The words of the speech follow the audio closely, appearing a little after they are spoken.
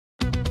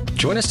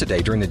Join us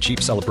today during the Jeep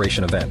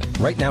Celebration event.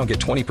 Right now, get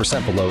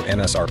 20% below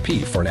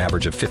MSRP for an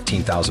average of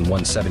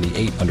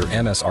 $15,178 under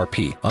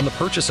MSRP on the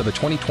purchase of a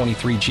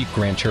 2023 Jeep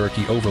Grand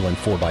Cherokee Overland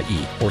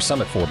 4xE or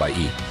Summit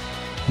 4xE.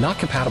 Not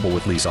compatible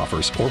with lease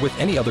offers or with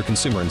any other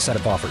consumer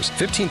incentive offers.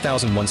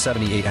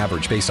 $15,178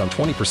 average based on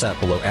 20%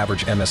 below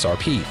average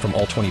MSRP from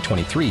all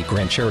 2023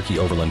 Grand Cherokee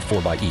Overland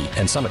 4xE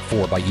and Summit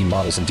 4xE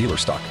models in dealer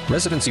stock.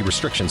 Residency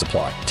restrictions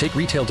apply. Take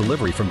retail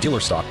delivery from dealer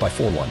stock by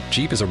 4/1.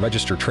 Jeep is a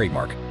registered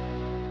trademark.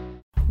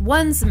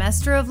 One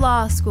semester of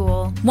law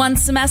school. One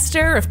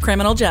semester of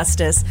criminal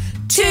justice.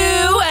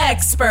 Two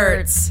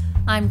experts.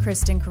 I'm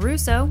Kristin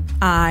Caruso.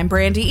 I'm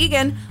Brandi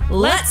Egan.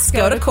 Let's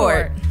go to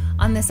court.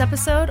 On this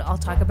episode, I'll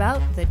talk about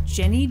the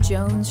Jenny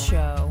Jones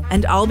show.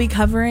 And I'll be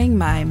covering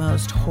my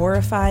most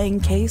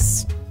horrifying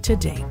case to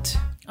date.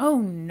 Oh,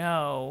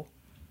 no.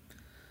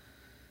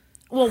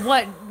 Well,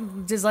 what?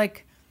 Does,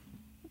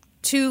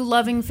 two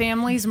loving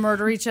families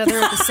murder each other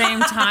at the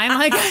same time?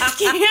 I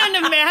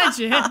can't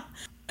imagine.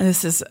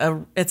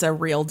 It's a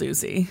real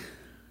doozy.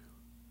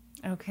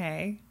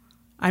 Okay.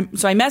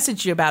 So I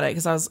messaged you about it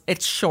because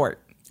it's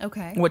short.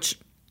 Okay. Which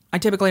I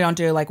typically don't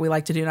do. We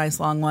like to do nice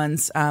long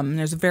ones.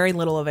 There's very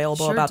little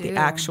available about the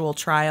actual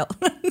trial.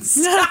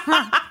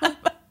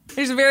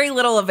 There's very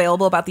little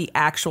available about the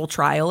actual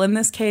trial in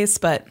this case,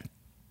 but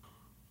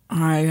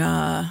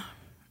I've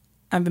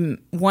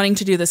been wanting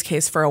to do this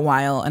case for a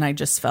while, and I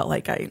just felt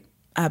like I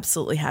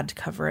absolutely had to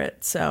cover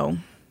it. So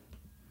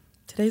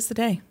today's the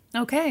day.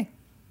 Okay.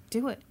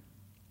 Do it.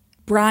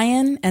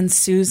 Brian and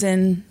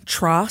Susan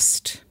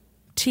Trost,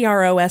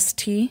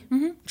 T-R-O-S-T,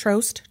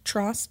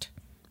 Trost.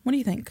 What do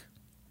you think?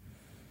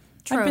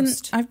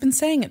 Trost. I've been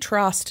saying it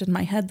Trost in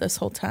my head this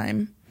whole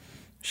time.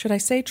 Should I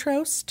say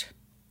Trost?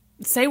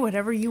 Say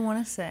whatever you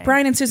want to say.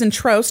 Brian and Susan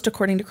Trost,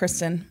 according to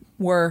Kristin,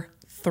 were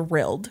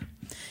thrilled.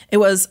 It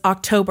was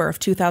October of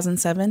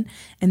 2007,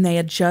 and they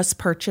had just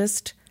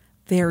purchased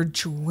their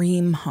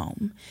dream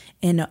home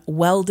in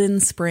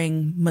Weldon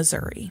Spring,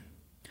 Missouri.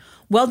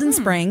 Weldon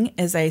Spring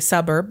is a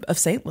suburb of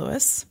St.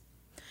 Louis,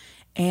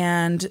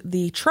 and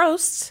the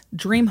Trost's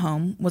dream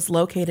home was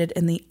located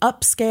in the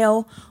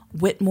upscale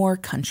Whitmoor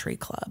Country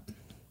Club.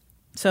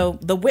 So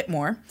the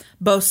Whitmoor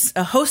boasts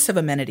a host of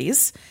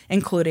amenities,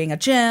 including a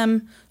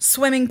gym,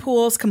 swimming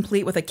pools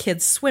complete with a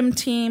kids' swim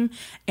team,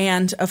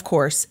 and, of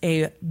course,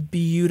 a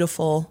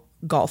beautiful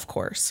golf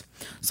course.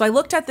 So I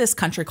looked at this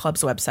country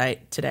club's website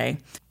today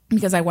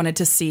because I wanted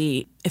to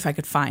see if I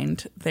could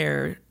find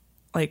their,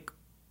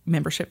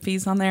 membership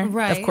fees on there.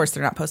 Right. Of course,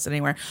 they're not posted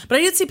anywhere. But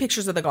I did see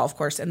pictures of the golf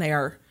course, and they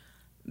are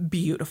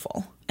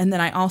beautiful. And then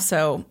I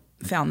also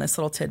found this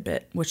little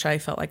tidbit, which I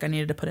felt like I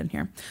needed to put in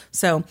here.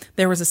 So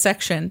there was a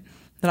section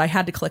that I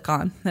had to click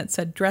on that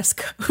said dress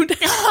code.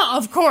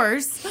 Of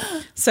course.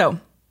 So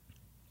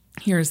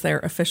here's their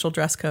official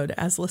dress code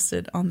as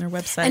listed on their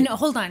website. And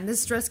hold on,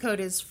 this dress code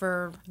is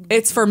for...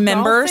 It's for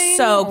members.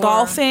 So or?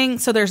 Golfing.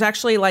 So there's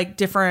actually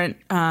different...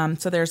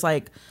 so there's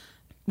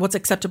what's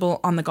acceptable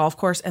on the golf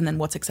course and then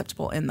what's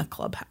acceptable in the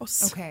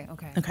clubhouse. Okay.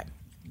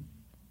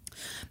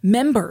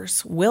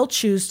 Members will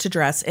choose to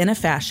dress in a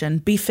fashion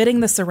befitting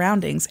the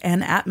surroundings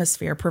and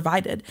atmosphere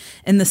provided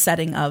in the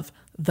setting of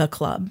the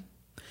club.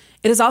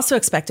 It is also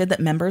expected that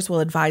members will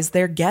advise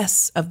their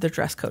guests of the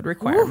dress code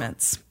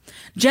requirements. Ooh.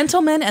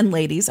 Gentlemen and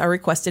ladies are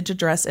requested to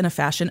dress in a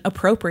fashion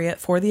appropriate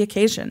for the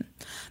occasion.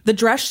 The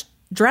dress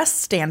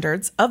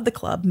standards of the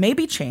club may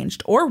be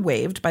changed or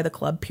waived by the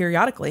club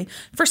periodically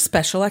for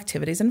special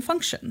activities and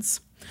functions.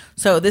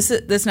 So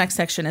this next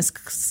section is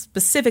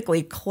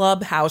specifically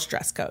clubhouse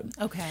dress code.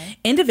 Okay.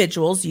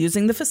 Individuals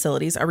using the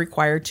facilities are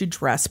required to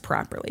dress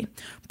properly.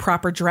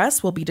 Proper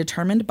dress will be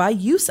determined by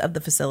use of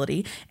the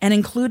facility and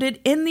included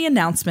in the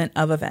announcement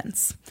of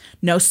events.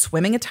 No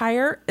swimming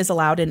attire is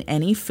allowed in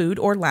any food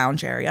or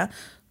lounge area.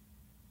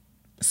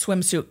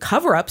 Swimsuit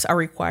cover-ups are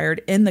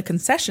required in the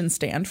concession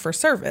stand for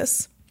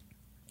service.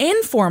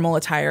 Informal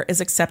attire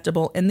is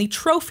acceptable in the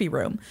trophy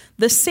room,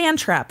 the sand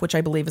trap, which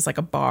I believe is like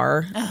a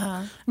bar.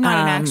 Not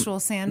an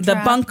actual sand trap.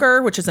 The trap.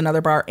 bunker, which is another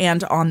bar,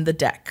 and on the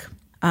deck.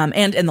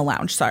 And in the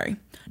lounge, sorry.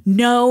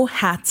 No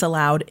hats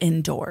allowed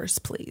indoors,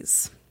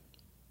 please.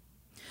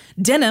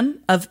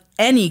 Denim of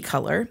any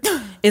color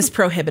is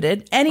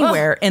prohibited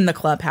anywhere in the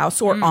clubhouse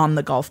or on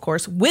the golf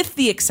course, with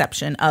the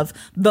exception of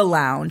the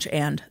lounge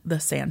and the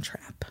sand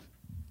trap.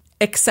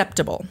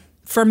 Acceptable.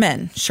 For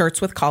men, shirts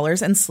with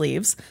collars and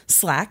sleeves,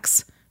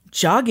 slacks,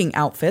 jogging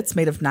outfits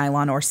made of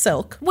nylon or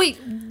silk. Wait,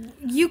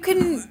 you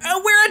can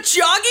wear a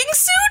jogging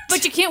suit?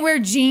 But you can't wear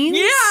jeans?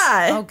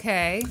 Yeah.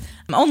 Okay.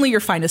 Only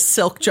your finest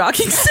silk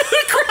jogging suit,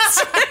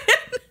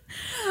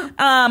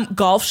 Kristin.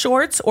 Golf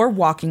shorts or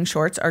walking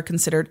shorts are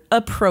considered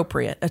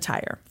appropriate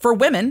attire. For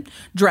women,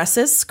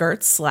 dresses,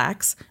 skirts,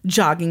 slacks,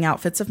 jogging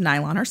outfits of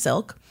nylon or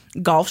silk,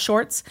 golf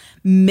shorts,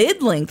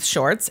 mid-length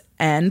shorts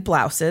and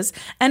blouses,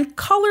 and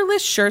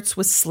collarless shirts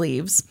with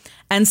sleeves,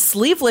 and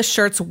sleeveless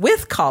shirts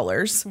with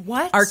collars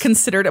are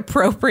considered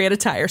appropriate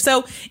attire. So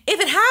if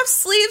it has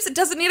sleeves, it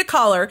doesn't need a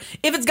collar.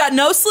 If it's got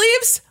no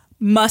sleeves,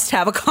 must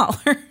have a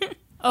collar.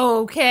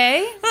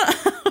 Okay.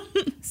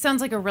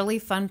 Sounds like a really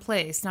fun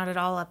place, not at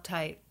all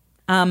uptight.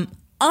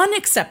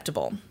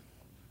 Unacceptable.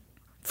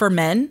 For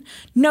men,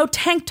 no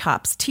tank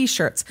tops,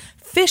 t-shirts,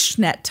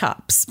 fishnet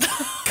tops,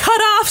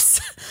 cutoffs,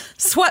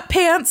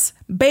 sweatpants,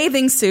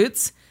 bathing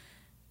suits,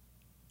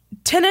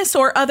 tennis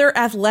or other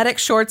athletic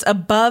shorts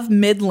above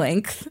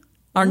mid-length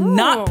are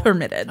not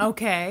permitted.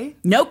 Okay.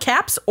 No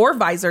caps or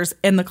visors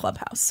in the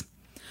clubhouse.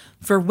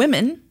 For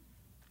women,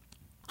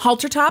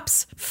 halter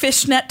tops,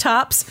 fishnet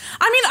tops.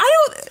 I mean, I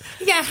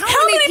don't... Yeah,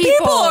 how many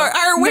people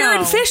are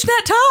wearing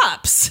fishnet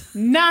tops?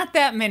 Not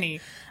that many.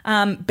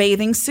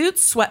 Bathing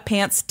suits,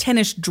 sweatpants,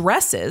 tennis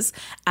dresses,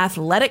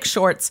 athletic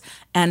shorts,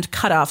 and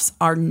cutoffs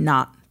are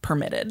not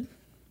permitted.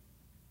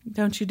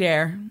 Don't you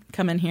dare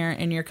come in here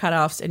in your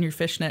cutoffs and your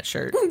fishnet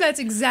shirt. That's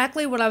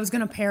exactly what I was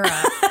going to pair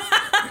up.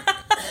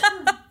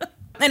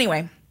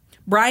 Anyway,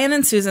 Brian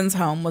and Susan's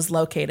home was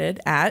located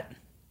at...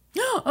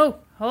 Oh,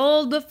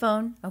 hold the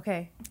phone.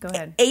 Okay, go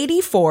ahead.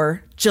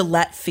 84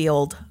 Gillette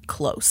Field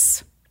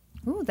Close.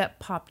 Ooh, that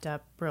popped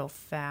up real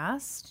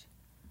fast.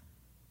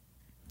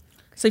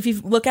 So if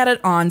you look at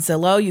it on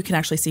Zillow, you can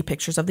actually see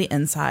pictures of the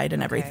inside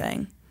and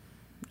everything.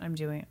 I'm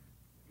doing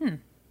it.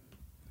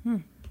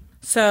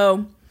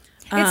 So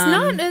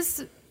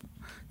It's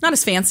not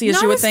as fancy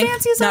as you would think. Not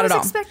as fancy as I was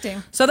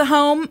expecting. So the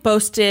home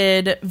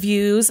boasted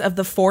views of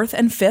the 4th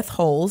and 5th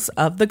holes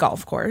of the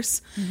golf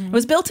course. Mm-hmm. It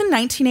was built in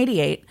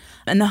 1988,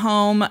 and the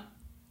home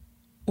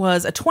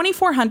was a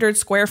 2,400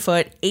 square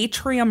foot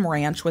atrium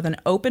ranch with an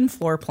open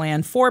floor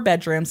plan, 4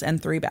 bedrooms,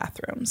 and 3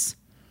 bathrooms.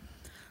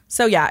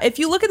 So yeah, if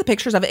you look at the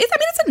pictures of it,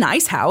 it's a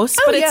nice house,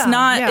 but it's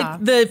not. Yeah.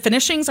 The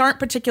finishings aren't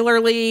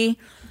particularly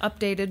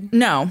updated.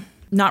 No,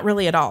 not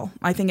really at all.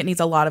 I think it needs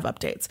a lot of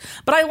updates.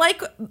 But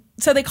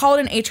so they call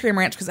it an atrium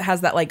ranch because it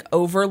has that like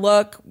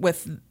overlook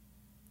with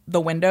the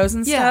windows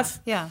and stuff.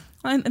 Yeah.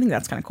 I think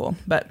that's kind of cool.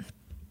 But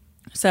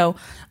so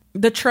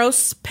the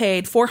Trosts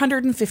paid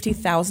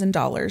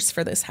 $450,000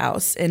 for this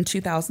house in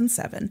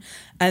 2007,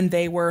 and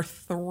they were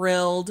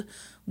thrilled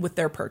with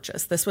their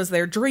purchase. This was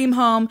their dream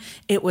home.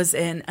 It was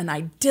in an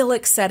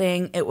idyllic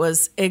setting. It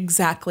was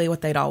exactly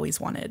what they'd always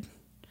wanted.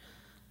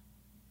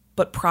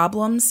 But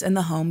problems in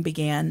the home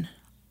began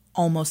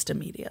almost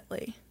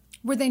immediately.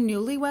 Were they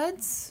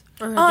newlyweds?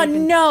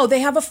 No, they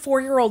have a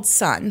 4-year-old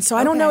son. So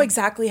I don't know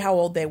exactly how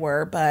old they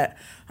were, but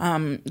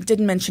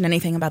didn't mention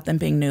anything about them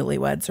being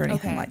newlyweds or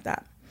anything like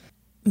that.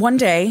 One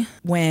day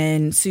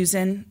when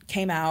Susan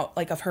came out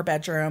of her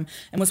bedroom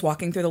and was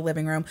walking through the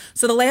living room.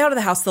 So the layout of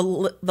the house, the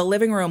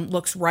living room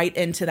looks right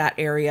into that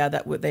area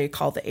that they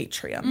call the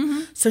atrium.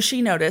 Mm-hmm. So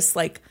she noticed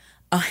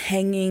a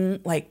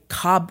hanging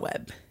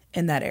cobweb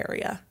in that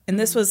area. And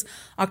this was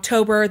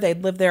October.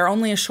 They'd lived there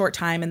only a short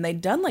time, and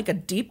they'd done a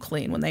deep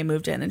clean when they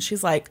moved in. And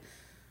she's like,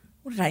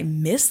 "What, did I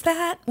miss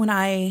that when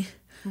I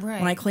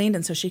cleaned?"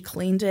 And so she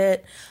cleaned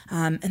it.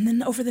 And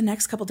then over the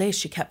next couple days,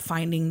 she kept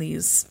finding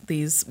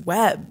these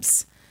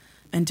webs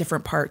in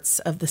different parts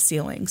of the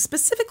ceiling,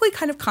 specifically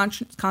kind of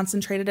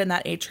concentrated in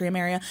that atrium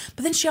area.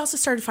 But then she also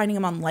started finding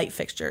them on light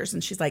fixtures.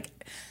 And she's like,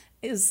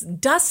 is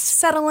dust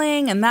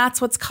settling? And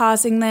that's what's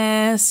causing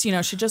this. She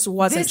just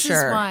wasn't sure.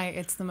 This is why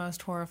it's the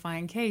most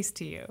horrifying case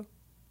to you.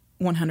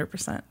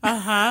 100%.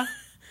 Uh-huh.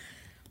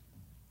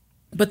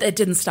 But it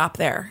didn't stop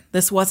there.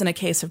 This wasn't a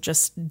case of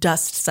just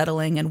dust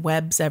settling and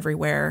webs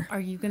everywhere. Are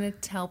you going to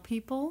tell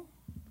people?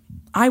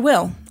 I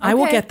will. Okay. I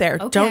will get there.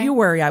 Okay. Don't you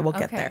worry. I will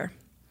get there.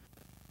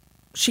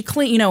 She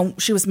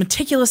she was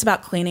meticulous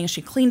about cleaning.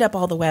 She cleaned up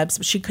all the webs,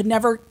 but she couldn't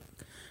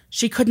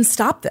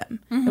stop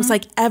them. Mm-hmm. It was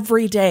like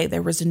every day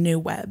there was a new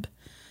web.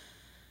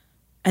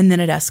 And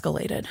then it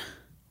escalated.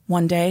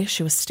 One day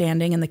she was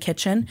standing in the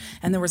kitchen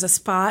and there was a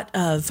spot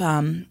of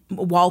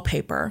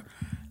wallpaper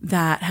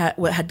that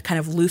had kind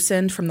of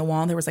loosened from the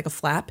wall. There was a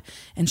flap,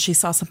 and she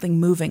saw something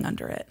moving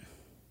under it.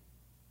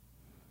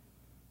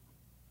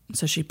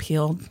 So she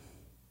peeled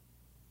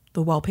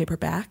the wallpaper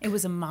back. It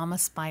was a mama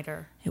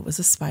spider. It was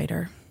a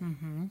spider.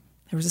 Mm-hmm.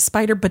 There was a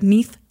spider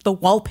beneath the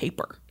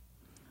wallpaper.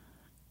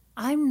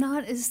 I'm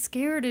not as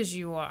scared as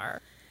you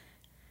are.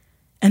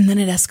 And then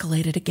it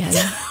escalated again.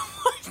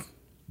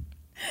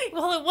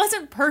 Well, it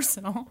wasn't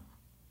personal.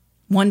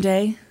 One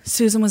day,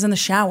 Susan was in the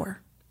shower,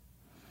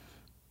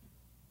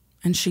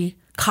 and she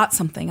caught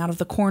something out of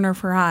the corner of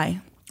her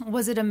eye.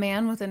 Was it a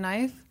man with a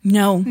knife?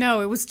 No.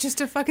 No, it was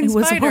just a fucking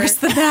spider. It was worse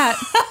than that.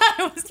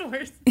 It was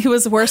worse. It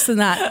was worse than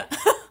that.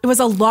 It was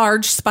a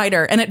large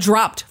spider, and it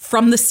dropped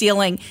from the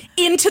ceiling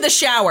into the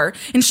shower,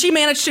 and she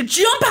managed to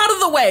jump out of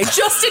the way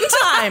just in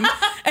time,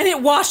 and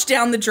it washed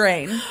down the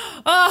drain.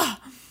 Oh,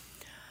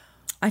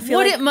 I feel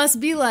what it must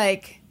be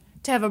like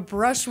to have a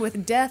brush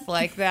with death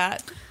like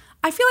that.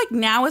 I feel like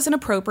now is an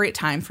appropriate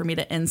time for me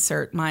to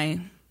insert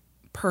my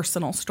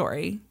personal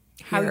story.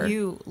 How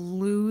you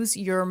lose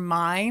your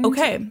mind?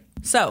 Okay,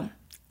 so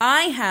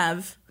I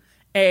have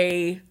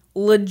a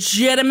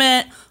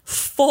legitimate,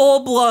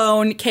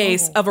 full-blown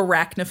case of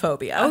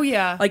arachnophobia. Oh,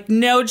 yeah.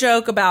 No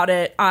joke about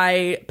it.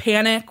 I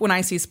panic when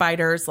I see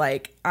spiders.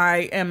 I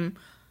am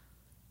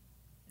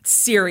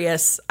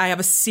serious. I have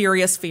a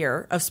serious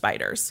fear of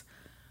spiders.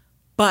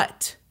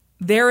 But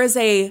there is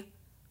a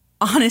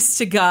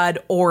honest-to-God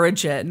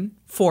origin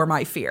for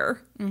my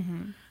fear.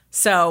 Mm-hmm.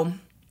 So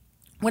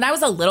when I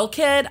was a little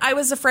kid, I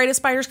was afraid of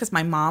spiders because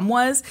my mom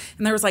was.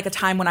 And there was like a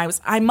time when I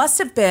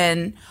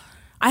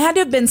had to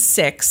have been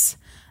 6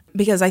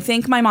 because I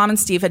think my mom and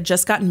Steve had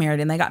just gotten married,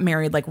 and they got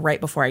married like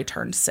right before I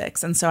turned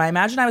 6. And so I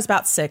imagine I was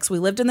about 6. We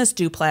lived in this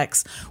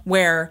duplex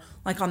where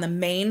like on the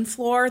main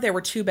floor, there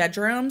were 2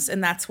 bedrooms,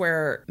 and that's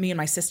where me and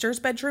my sister's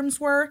bedrooms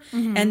were.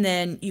 Mm-hmm. And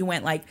then you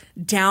went like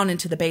down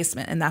into the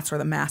basement, and that's where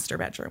the master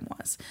bedroom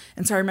was.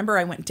 And so I remember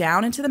I went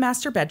down into the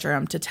master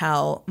bedroom to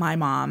tell my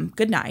mom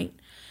goodnight.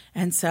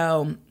 And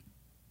so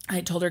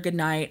I told her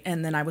goodnight,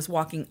 and then I was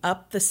walking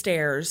up the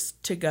stairs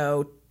to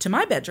go to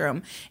my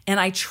bedroom, and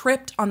I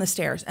tripped on the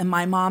stairs, and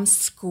my mom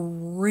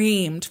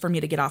screamed for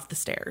me to get off the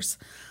stairs.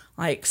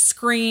 Like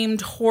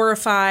screamed,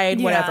 horrified,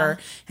 whatever.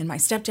 And my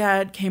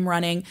stepdad came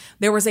running.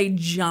 There was a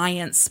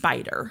giant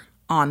spider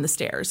on the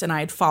stairs, and I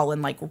had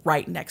fallen like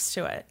right next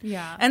to it.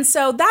 Yeah. And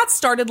so that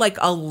started like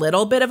a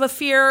little bit of a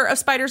fear of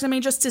spiders in me,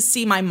 just to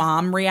see my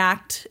mom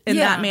react in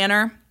that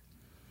manner.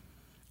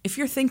 If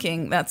you're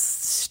thinking that's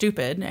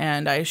stupid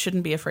and I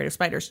shouldn't be afraid of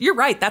spiders, you're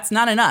right. That's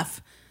not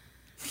enough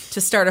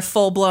to start a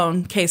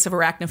full-blown case of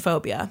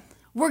arachnophobia.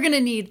 We're going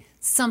to need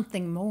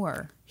something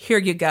more. Here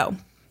you go.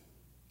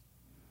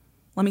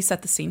 Let me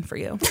set the scene for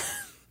you.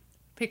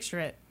 Picture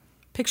it.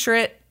 Picture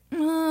it.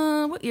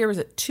 What year was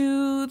it?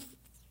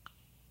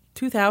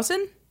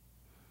 2000?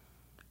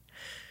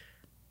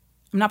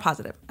 I'm not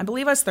positive. I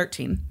believe I was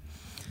 13.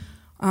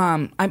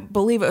 I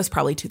believe it was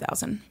probably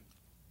 2000.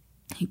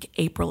 I think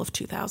April of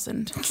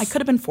 2000. I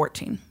could have been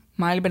 14.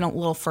 Might have been a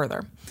little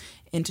further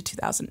into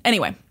 2000.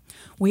 Anyway,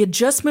 we had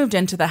just moved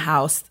into the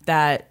house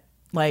that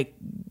I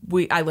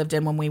lived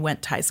in when we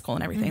went to high school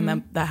and everything.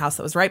 Mm-hmm. The house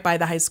that was right by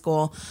the high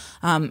school.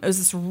 It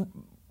was this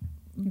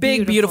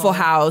big, beautiful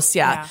house.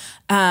 Yeah.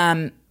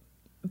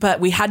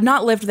 But we had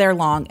not lived there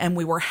long, and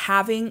we were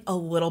having a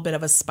little bit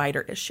of a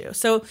spider issue.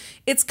 So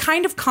it's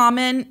kind of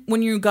common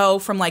when you go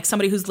from like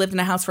somebody who's lived in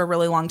a house for a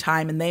really long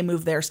time and they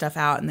move their stuff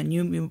out and then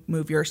you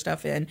move your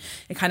stuff in.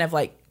 It kind of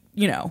like,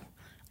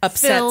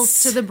 upsets.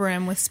 Fills to the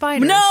brim with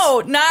spiders.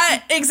 No,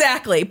 not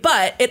exactly.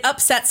 But it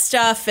upsets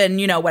stuff and,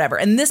 whatever.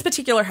 And this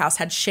particular house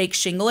had shake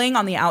shingling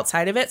on the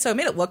outside of it. So it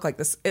made it look like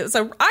this.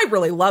 I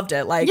really loved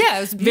it. Like, yeah,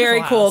 it was a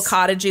very cool, house.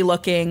 cottagey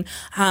looking.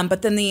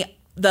 But then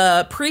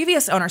the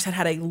previous owners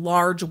had a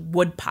large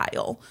wood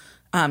pile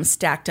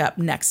stacked up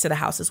next to the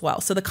house as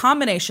well. So the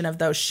combination of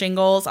those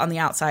shingles on the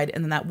outside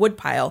and then that wood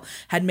pile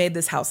had made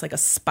this house like a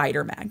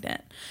spider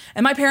magnet.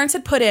 And my parents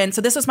had put in,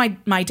 so this was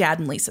my dad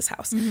and Lisa's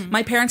house. Mm-hmm.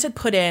 My parents had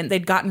put in,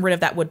 they'd gotten rid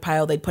of that wood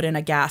pile. They'd put in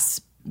a gas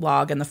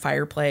log in the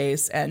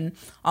fireplace and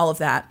all of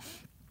that.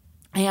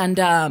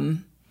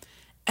 And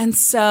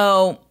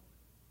so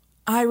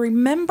I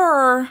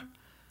remember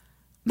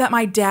that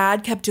my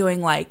dad kept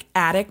doing like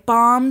attic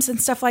bombs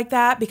and stuff like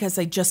that because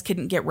they just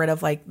couldn't get rid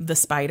of like the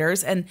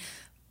spiders. And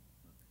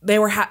they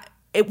were,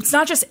 it's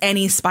not just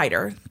any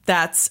spider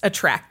that's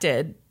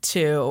attracted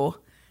to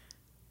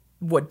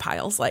wood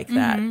piles like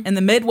that. Mm-hmm. In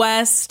the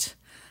Midwest,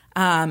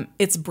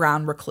 it's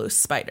brown recluse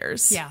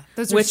spiders. Yeah,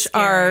 those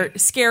are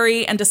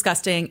scary and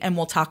disgusting, and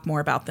we'll talk more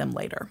about them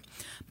later.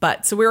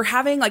 But so we were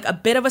having like a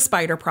bit of a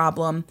spider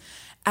problem,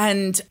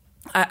 and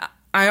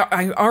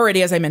I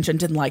already, as I mentioned,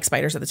 didn't like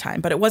spiders at the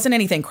time, but it wasn't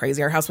anything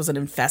crazy. Our house wasn't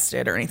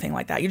infested or anything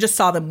like that. You just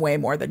saw them way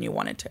more than you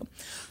wanted to.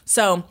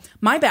 So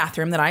my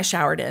bathroom that I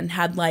showered in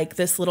had like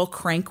this little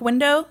crank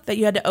window that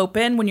you had to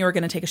open when you were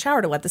going to take a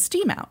shower to let the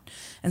steam out.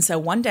 And so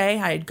one day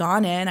I had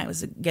gone in, I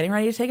was getting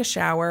ready to take a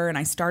shower, and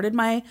I started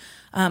I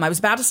was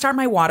about to start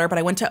my water, but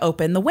I went to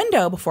open the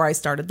window before I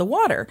started the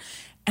water.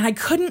 And I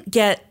couldn't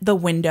get the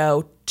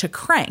window to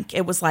crank.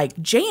 It was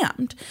like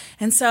jammed.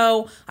 And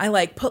so I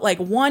like put like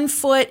one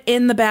foot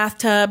in the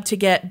bathtub to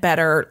get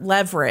better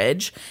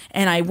leverage.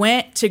 And I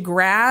went to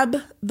grab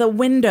the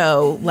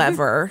window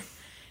lever.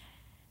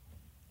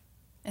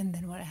 And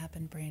then what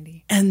happened,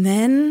 Brandi? And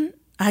then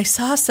I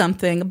saw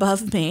something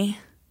above me.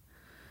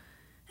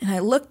 And I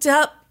looked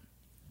up,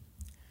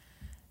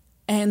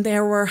 and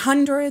there were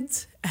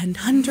hundreds and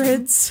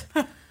hundreds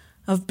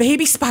of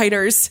baby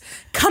spiders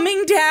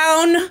coming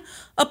down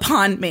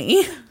upon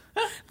me.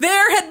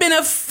 There had been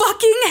a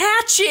fucking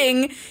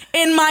hatching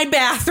in my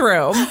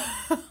bathroom.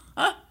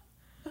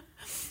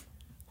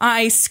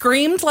 I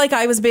screamed like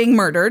I was being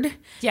murdered.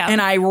 Yeah.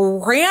 And I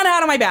ran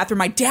out of my bathroom.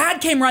 My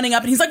dad came running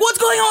up and he's like, what's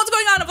going on? What's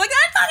going on? I'm like,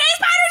 there's fucking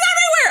spiders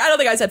everywhere. I don't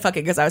think I said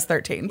fucking because I was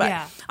 13, but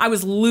yeah. I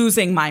was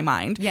losing my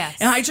mind. Yes.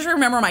 And I just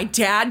remember my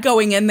dad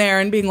going in there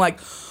and being like,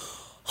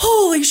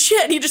 holy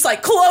shit. And he just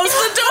like closed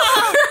the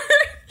door.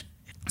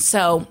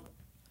 So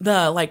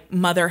the like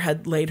mother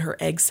had laid her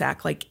egg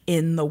sac like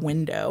in the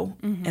window,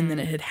 mm-hmm. and then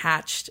it had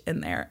hatched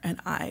in there, and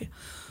I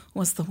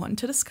was the one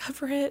to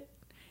discover it.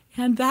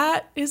 And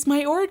that is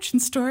my origin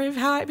story of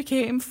how I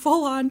became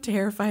full on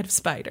terrified of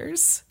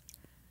spiders.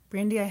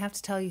 Brandi, I have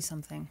to tell you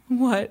something.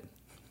 What?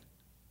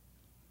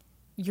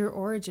 Your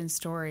origin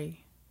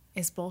story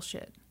is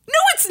bullshit. No,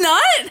 it's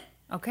not.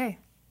 Okay.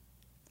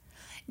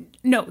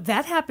 No,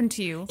 that happened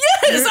to you.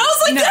 Yes, I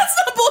was like,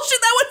 that's not bullshit.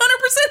 That would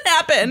 100%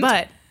 happen.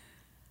 But,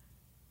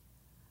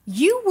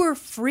 You were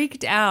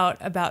freaked out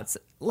about...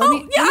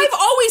 I've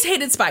always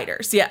hated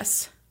spiders,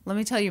 yes. Let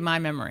me tell you my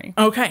memory.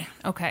 Okay.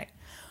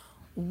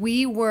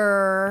 We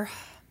were...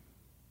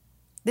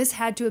 This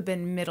had to have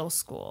been middle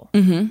school.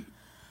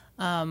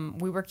 Mm-hmm.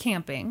 We were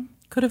camping.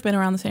 Could have been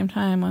around the same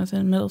time I was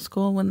in middle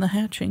school when the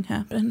hatching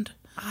happened.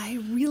 I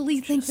really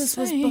think this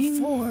was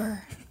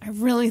before. I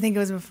really think it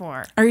was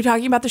before. Are you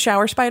talking about the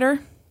shower spider?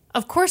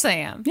 Of course I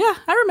am. Yeah,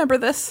 I remember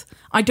this.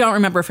 I don't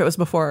remember if it was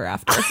before or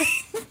after.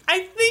 I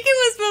think it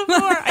was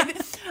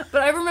before.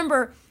 But I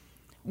remember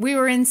we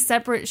were in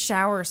separate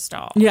shower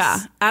stalls. Yeah,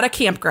 at a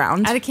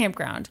campground.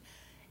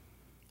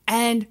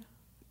 And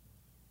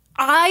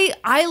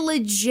I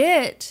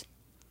legit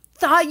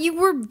thought you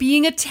were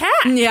being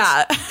attacked.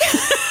 Yeah.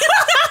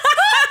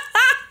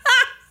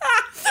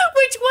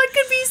 Which one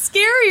could be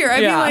scarier?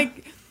 I mean,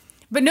 like,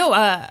 but no,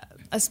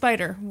 a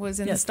spider was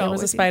in the stall. There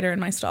was a spider in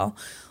my stall.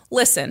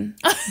 Listen,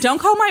 don't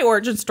call my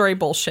origin story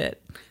bullshit.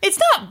 It's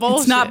not bullshit.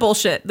 It's not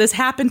bullshit. This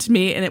happened to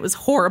me and it was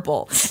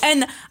horrible.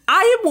 And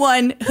I am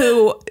one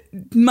who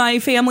my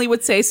family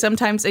would say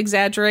sometimes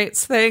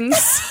exaggerates things.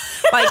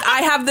 Like,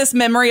 I have this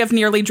memory of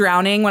nearly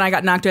drowning when I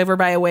got knocked over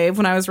by a wave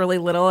when I was really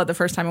little at the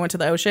first time I went to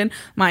the ocean.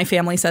 My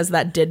family says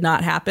that did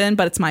not happen,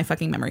 but it's my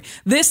fucking memory.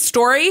 This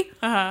story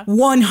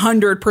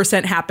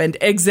 100% happened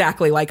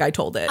exactly like I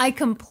told it. I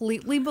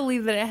completely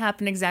believe that it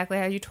happened exactly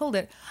how you told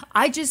it.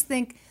 I just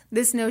think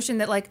this notion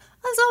that, like,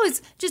 I was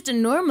always just a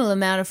normal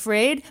amount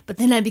afraid, but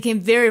then I became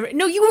very...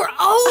 No, you were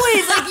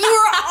always, like, you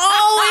were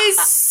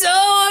always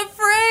so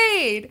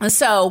afraid.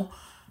 So,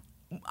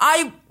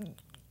 I've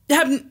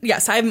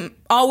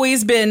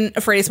always been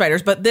afraid of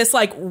spiders, but this,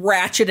 like,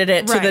 ratcheted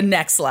it to the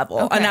next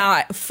level. Okay. And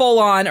now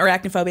full-on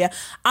arachnophobia.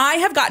 I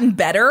have gotten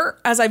better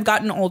as I've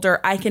gotten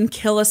older. I can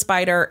kill a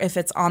spider if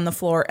it's on the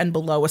floor and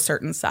below a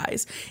certain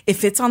size.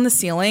 If it's on the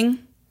ceiling,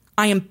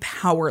 I am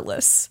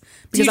powerless.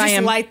 Because you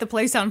just light the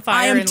place on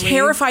fire. I am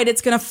terrified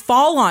it's going to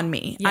fall on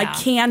me. Yeah. I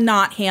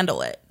cannot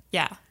handle it.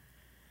 Yeah.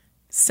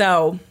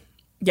 So,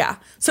 yeah.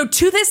 So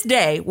to this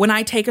day, when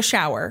I take a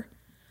shower,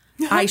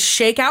 I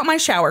shake out my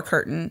shower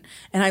curtain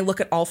and I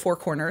look at all four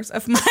corners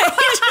of my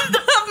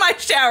of my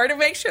shower to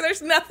make sure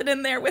there's nothing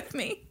in there with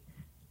me.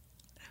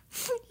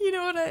 You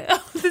know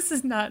what? This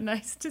is not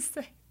nice to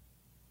say.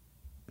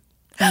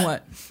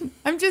 What?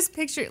 I'm just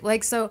picturing,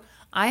 like, so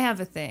I have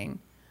a thing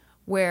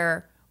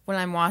where when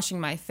I'm washing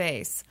my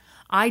face,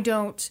 I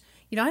don't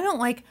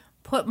like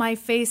put my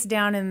face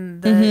down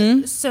in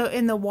the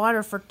in the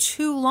water for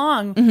too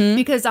long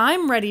because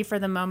I'm ready for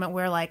the moment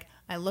where, like,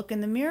 I look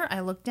in the mirror, I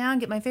look down,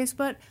 get my face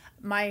put,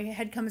 my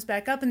head comes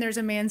back up, and there's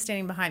a man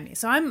standing behind me.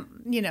 So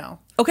I'm,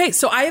 Okay,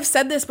 so I have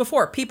said this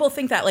before. People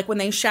think that, like, when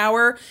they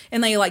shower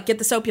and they, like, get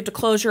the soap, you have to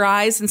close your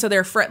eyes, and so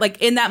they're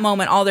like, in that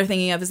moment, all they're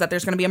thinking of is that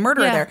there's going to be a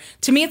murderer there.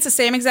 To me, it's the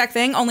same exact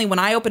thing. Only when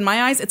I open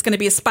my eyes, it's going to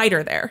be a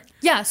spider there.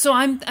 Yeah. So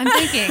I'm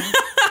thinking.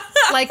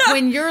 Like,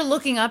 when you're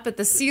looking up at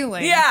the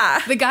ceiling,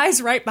 the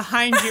guy's right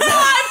behind you.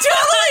 I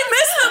totally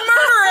missed the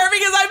murderer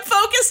because I'm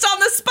focused on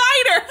the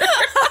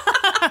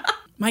spider.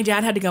 My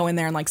dad had to go in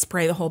there and, like,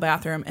 spray the whole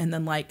bathroom and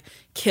then, like,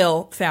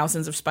 kill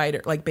thousands of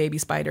baby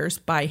spiders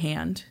by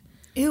hand.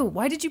 Ew,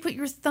 why did you put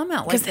your thumb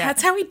out like that? Because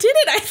that's how he did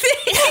it, I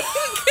think.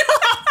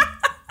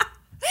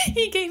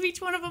 He gave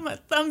each one of them a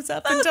thumbs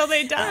up until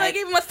they died. I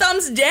gave him a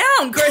thumbs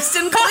down,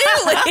 Kristin,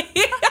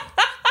 clearly.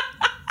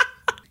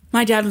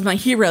 My dad was my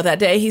hero that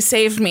day. He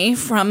saved me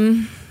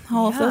from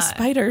all of those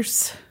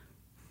spiders.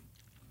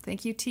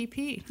 Thank you,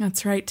 TP.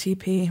 That's right,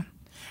 TP.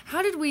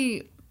 How did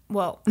we...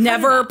 Well...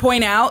 Never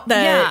point out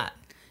that... Yeah.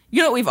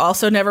 You know what we've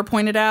also never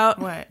pointed out?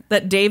 What?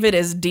 That David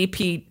is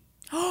DP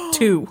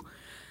 2.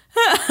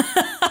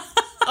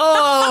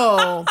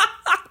 Oh.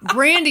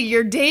 Brandi,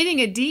 you're dating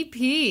a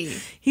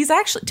DP. He's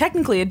actually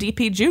technically a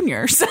DP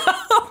junior, so...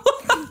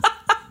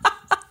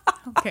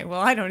 Okay,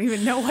 well, I don't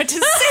even know what to say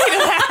to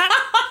that.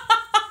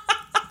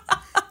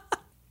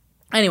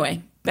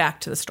 Anyway, back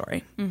to the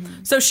story.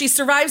 So she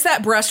survives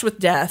that brush with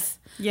death.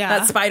 Yeah.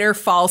 That spider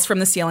falls from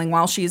the ceiling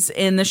while she's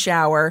in the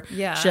shower.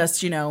 Yeah.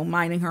 Just,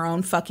 minding her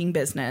own fucking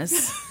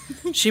business.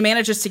 She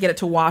manages to get it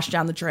to wash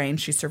down the drain.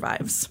 She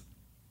survives.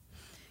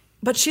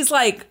 But she's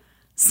like,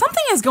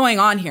 something is going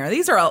on here.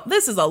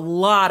 This is a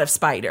lot of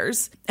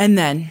spiders. And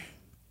then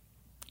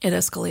it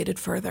escalated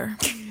further.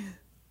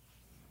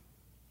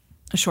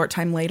 A short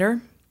time later,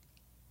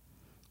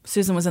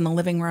 Susan was in the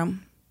living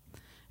room.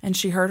 And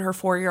she heard her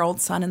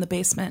 4-year-old son in the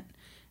basement,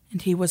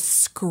 and he was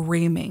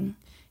screaming.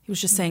 He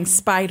was just saying,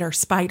 spider,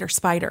 spider,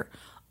 spider,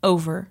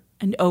 over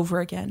and over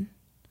again.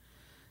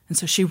 And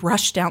so she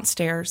rushed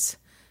downstairs,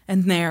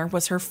 and there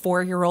was her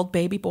 4-year-old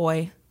baby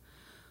boy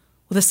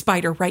with a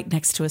spider right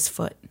next to his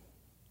foot.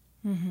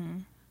 It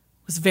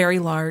was very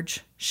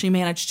large. She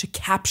managed to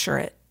capture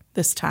it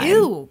this time.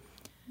 Ew.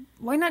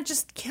 Why not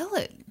just kill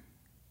it?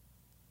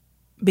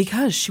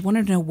 Because she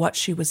wanted to know what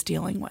she was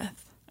dealing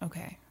with.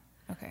 Okay.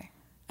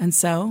 And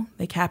so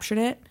they captured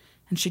it,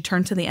 and she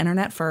turned to the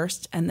internet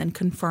first and then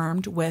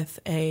confirmed with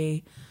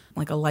a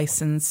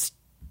licensed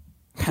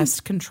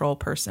pest control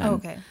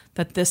person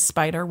that this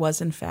spider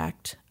was, in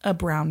fact, a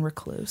brown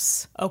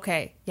recluse.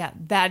 Okay. Yeah,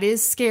 that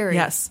is scary.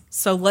 Yes.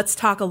 So let's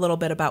talk a little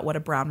bit about what a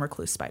brown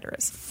recluse spider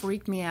is.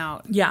 Freaked me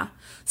out. Yeah.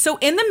 So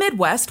in the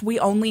Midwest, we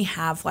only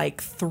have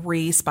like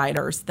 3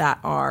 spiders that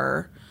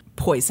are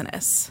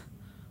poisonous.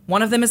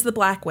 One of them is the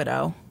black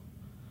widow.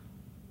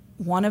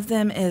 One of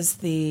them is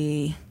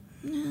the...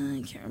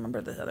 I can't remember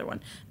the other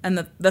one.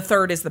 And the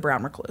third is the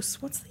brown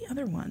recluse. What's the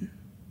other one?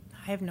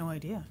 I have no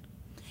idea.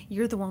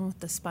 You're the one with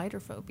the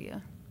spider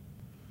phobia.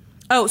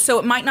 Oh, so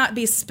it might not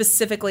be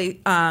specifically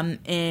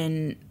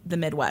in the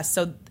Midwest.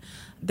 So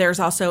there's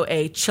also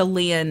a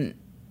Chilean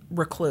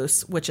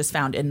recluse, which is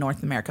found in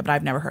North America, but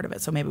I've never heard of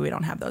it. So maybe we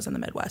don't have those in the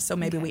Midwest. So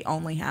maybe we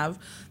only have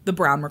the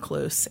brown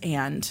recluse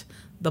and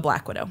the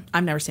black widow.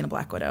 I've never seen a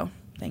black widow.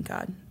 Thank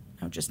God.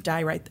 I would just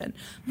die right then.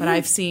 But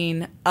I've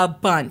seen a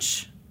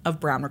bunch of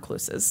brown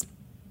recluses.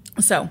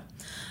 So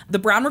the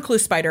brown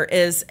recluse spider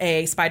is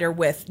a spider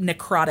with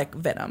necrotic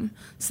venom.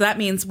 So that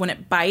means when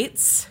it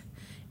bites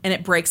and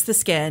it breaks the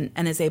skin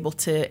and is able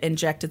to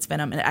inject its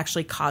venom, it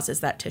actually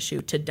causes that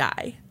tissue to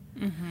die.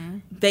 Mm-hmm.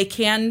 They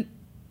can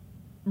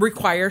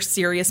require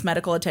serious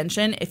medical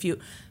attention if you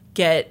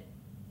get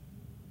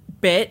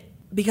bit,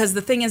 because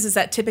the thing is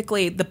that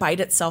typically the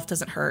bite itself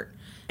doesn't hurt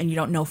and you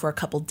don't know for a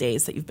couple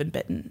days that you've been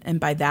bitten. And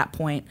by that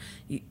point,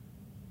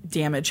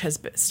 damage has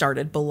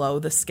started below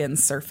the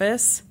skin's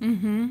surface.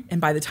 Mm-hmm. And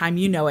by the time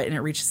you know it and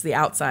it reaches the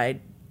outside,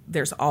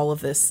 there's all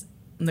of this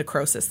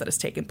necrosis that has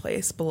taken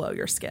place below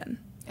your skin.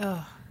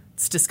 Ugh.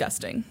 It's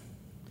disgusting.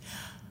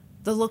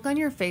 The look on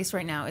your face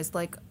right now is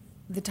like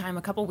the time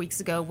a couple weeks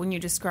ago when you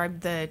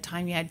described the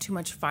time you had too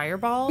much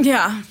Fireball.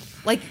 Yeah.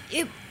 Like,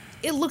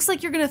 it looks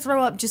like you're going to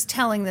throw up just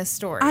telling this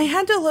story. I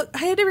had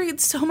to read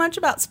so much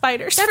about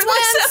spiders. That's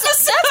why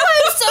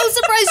I'm so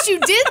surprised you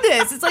did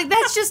this. It's like,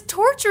 that's just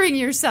torturing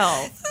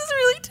yourself. This is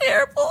really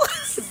terrible.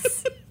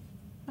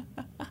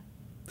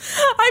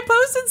 I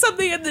posted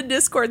something in the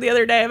Discord the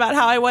other day about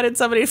how I wanted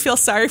somebody to feel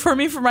sorry for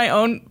me for my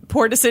own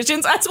poor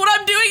decisions. That's what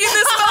I'm doing in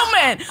this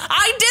moment.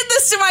 I did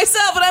this to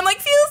myself, and I'm like,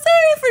 feel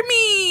sorry for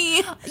me.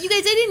 You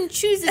guys, I didn't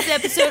choose this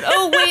episode.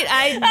 Oh, wait,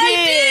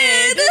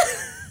 I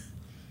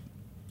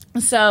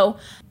did. So,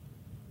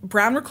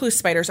 brown recluse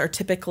spiders are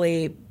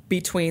typically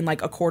between like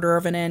 1/4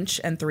 of an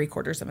inch and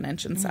 3/4 of an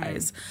inch in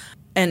size.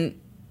 And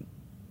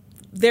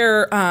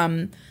they're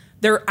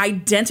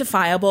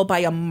identifiable by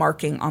a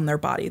marking on their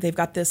body. They've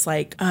got this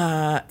like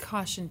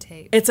caution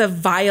tape. It's a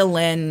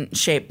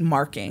violin-shaped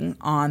marking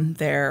on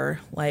their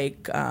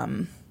like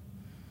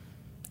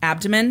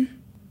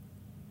abdomen.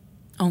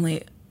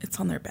 Only it's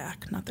on their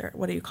back, not their,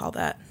 what do you call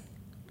that?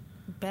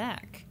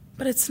 Back.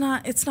 But it's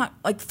not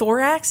like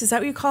thorax. Is that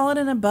what you call it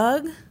in a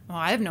bug? Oh,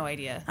 I have no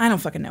idea. I don't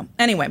fucking know.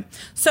 Anyway,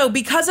 so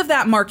because of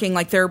that marking,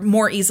 like they're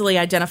more easily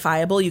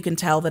identifiable. You can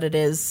tell that it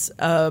is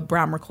a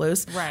brown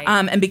recluse. Right.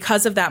 And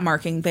because of that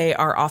marking, they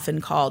are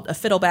often called a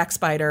fiddleback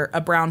spider,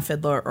 a brown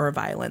fiddler, or a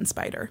violin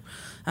spider.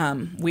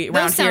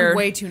 Those sound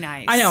way too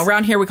nice. I know.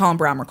 Around here, we call them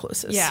brown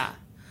recluses. Yeah.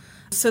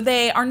 So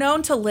they are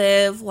known to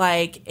live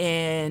like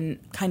in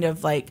kind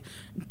of like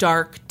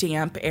dark,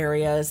 damp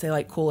areas. They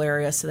like cool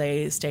areas, so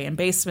they stay in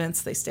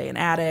basements, they stay in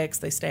attics,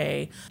 they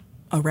stay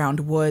around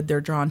wood. They're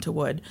drawn to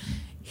wood.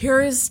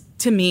 Here is,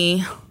 to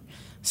me,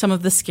 some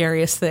of the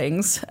scariest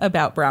things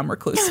about brown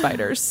recluse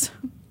spiders.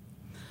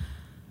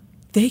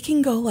 They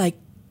can go like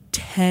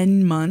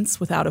 10 months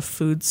without a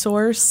food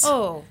source.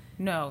 Oh,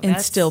 no.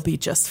 And still be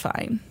just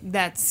fine.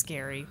 That's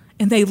scary.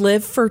 And they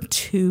live for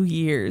 2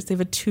 years. They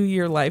have a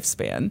 2-year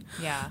lifespan.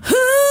 Yeah.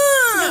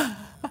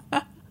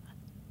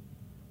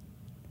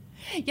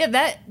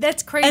 Yeah,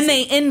 that's crazy. And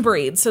they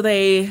inbreed, so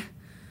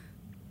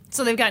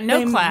they've got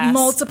no class.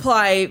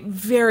 Multiply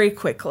very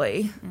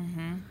quickly.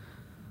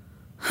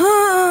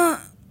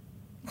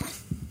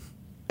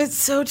 It's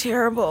so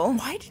terrible.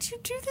 Why did you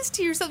do this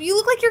to yourself? You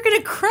look like you're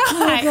gonna cry.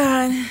 Oh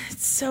God,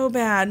 it's so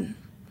bad.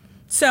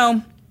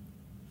 So,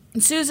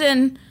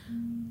 Susan's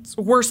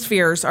worst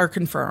fears are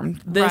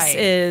confirmed. This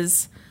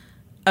is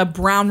a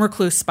brown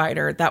recluse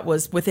spider that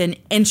was within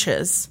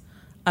inches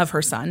of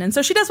her son. And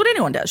so she does what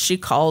anyone does. She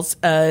calls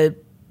a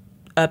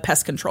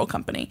pest control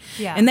company.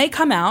 Yeah. And they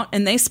come out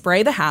and they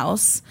spray the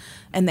house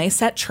and they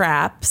set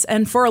traps.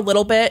 And for a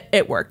little bit,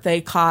 it worked.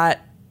 They caught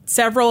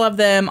several of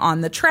them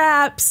on the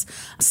traps,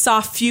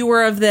 saw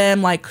fewer of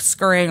them like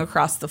scurrying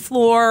across the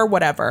floor,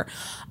 whatever.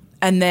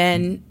 And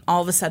then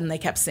all of a sudden they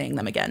kept seeing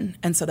them again.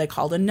 And so they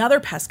called another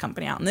pest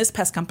company out. And this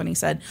pest company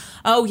said,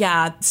 oh,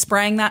 yeah,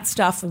 spraying that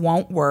stuff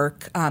won't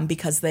work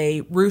because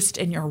they roost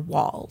in your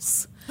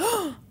walls.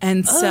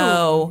 And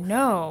so,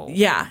 no.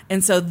 Yeah.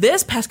 And so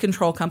this pest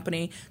control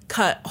company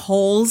cut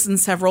holes in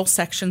several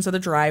sections of the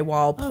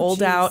drywall,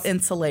 pulled out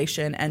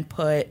insulation, and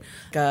put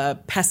a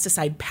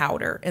pesticide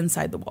powder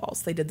inside the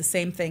walls. They did the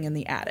same thing in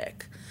the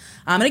attic.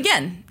 And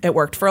again, it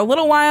worked for a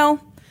little while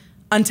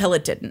until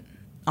it didn't.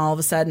 All of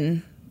a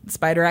sudden,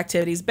 spider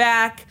activity's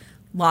back,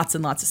 lots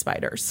and lots of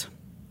spiders.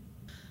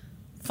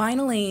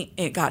 Finally,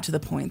 it got to the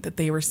point that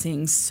they were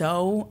seeing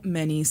so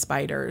many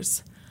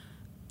spiders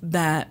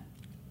that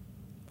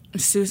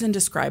Susan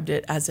described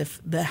it as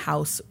if the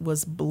house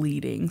was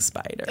bleeding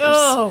spiders.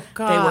 Oh,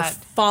 God. They were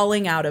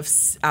falling out of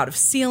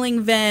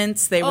ceiling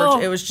vents. They were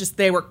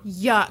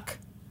yuck.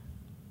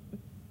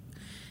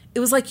 It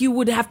was like you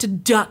would have to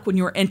duck when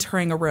you were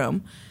entering a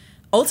room.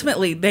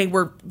 Ultimately,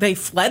 they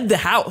fled the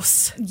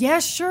house. Yeah,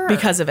 sure.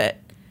 Because of it.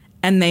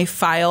 And they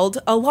filed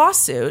a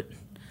lawsuit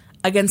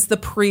against the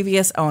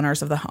previous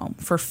owners of the home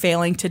for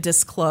failing to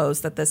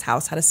disclose that this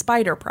house had a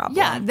spider problem.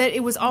 Yeah, that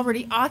it was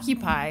already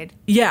occupied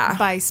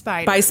by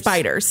spiders. By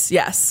spiders,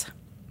 yes.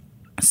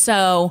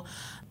 So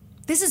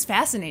this is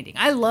fascinating.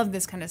 I love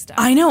this kind of stuff.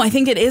 I know. I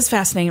think it is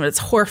fascinating, but it's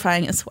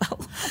horrifying as well.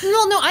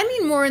 No, I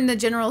mean more in the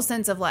general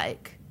sense of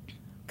like,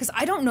 because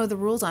I don't know the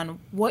rules on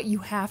what you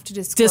have to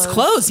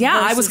disclose. Yeah.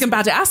 I was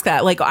about to ask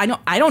that. Like, I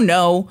don't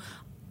know.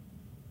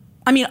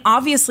 I mean,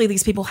 obviously,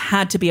 these people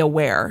had to be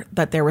aware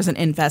that there was an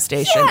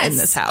infestation in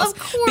this house. Of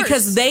course.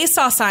 Because they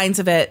saw signs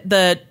of it.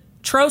 The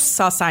Trosts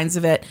saw signs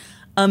of it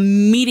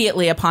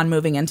immediately upon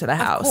moving into the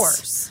house. Of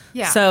course.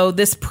 Yeah. So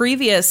this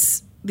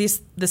previous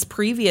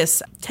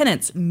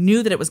tenants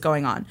knew that it was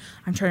going on.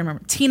 I'm trying to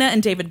remember. Tina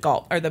and David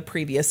Galt are the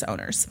previous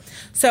owners.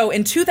 So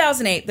in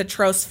 2008, the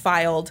Trosts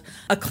filed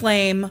a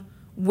claim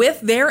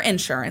with their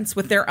insurance,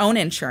 with their own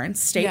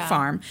insurance, State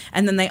Farm,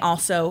 and then they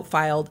also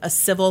filed a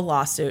civil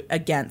lawsuit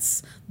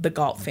against the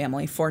Galt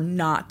family for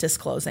not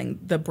disclosing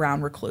the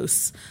brown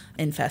recluse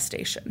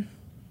infestation.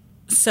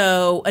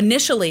 So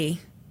initially,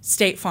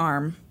 State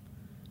Farm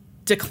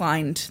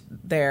declined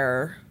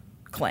their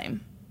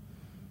claim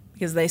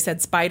because they said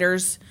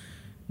spiders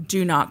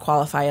do not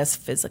qualify as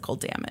physical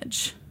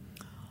damage.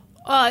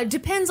 It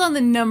depends on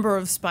the number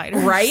of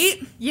spiders.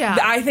 Right? Yeah.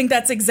 I think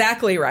that's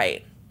exactly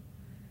right.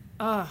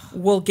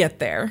 We'll get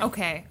there.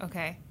 Okay.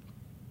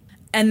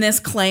 And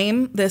this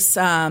claim, this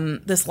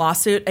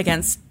lawsuit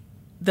against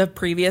the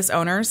previous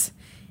owners,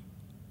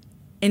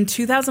 in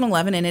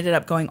 2011, it ended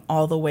up going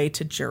all the way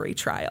to jury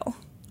trial.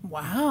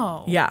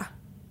 Wow. Yeah.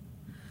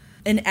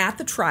 And at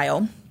the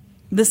trial,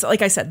 this,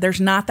 like I said,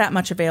 there's not that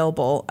much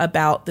available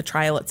about the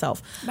trial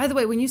itself. By the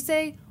way, when you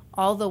say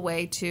all the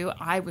way to,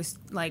 I was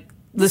like...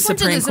 The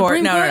Supreme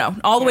Court. No.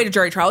 All the way to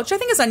jury trial, which I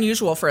think is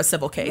unusual for a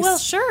civil case. Well,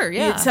 sure,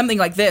 yeah. Something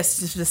like this,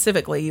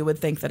 specifically, you would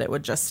think that it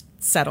would just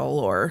settle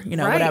or,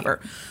 right. whatever.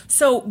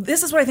 So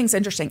this is what I think is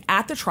interesting.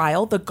 At the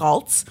trial, the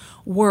Galts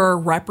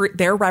were,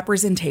 their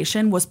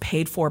representation was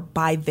paid for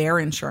by their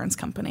insurance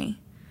company,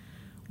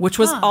 which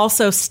was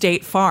also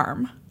State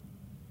Farm.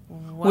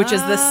 Which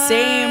is the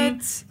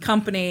same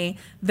company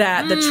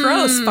that the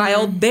Trosts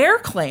filed their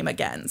claim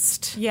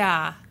against.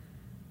 Yeah.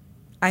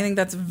 I think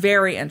that's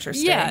very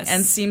interesting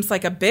and seems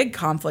like a big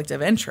conflict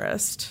of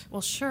interest.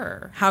 Well,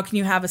 sure. How can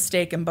you have a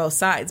stake in both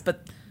sides?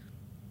 But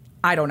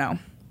I don't know.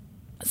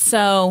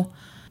 So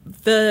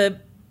the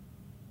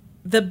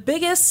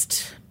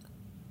biggest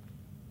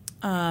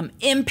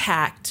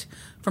impact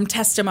from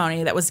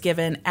testimony that was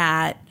given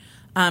at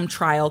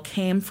trial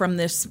came from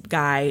this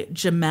guy,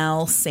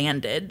 Jamel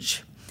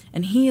Sandage.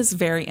 And he is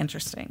very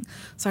interesting.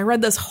 So I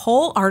read this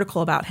whole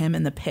article about him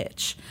in the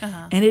pitch.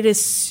 And it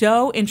is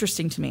so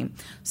interesting to me.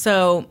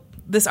 So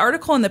this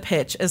article in the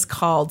pitch is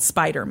called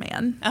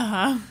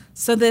Spider-Man.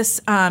 So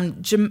this,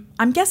 I'm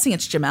guessing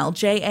it's Jamel,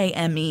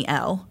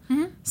 Jamel,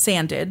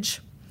 Sandage.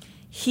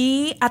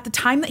 He, at the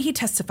time that he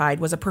testified,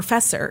 was a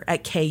professor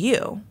at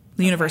KU,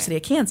 the University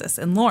of Kansas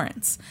in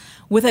Lawrence,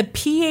 with a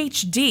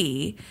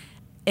PhD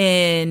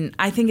in,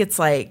 I think it's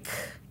like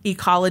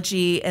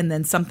ecology and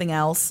then something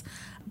else.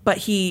 But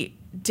he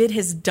did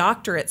his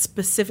doctorate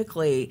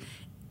specifically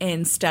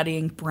in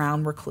studying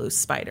brown recluse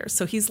spiders.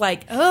 So he's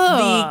like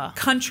the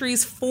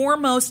country's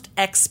foremost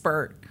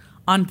expert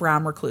on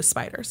brown recluse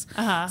spiders.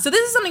 So this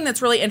is something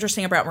that's really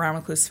interesting about brown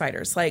recluse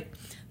spiders. Like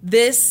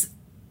they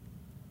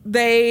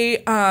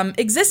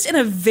exist in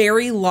a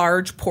very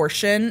large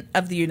portion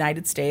of the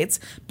United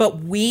States, but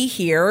we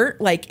here,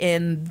 like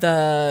in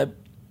the,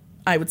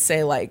 I would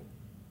say like,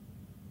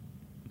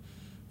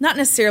 not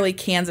necessarily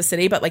Kansas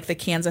City, but like the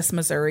Kansas,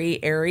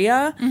 Missouri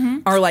area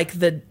are like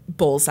the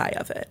bullseye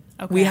of it.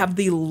 Okay. We have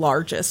the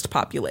largest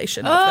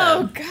population of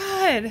them.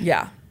 Oh, God.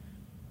 Yeah.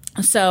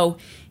 So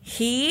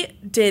he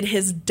did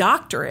his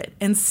doctorate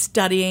in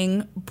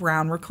studying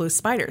brown recluse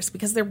spiders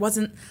because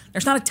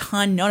there's not a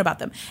ton known about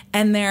them.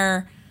 And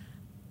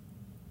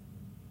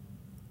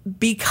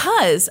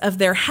because of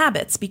their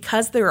habits,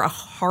 because they're a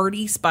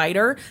hardy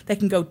spider that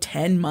can go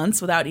 10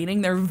 months without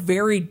eating, they're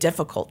very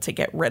difficult to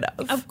get rid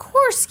of. Of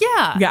course,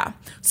 yeah. Yeah.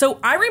 So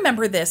I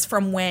remember this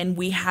from when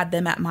we had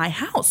them at my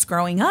house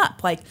growing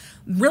up. Like,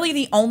 really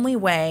the only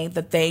way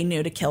that they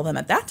knew to kill them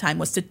at that time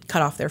was to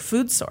cut off their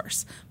food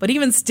source. But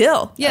even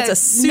still, that's a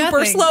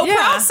super slow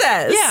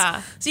process.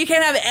 Yeah. So you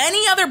can't have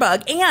any other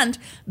bug. And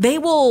they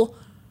will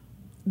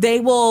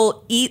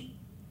eat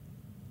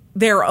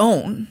their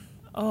own.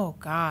 Oh,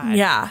 God.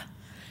 Yeah.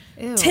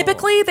 Ew.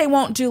 Typically, they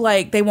won't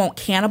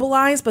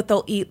cannibalize, but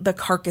they'll eat the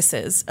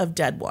carcasses of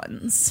dead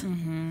ones.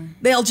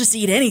 They'll just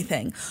eat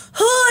anything.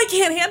 Oh, I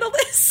can't handle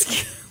this.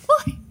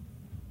 Like,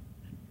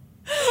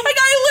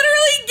 I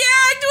literally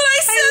gagged when I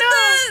said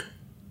that.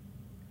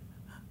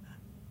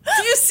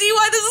 Do you see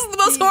why God, this is the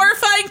most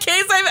horrifying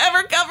case I've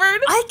ever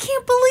covered. I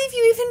can't believe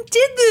you even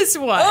did this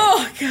one.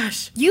 Oh,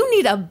 gosh. You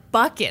need a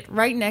bucket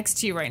right next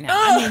to you right now.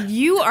 I mean,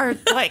 you are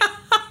like...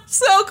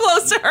 so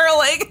close to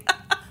hurling.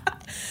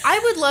 I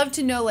would love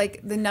to know, like,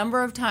 the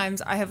number of times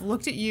I have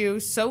looked at you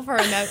so far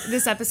in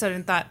this episode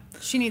and thought,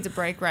 she needs a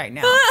break right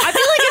now. I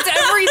feel like it's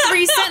every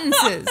 3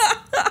 sentences.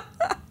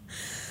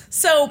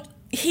 So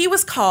he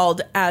was called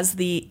as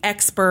the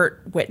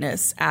expert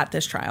witness at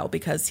this trial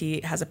because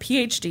he has a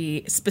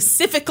PhD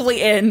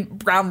specifically in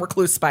brown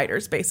recluse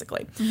spiders,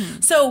 basically. Mm-hmm.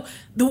 So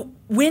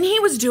when he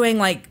was doing,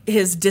 like,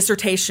 his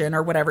dissertation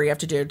or whatever you have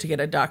to do to get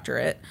a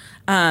doctorate,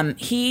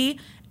 he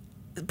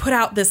put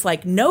out this,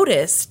 like,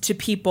 notice to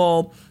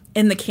people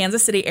in the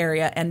Kansas City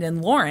area and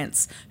in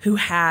Lawrence who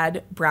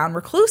had brown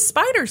recluse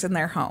spiders in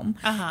their home.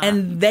 Uh-huh.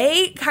 And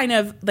they kind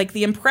of, like,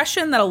 the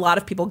impression that a lot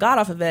of people got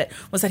off of it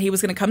was that he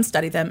was going to come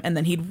study them and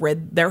then he'd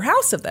rid their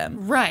house of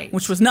them. Right.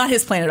 Which was not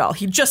his plan at all.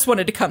 He just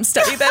wanted to come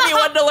study them. He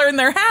wanted to learn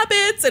their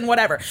habits and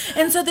whatever.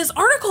 And so this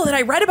article that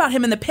I read about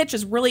him in the pitch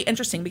is really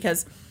interesting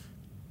because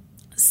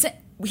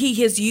he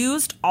has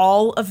used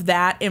all of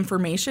that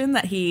information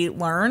that he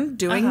learned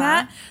doing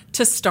that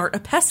to start a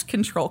pest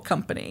control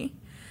company.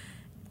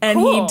 And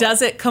he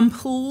does it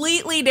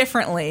completely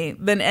differently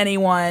than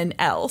anyone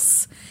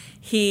else.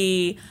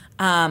 He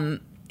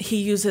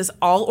uses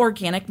all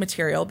organic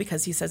material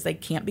because he says they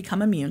can't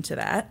become immune to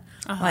that.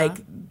 Uh-huh.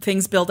 Like,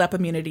 things build up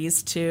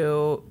immunities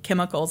to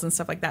chemicals and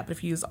stuff like that. But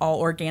if you use all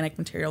organic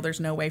material,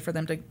 there's no way for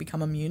them to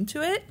become immune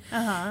to it.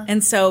 Uh-huh.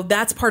 And so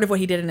that's part of what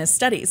he did in his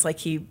studies. Like,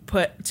 he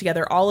put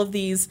together all of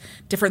these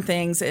different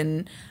things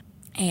and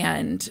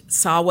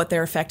saw what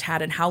their effect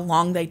had and how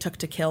long they took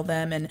to kill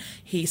them. And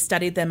he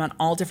studied them on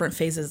all different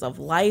phases of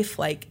life.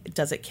 Like,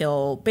 does it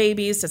kill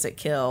babies? Does it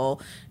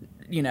kill,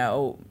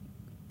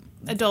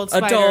 adult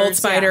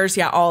spiders?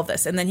 Yeah, all of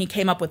this. And then he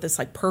came up with this,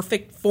 like,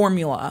 perfect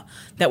formula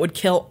that would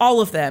kill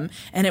all of them.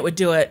 And it would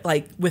do it,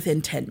 like,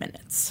 within 10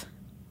 minutes.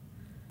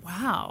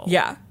 Wow.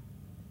 Yeah.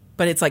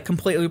 But it's, like,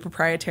 completely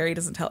proprietary.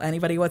 Doesn't tell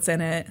anybody what's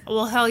in it.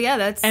 Well, hell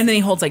yeah. And then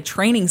he holds, like,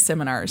 training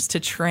seminars to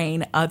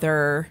train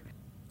other,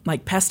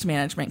 like, pest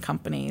management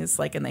companies,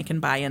 like, and they can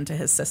buy into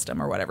his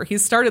system or whatever.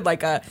 He's started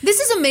like This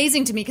is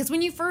amazing to me because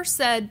when you first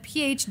said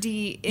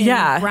PhD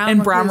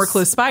in brown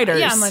recluse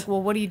spiders. Yeah, I'm like,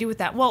 well, what do you do with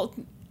that? Well,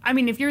 I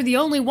mean, if you're the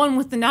only one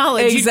with the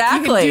knowledge,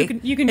 exactly,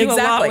 you can do a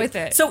lot with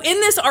it. So in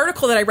this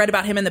article that I read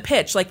about him in the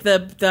pitch, like,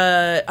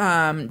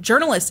 the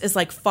journalist is,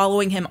 like,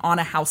 following him on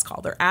a house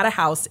call. They're at a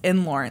house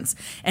in Lawrence,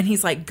 and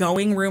he's, like,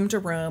 going room to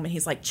room, and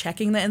he's, like,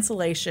 checking the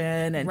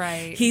insulation, and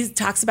he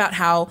talks about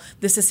how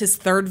this is his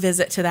 3rd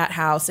visit to that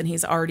house, and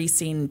he's already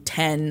seen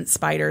 10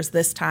 spiders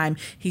this time.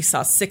 He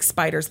saw 6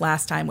 spiders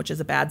last time, which is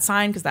a bad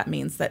sign because that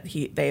means that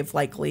they've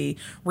likely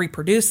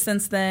reproduced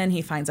since then.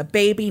 He finds a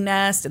baby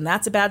nest, and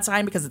that's a bad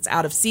sign because it's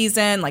out of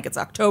season, like, it's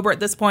October at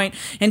this point,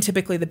 and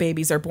typically the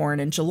babies are born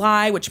in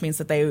July, which means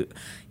that they're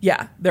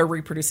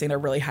reproducing at a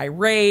really high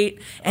rate.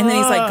 And then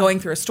he's, like,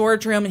 going through a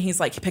storage room, and he's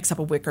like, he picks up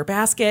a wicker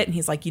basket, and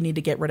he's like, you need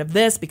to get rid of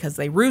this because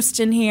they roost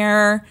in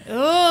here.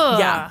 Ugh.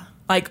 Yeah,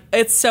 like,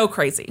 it's so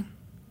crazy.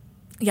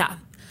 Yeah.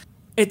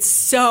 It's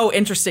so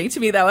interesting to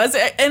me, though.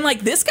 And,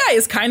 like, this guy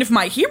is kind of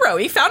my hero.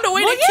 He found a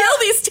way to kill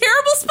these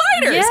terrible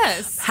spiders.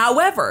 Yes.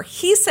 However,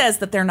 he says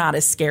that they're not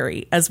as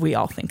scary as we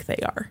all think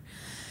they are.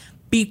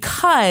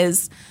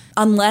 Because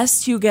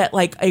unless you get,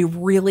 like, a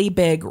really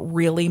big,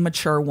 really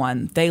mature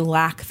one, they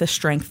lack the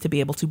strength to be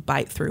able to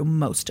bite through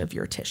most of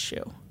your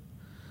tissue.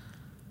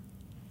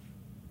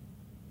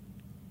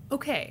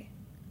 Okay.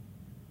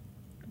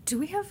 Do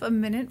we have a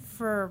minute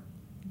for...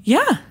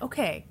 Yeah.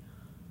 Okay.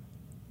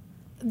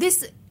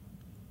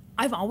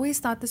 I've always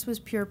thought this was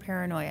pure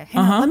paranoia.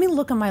 Hang on, let me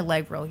look on my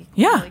leg really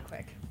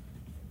quick.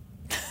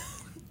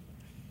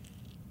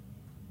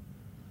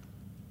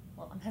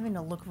 I'm having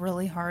to look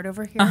really hard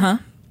over here. Uh-huh.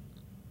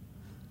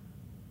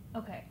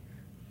 Okay.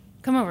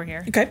 Come over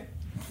here. Okay.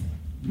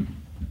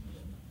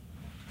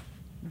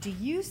 Do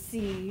you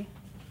see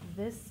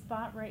this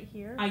spot right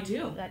here? I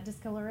do. That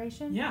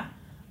discoloration? Yeah.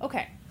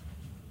 Okay.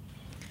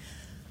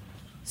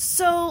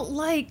 So,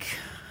 like,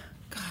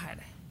 God,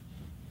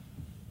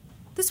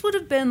 this would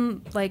have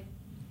been, like,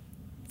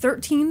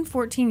 13,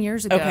 14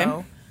 years ago.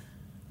 Okay.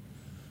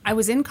 I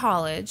was in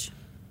college,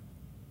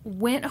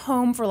 went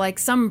home for, like,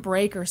 some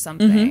break or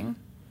something. Mm-hmm.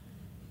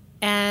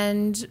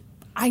 And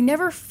I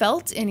never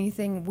felt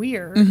anything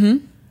weird.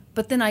 Mm-hmm.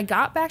 But then I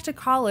got back to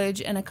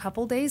college, and a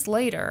couple days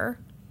later,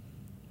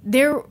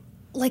 there,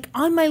 like,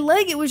 on my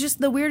leg, it was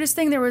just the weirdest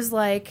thing. There was,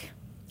 like,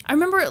 I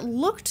remember it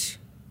looked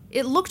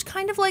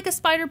kind of like a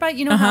spider bite.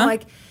 You know how,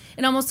 like,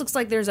 it almost looks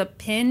like there's a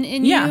pin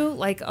in you,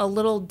 like a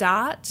little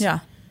dot. Yeah.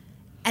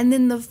 And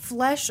then the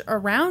flesh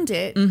around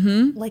it,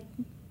 like,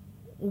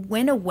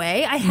 went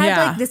away. I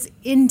had, like, this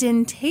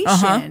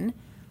indentation.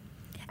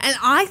 And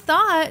I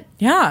thought,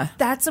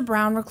 that's a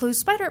brown recluse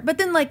spider. But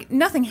then, like,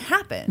 nothing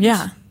happened.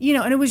 Yeah. You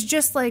know, and it was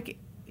just like,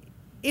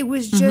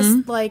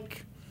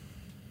 like,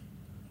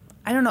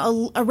 I don't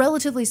know, a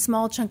relatively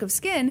small chunk of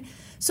skin.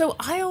 So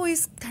I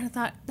always kind of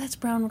thought, that's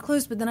brown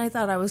recluse. But then I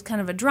thought I was kind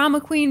of a drama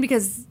queen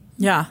because...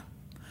 Yeah.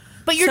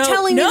 But you're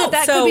telling me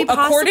that could be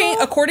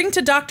possible? According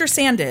to Dr.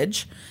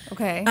 Sandage,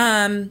 okay.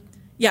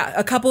 Yeah,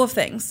 a couple of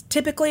things.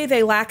 Typically,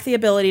 they lack the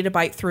ability to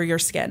bite through your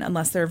skin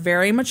unless they're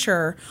very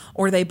mature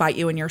or they bite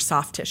you in your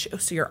soft tissue.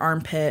 So your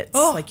armpits,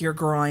 like your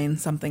groin,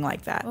 something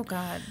like that. Oh,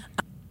 God.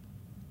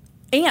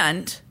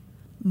 And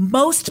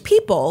most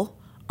people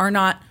are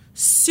not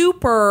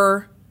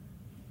super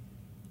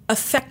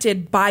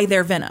affected by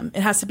their venom.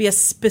 It has to be a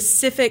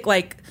specific,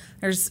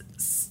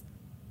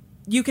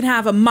 you can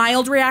have a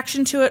mild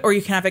reaction to it or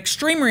you can have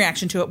extreme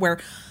reaction to it where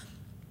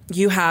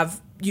you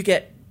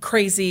get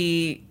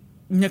crazy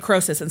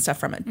necrosis and stuff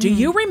from it. Do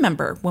you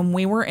remember when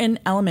we were in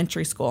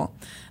elementary school,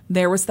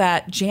 there was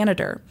that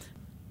janitor.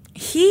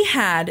 He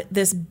had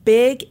this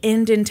big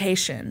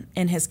indentation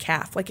in his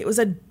calf. Like it was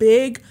a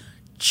big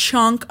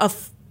chunk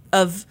of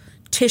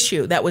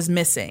tissue that was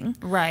missing.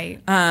 Right.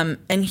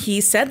 And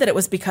he said that it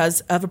was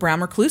because of a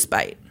brown recluse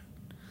bite.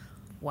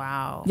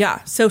 Wow.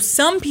 Yeah. So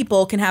some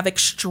people can have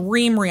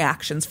extreme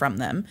reactions from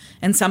them,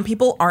 and some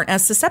people aren't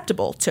as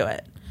susceptible to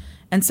it.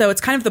 And so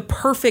it's kind of the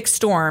perfect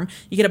storm.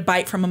 You get a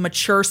bite from a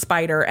mature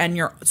spider and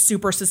you're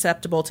super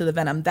susceptible to the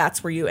venom.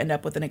 That's where you end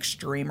up with an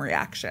extreme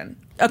reaction.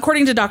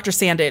 According to Dr.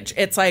 Sandage,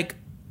 it's like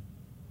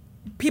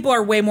people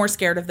are way more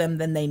scared of them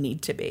than they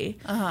need to be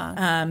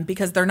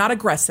because they're not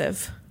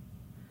aggressive.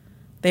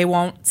 They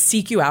won't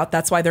seek you out.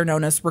 That's why they're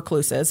known as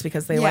recluses,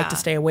 because they like to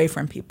stay away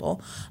from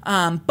people.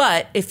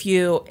 But if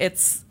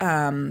it's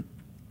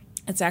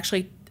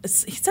actually,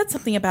 he said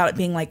something about it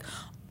being like,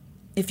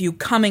 if you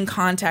come in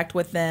contact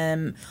with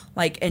them,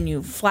 and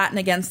you flatten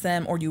against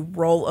them or you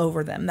roll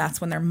over them, that's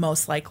when they're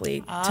most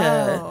likely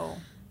to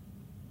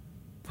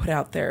put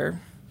out their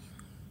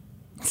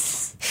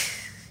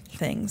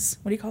things.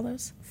 What do you call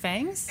those?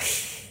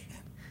 Fangs?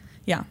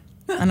 Yeah.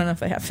 I don't know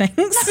if they have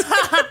fangs.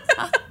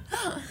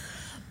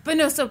 But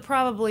no, so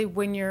probably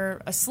when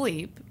you're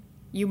asleep,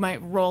 you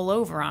might roll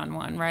over on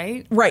one,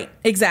 right? Right.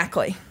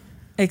 Exactly.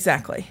 I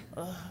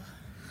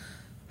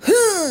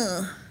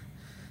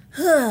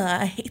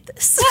hate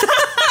this.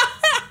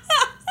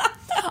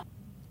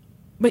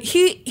 But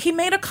he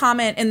made a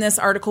comment in this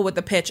article with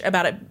the pitch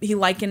about it. He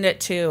likened it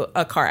to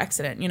a car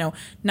accident.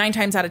 9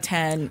 times out of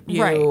 10,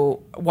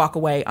 you walk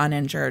away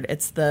uninjured.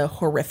 It's the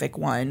horrific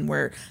one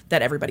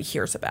that everybody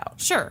hears about.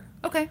 Sure.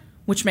 Okay.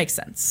 Which makes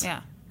sense.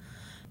 Yeah.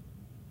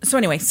 So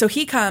anyway, so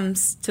he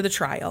comes to the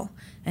trial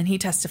and he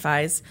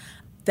testifies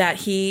that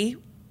he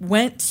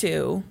went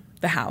to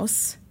the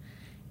house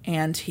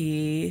and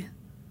he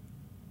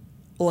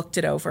looked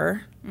it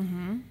over.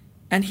 Mm-hmm.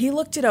 And he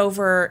looked it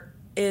over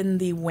in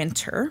the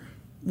winter,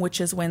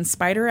 which is when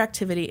spider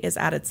activity is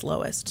at its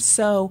lowest.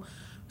 So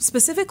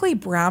specifically,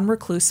 brown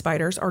recluse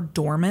spiders are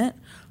dormant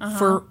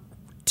for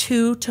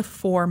 2 to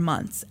 4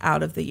 months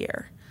out of the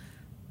year.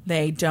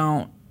 They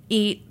don't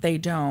eat, they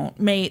don't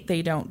mate,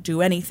 they don't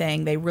do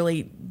anything. They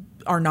really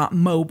are not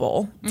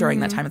mobile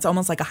during that time. It's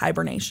almost like a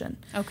hibernation.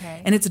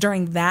 Okay. And it's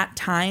during that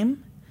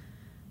time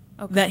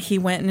that he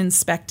went and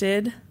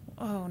inspected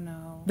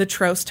the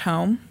Trost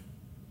home.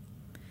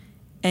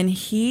 And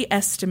he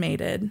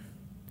estimated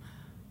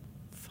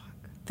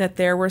that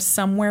there were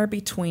somewhere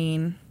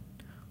between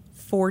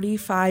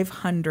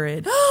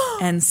 4,500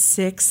 and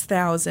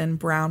 6,000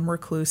 brown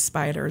recluse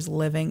spiders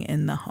living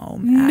in the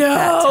home at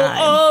that time.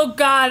 Oh,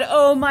 God.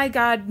 Oh, my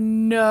God.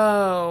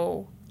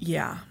 No.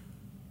 Yeah.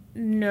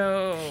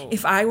 No.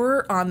 If I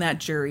were on that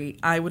jury,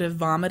 I would have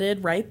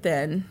vomited right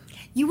then.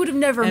 You would have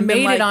never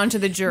made it onto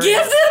the jury.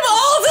 Give them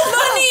all the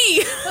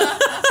money!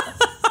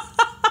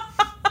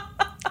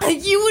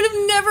 You would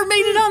have never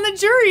made it on the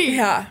jury.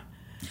 Yeah.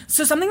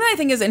 So something that I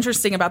think is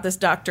interesting about this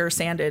Dr.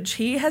 Sandage,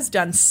 he has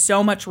done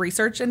so much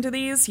research into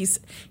these.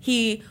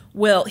 He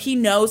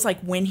knows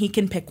when he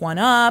can pick one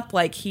up,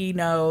 he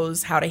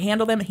knows how to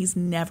handle them. He's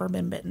never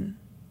been bitten.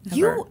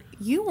 Ever.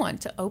 You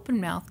want to open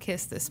mouth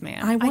kiss this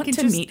man. I want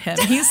to meet him.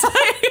 He's like,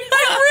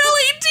 I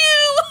really do.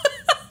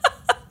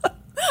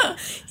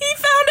 He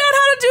found out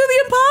how to do the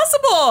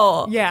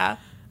impossible. Yeah.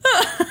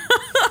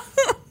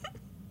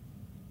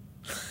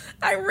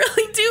 I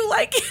really do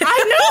like it.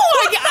 I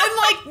know.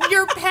 I'm like,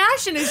 your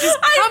passion is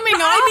just coming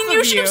off I mean, of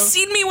you should have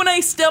seen me when I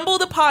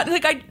stumbled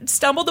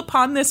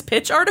upon this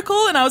pitch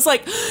article, and I was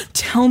like,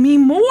 tell me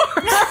more.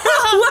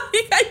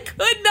 I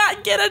could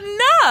not get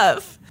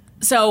enough.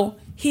 So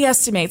he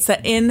estimates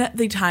that in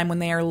the time when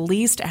they are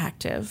least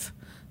active,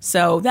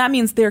 so that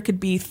means there could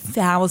be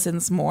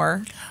thousands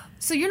more.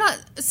 So you're not...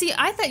 See,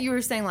 I thought you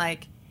were saying,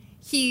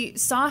 he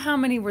saw how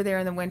many were there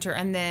in the winter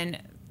and then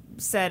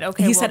said,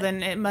 okay,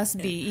 then it must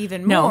be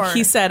even more. No,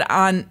 he said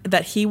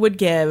that he would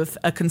give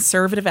a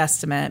conservative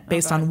estimate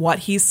based on what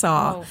he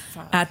saw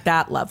at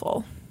that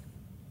level.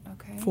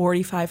 Okay.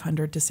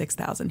 4,500 to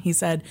 6,000. He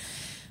said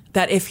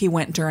that if he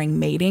went during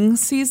mating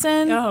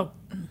season... Oh.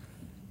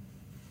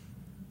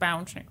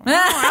 Bouncing.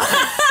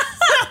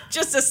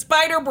 Just a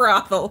spider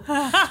brothel. You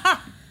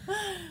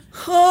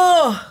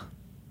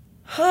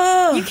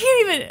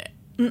can't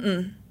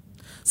even...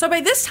 So by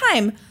this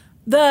time,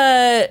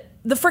 the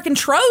frickin'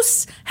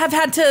 Trosts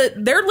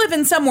they're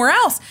living somewhere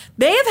else.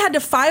 They have had to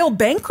file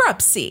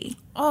bankruptcy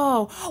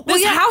Oh, well,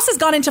 This house has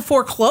gone into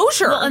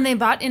foreclosure. Well, and they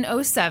bought in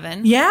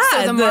 2007. Yeah,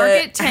 so the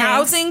market tanks,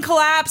 housing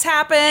collapse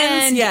happens.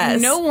 and yes,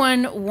 no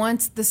one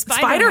wants the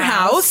spider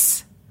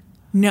house.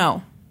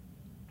 No.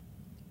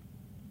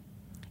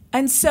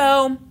 And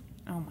so,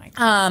 Oh my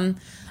god.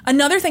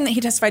 Another thing that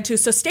he testified to.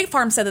 So State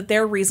Farm said that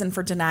their reason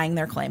for denying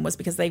their claim was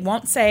because they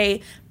won't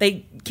say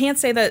a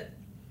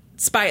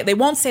spider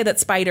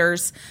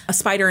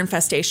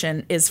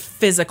infestation is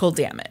physical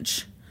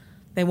damage.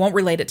 They won't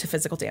relate it to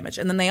physical damage.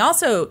 And then they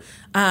also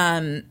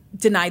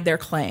denied their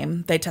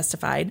claim. They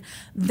testified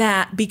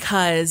that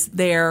because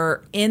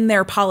they're in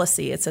their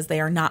policy, it says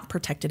they are not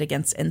protected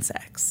against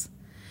insects.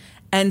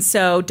 And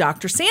so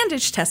Dr.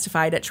 Sandage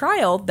testified at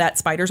trial that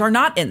spiders are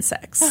not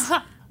insects.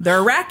 They're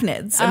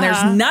arachnids. And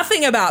there's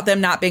nothing about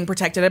them not being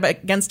protected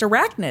against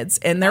arachnids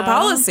in their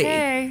policy.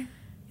 Okay.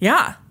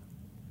 Yeah.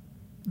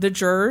 The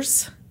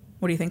jurors,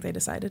 what do you think they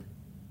decided?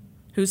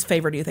 Whose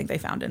favor do you think they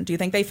found in? Do you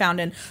think they found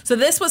in? So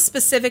this was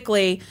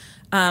specifically,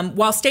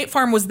 while State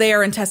Farm was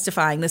there and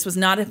testifying, this was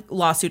not a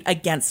lawsuit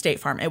against State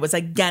Farm. It was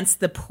against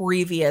the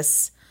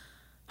previous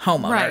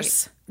homeowners.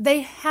 Right.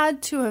 They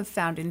had to have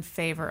found in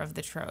favor of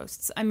the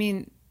Trosts. I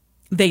mean...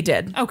 They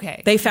did.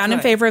 Okay. They found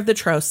in favor of the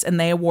Trosts, and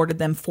they awarded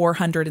them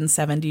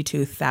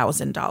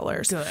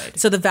 $472,000. Good.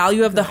 So the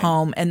value of the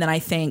home, and then I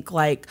think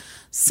like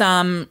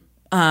some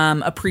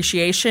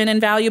appreciation in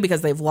value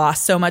because they've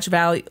lost so much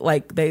value.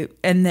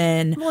 And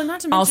then not to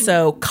mention,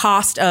 also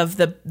cost of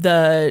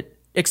the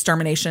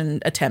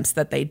extermination attempts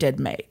that they did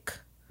make.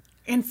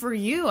 And for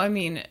you, I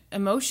mean,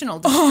 emotional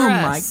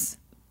distress.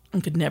 I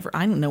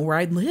don't know where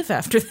I'd live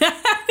after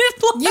that.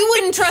 You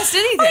wouldn't trust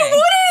anything. I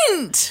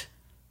wouldn't.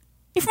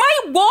 If my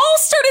walls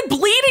started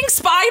bleeding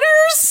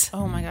spiders.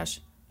 Oh my gosh.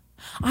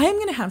 I am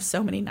going to have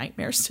so many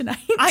nightmares tonight.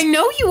 I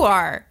know you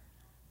are.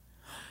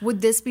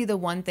 Would this be the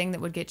one thing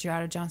that would get you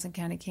out of Johnson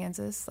County,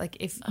 Kansas?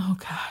 Oh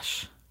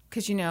gosh.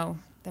 Because,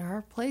 there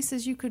are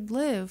places you could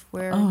live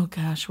where... Oh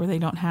gosh, where they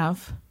don't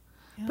have...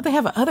 Yeah. But they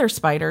have other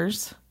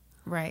spiders.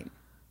 Right.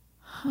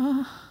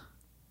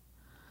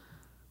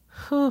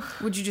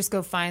 Would you just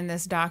go find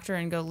this doctor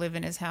and go live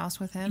in his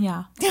house with him?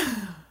 Yeah.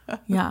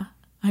 Yeah,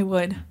 I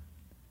would.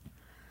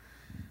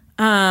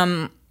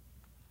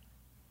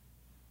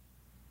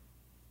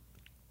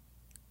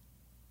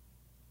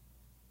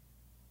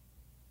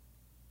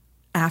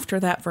 After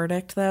that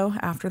verdict, though,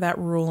 after that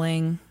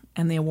ruling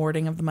and the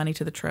awarding of the money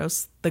to the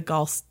Trosts, the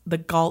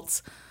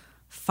Galts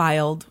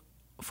filed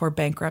for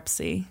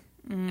bankruptcy,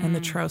 and the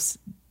Trosts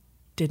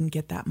didn't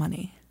get that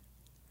money.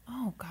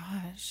 Oh,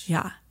 gosh.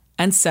 Yeah.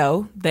 And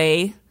so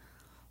they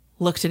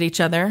looked at each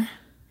other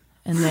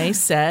and they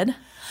said,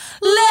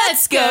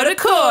 let's go to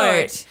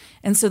court.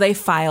 And so they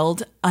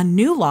filed a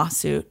new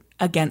lawsuit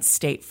against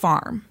State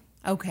Farm.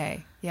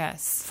 Okay,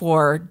 yes.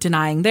 For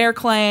denying their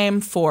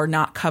claim, for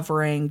not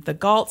covering the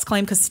Galt's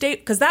claim.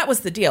 Because that was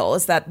the deal,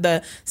 is that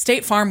the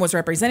State Farm was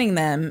representing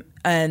them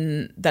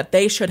and that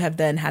they should have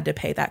then had to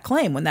pay that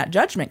claim when that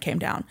judgment came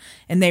down.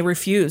 And they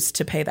refused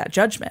to pay that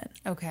judgment.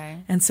 Okay.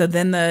 And so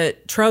then the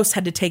Trosts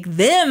had to take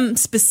them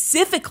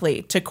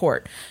specifically to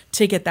court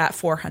to get that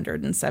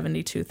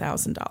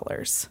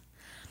 $472,000.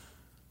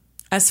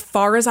 As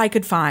far as I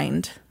could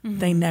find,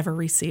 they never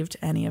received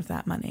any of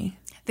that money.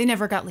 They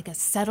never got a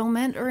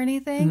settlement or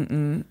anything?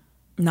 Mm-mm.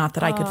 Not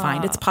that I could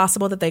find. It's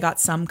possible that they got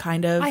some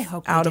kind of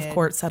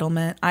out-of-court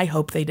settlement. I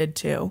hope they did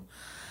too.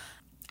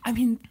 I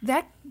mean,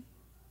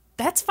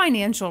 that's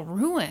financial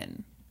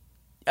ruin.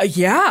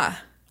 Yeah.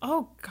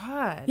 Oh,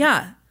 God.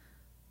 Yeah.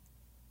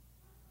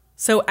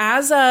 So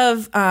as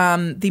of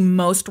the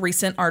most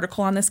recent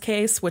article on this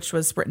case, which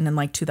was written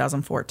in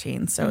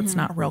 2014, so it's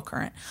not real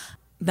current,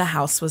 the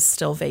house was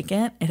still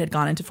vacant. It had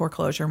gone into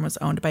foreclosure and was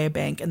owned by a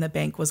bank, and the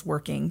bank was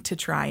working to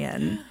try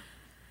and...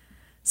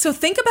 So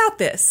think about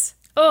this.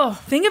 Oh.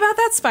 Think about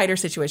that spider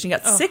situation. You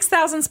got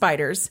 6,000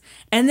 spiders,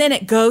 and then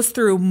it goes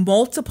through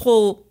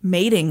multiple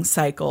mating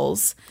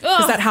cycles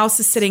because that house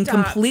is sitting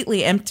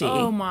completely empty.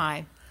 Oh,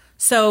 my.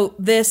 So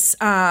this...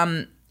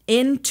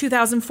 in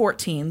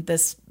 2014,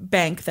 this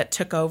bank that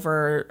took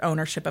over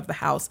ownership of the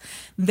house,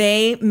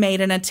 they made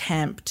an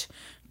attempt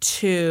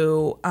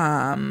to...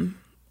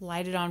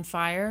 light it on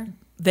fire?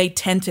 They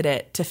tented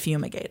it to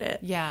fumigate it.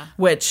 Yeah.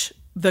 Which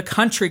the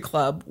country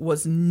club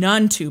was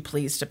none too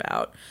pleased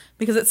about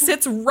because it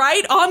sits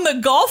right on the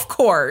golf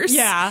course.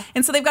 Yeah.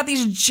 And so they've got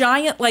these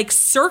giant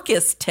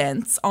circus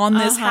tents on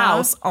this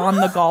house on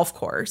the golf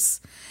course.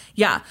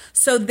 Yeah.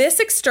 So this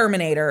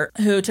exterminator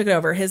who took it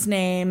over, his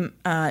name,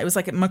 it was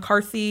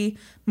McCarthy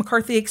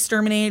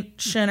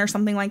Extermination or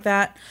something like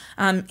that.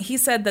 He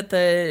said that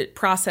the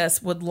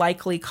process would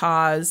likely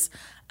cost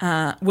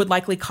about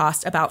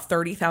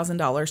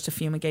 $30,000 to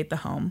fumigate the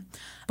home.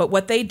 But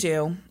what they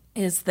do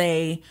is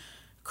they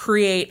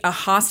create a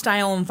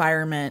hostile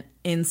environment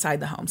inside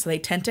the home. So they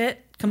tent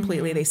it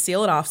completely. They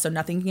seal it off so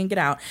nothing can get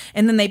out.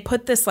 And then they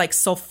put this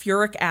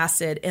sulfuric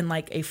acid in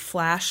a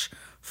flash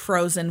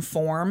frozen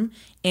form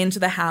into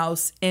the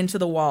house, into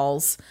the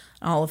walls,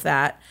 all of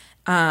that.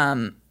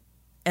 And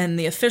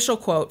the official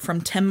quote from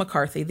Tim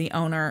McCarthy, the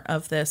owner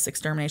of this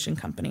extermination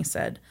company,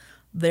 said,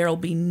 There'll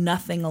be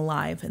nothing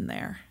alive in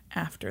there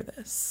after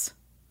this.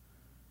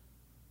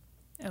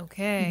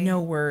 Okay.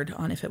 No word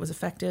on if it was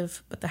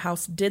effective, but the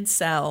house did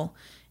sell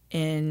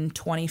in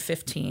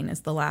 2015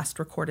 as the last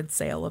recorded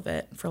sale of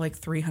it for like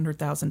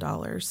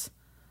 $300,000.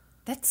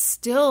 That's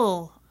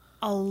still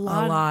a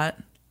lot. A lot.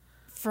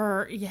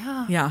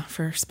 Yeah,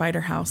 for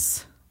Spider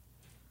House.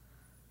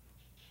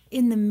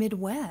 In the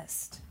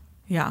Midwest.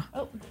 Yeah.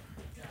 Oh.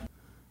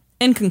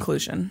 In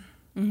conclusion,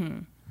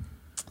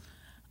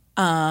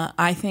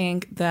 I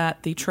think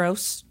that the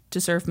Trosts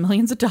deserve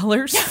millions of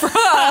dollars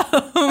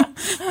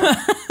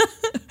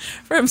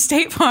from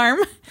State Farm.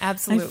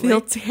 Absolutely. I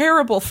feel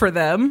terrible for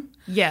them.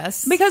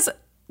 Yes. Because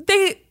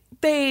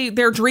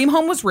their dream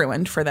home was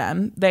ruined for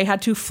them. They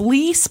had to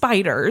flee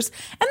spiders,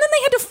 and then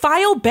they had to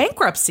file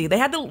bankruptcy. They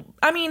had to,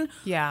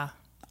 yeah.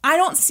 I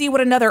don't see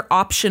what another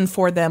option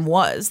for them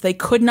was. They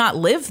could not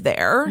live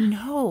there.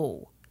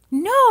 No.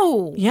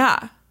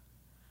 Yeah.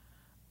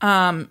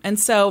 And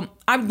so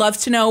I'd love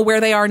to know where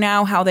they are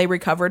now, how they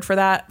recovered from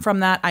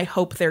that. I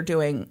hope they're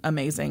doing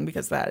amazing,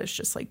 because that is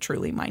just like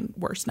truly my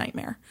worst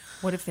nightmare.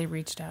 What if they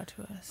reached out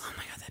to us? Oh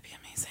my God, that'd be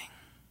amazing.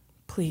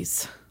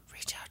 Please.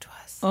 Reach out to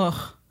us.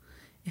 Ugh.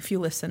 If you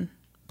listen,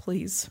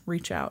 please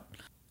reach out.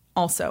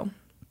 Also.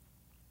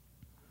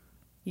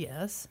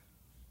 Yes.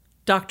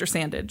 Dr.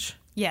 Sandage.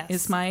 Yes.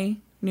 Is my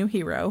new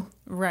hero.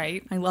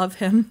 Right. I love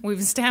him. We've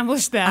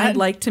established that. I'd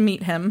like to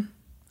meet him.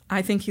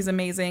 I think he's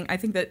amazing. I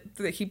think that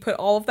he put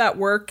all of that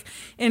work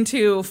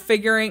into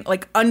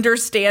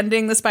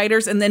understanding the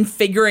spiders and then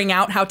figuring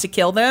out how to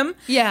kill them.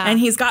 Yeah. And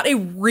he's got a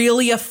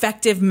really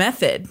effective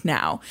method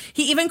now.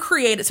 He even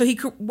created,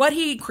 what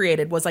he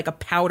created was like a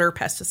powder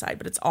pesticide,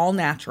 but it's all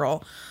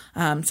natural.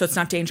 So it's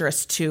not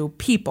dangerous to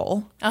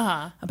people.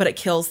 But it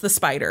kills the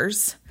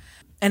spiders.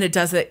 And it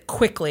does it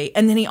quickly.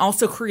 And then he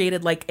also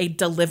created like a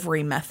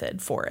delivery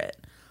method for it.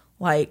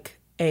 Like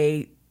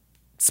a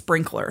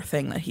sprinkler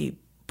thing that he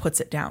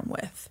puts it down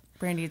with.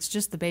 Brandi, it's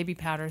just the baby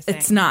powder thing.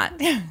 It's not.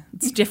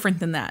 It's different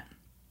than that.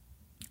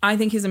 I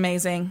think he's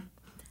amazing.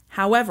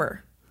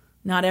 However,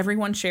 not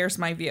everyone shares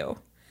my view.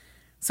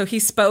 So he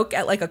spoke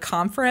at like a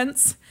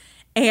conference,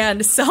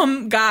 and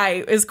some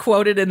guy is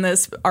quoted in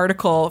this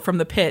article from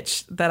the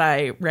pitch that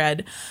I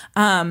read.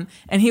 And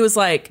he was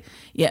like,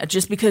 yeah,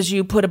 just because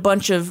you put a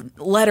bunch of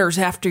letters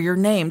after your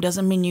name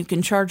doesn't mean you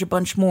can charge a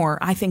bunch more.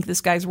 I think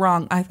this guy's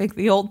wrong. I think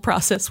the old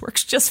process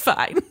works just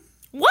fine.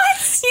 What?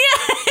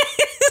 Yes.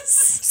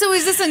 So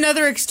is this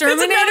another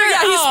exterminator?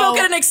 He spoke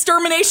at an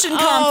extermination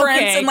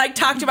conference and like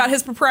talked about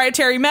his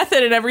proprietary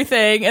method and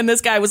everything. And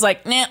this guy was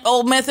like, nah,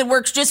 old method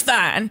works just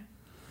fine.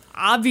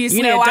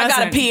 Obviously, I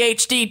got a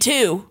PhD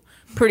too.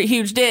 Pretty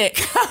huge dick.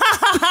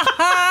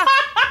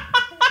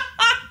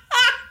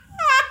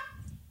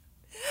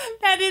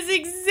 That is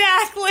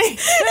exactly.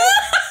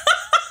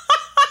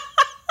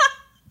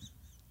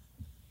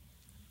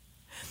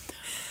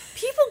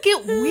 People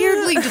get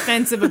weirdly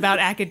defensive about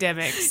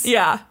academics.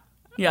 Yeah.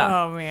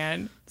 Oh,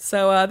 man.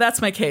 So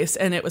that's my case,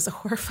 and it was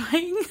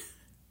horrifying.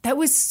 That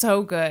was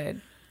so good.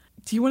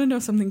 Do you want to know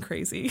something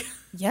crazy?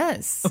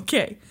 Yes.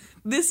 Okay.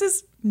 This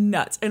is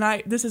nuts,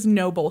 and this is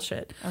no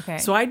bullshit. Okay.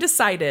 So I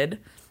decided,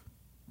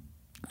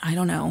 I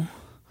don't know,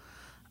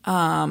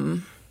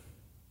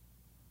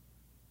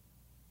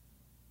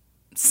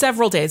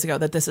 several days ago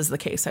that this is the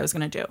case I was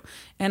going to do.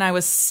 And I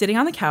was sitting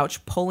on the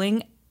couch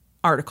pulling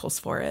articles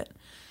for it.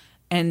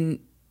 And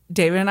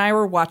David and I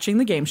were watching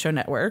the Game Show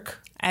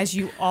Network. As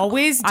you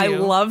always do. I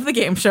love the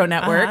Game Show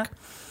Network.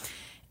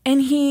 And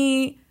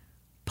he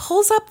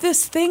pulls up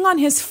this thing on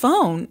his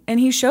phone and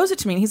he shows it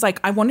to me. And he's like,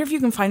 I wonder if you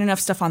can find enough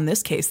stuff on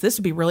this case. This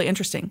would be really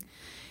interesting.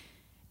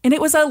 And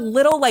it was a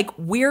little like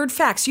weird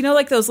facts. You know,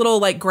 like those little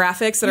like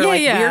graphics that are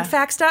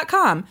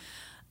weirdfacts.com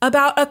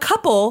about a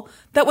couple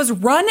that was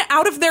run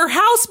out of their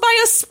house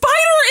by a spider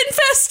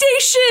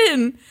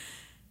infestation.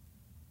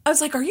 I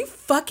was like, are you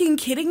fucking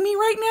kidding me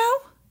right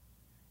now?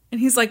 And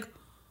he's like,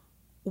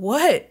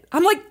 what?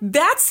 I'm like,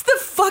 that's the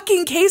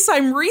fucking case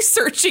I'm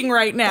researching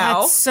right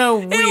now. That's so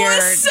weird. It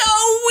was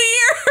so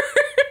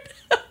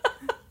weird.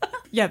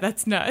 Yeah,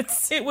 that's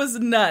nuts. It was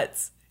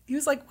nuts. He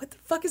was like, what the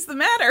fuck is the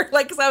matter?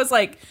 Like, because I was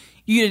like,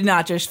 you did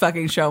not just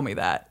fucking show me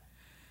that.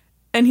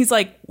 And he's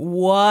like,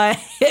 what?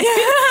 And then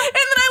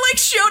I like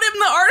showed him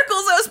the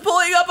articles I was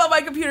pulling up on my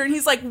computer. And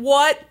he's like,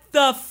 what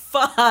the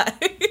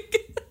fuck?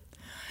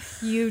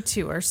 You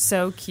two are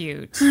so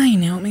cute. I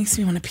know. It makes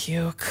me want to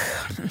puke.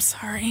 I'm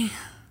sorry.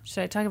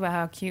 Should I talk about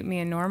how cute me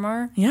and Norm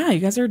are? Yeah, you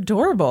guys are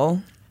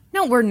adorable.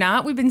 No, we're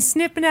not. We've been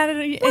snipping at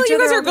it. Well, you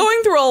guys are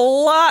going through a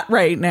lot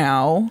right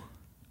now.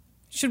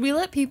 Should we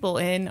let people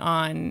in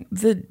on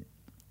the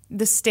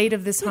state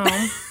of this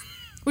home?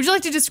 Would you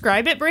like to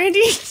describe it,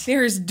 Brandi?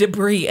 There's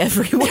debris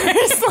everywhere.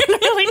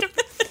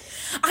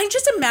 I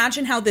just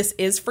imagine how this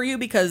is for you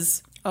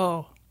because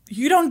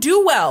you don't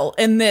do well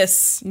in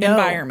this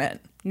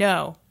environment.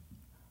 No.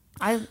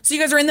 So you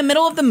guys are in the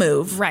middle of the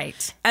move.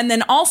 Right. And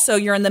then also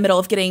you're in the middle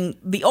of getting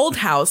the old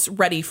house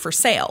ready for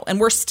sale. And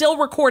we're still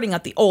recording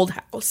at the old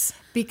house.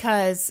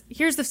 Because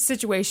here's the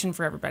situation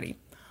for everybody.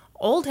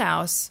 Old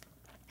house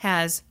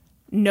has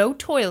no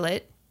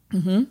toilet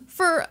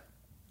For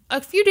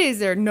a few days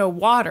there, no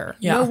water.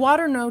 Yeah. No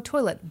water, no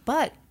toilet,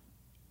 but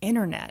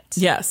internet.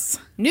 Yes.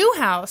 New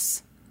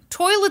house,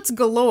 toilets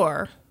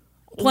galore.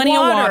 Plenty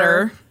of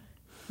water.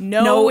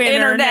 No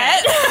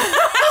internet.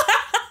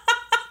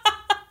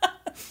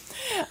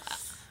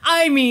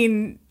 I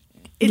mean,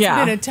 it's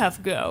been a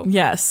tough go.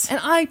 Yes. And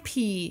I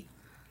pee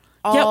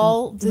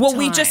all the time. Well,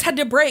 we just had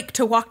to break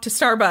to walk to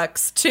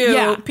Starbucks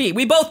to pee.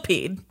 We both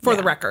peed, for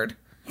the record.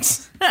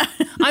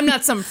 I'm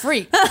not some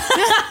freak.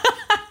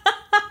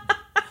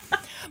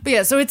 But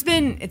yeah, so it's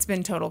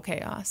been total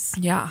chaos.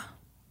 Yeah.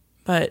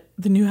 But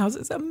the new house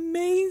is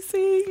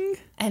amazing.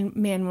 And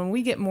man, when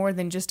we get more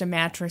than just a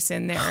mattress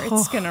in there,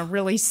 it's going to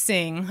really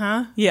sing,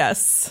 huh?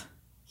 Yes.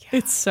 Yeah.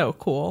 It's so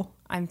cool.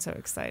 I'm so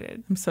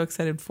excited. I'm so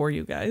excited for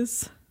you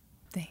guys.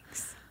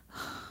 Thanks.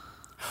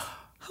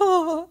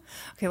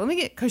 Okay, let me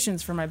get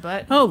cushions for my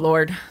butt. Oh,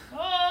 Lord.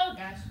 Oh,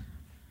 gosh.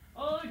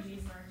 Oh,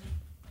 geez,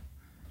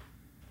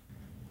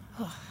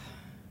 Margie.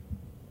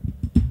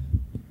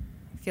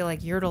 I feel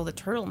like Yertle the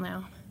Turtle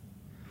now.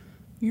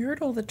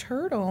 Yertle the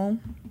Turtle?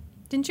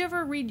 Didn't you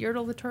ever read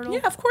Yertle the Turtle?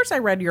 Yeah, of course I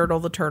read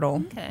Yertle the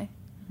Turtle. Okay.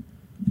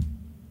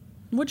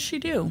 What'd she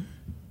do?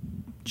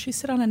 Did she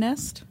sit on a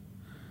nest?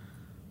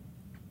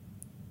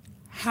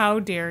 How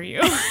dare you?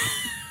 I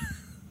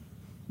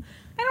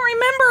don't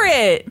remember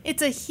it.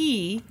 It's a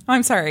he. Oh,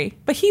 I'm sorry.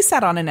 But he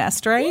sat on a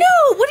nest, right?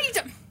 No, what are you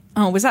doing?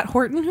 Oh, was that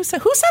Horton? Who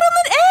sat on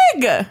an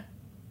egg?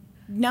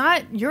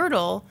 Not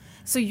Yertle.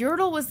 So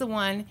Yertle was the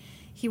one,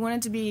 he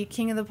wanted to be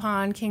king of the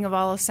pond, king of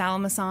all of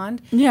Salamasand.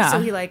 Yeah. So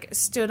he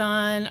stood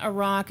on a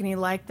rock and he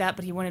liked that,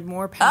 but he wanted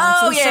more power.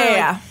 Oh, so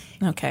yeah.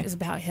 Okay. It was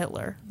about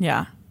Hitler.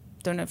 Yeah.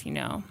 Don't know if you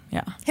know.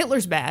 Yeah.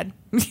 Hitler's bad.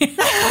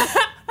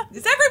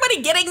 Is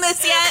everybody getting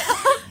this yet?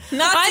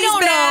 Nazis I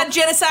don't bad, know.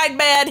 Genocide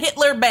bad,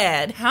 Hitler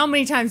bad. How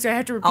many times do I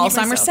have to repeat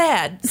Alzheimer's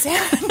myself?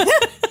 sad.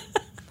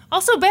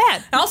 Also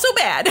bad. Also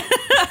bad.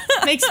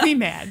 Makes me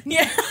mad.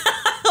 Yeah.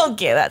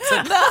 Okay, that's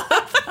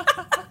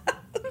enough.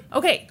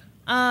 Okay.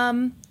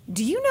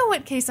 Do you know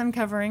what case I'm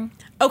covering?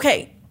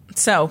 Okay,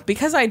 so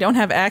because I don't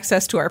have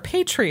access to our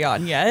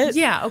Patreon yet.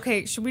 Yeah,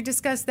 okay. Should we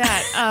discuss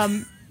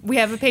that? We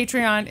have a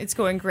Patreon. It's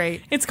going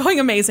great. It's going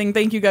amazing.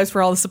 Thank you guys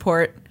for all the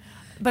support.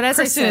 But as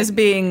Kristin I said, is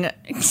being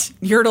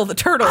Yertle the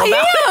Turtle.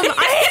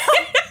 I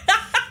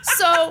am.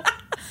 So,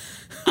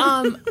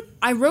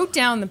 I wrote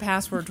down the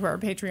password to our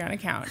Patreon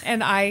account,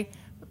 and I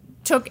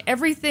took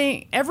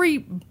everything, every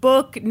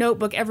book,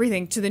 notebook,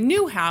 everything to the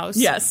new house.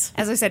 Yes.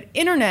 As I said,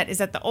 internet is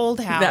at the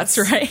old house. That's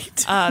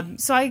right.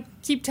 So I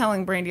keep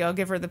telling Brandi I'll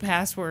give her the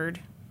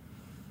password.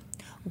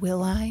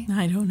 Will I?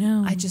 I don't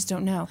know. I just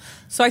don't know.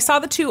 So I saw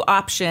the two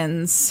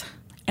options,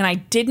 and I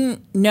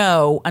didn't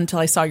know until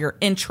I saw your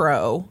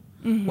intro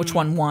which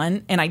one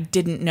won, and I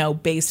didn't know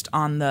based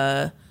on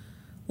the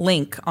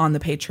link on the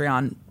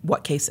Patreon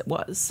what case it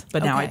was,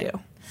 but now I do.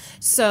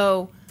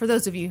 So for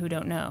those of you who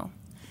don't know,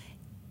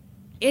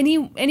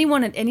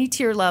 anyone at any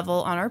tier level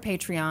on our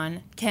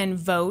Patreon can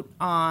vote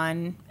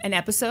on an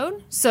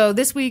episode. So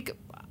this week,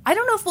 I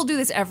don't know if we'll do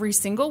this every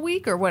single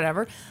week or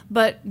whatever,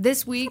 but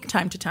this week,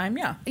 Time to time,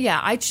 yeah. yeah,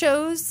 I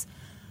chose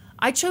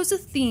a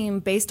theme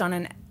based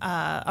on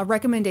a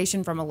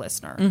recommendation from a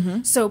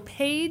listener. So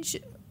Paige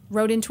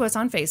wrote into us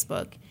on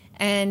Facebook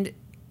and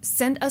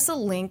sent us a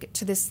link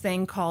to this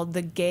thing called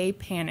the gay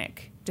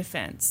panic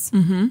defense,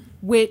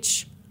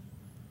 which,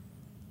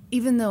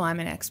 even though I'm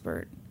an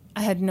expert,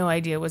 I had no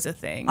idea was a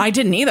thing. I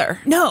didn't either.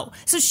 No.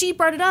 So she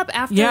brought it up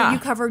after Yeah. you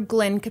covered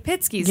Glenn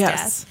Kapitsky's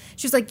Yes. death.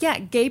 She was like, yeah,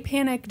 gay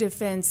panic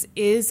defense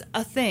is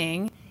a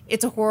thing.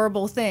 It's a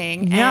horrible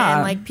thing.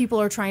 Yeah. And people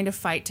are trying to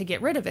fight to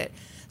get rid of it.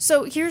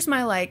 So here's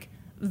my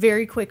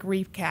very quick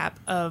recap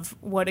of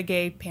what a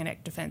gay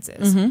panic defense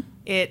is.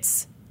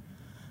 It's,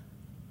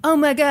 oh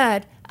my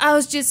God, I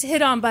was just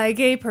hit on by a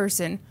gay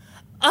person.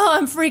 Oh,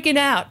 I'm freaking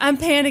out. I'm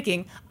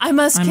panicking. I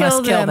must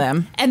kill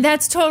them. And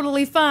that's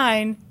totally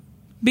fine.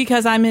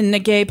 Because I'm in a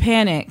gay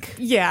panic.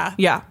 Yeah.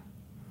 Yeah.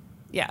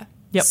 Yeah.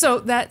 Yep. So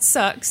that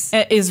sucks.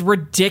 It is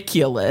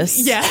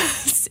ridiculous.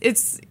 Yes.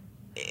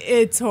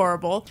 It's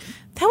horrible.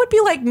 That would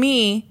be like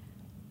me.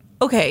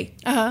 Okay.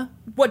 Uh-huh.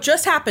 What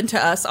just happened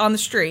to us on the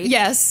street.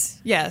 Yes.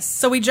 Yes.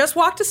 So we just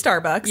walked to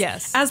Starbucks.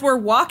 Yes. As we're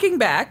walking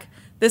back,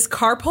 this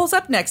car pulls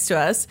up next to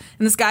us,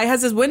 and this guy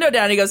has his window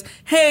down, and he goes,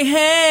 hey,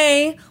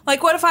 hey.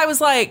 Like, what if I was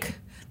like,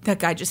 that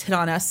guy just hit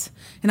on us,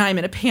 and I'm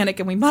in a panic,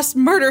 and we must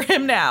murder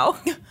him now?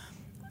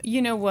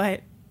 You know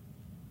what?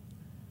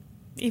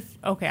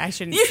 I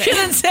shouldn't You say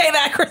shouldn't say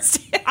that,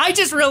 Kristin. I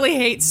just really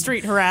hate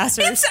street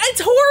harassers.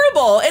 It's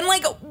horrible. And,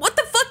 what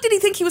the fuck did he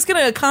think he was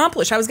going to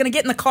accomplish? I was going to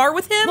get in the car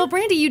with him? Well,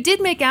 Brandi, you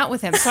did make out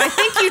with him, so I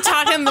think you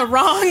taught him the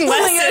wrong lesson.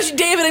 Oh my gosh,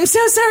 David, I'm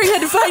so sorry you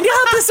had to find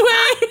out this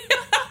way.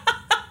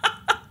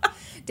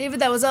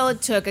 David, that was all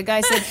it took. A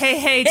guy said, hey,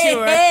 hey, to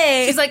her.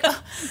 Hey. She's like,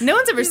 oh, no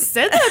one's ever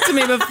said that to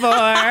me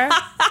before.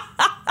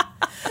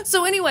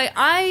 So anyway,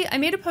 I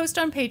made a post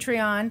on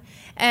Patreon,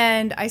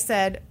 and I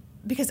said,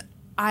 because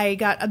I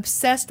got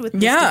obsessed with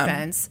this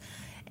defense,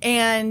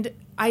 and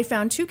I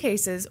found 2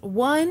 cases.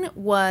 One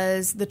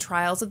was the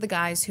trials of the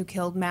guys who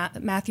killed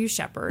Matthew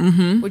Shepard,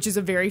 which is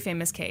a very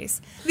famous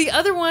case. The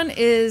other one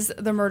is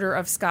the murder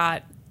of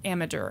Scott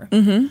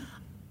Amedure.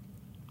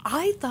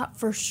 I thought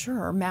for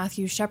sure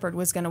Matthew Shepard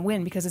was going to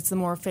win because it's the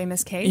more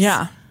famous case.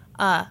 Yeah.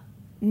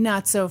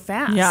 Not so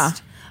fast. Yeah.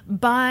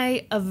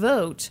 By a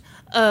vote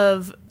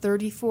of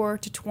 34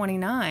 to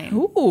 29,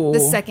 Ooh. The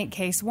second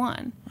case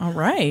won. All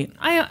right.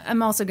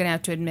 I'm also going to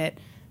have to admit,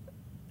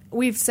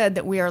 we've said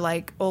that we are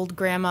like old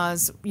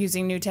grandmas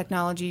using new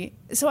technology.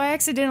 So I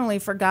accidentally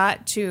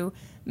forgot to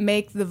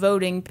make the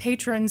voting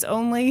patrons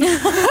only.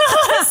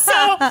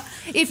 So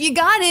if you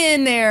got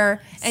in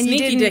there and Sneaky you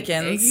didn't...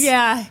 Dickens.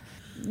 Yeah.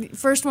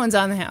 First one's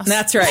on the house.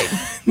 That's right.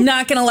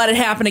 Not going to let it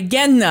happen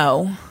again,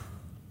 though.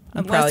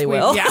 I probably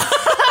will. Yeah.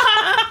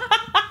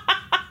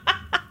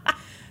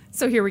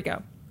 So here we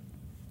go.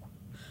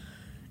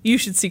 You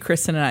should see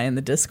Kristin and I in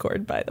the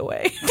Discord, by the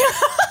way.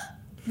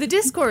 The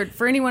Discord,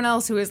 for anyone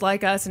else who is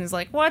like us and is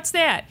like, what's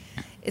that?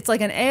 It's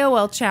like an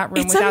AOL chat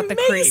room without the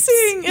creeps.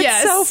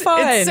 It's so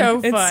fun. It's so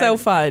fun. It's so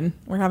fun.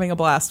 We're having a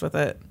blast with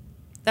it.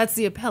 That's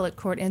the appellate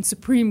court and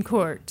Supreme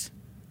Court.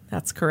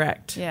 That's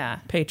correct. Yeah.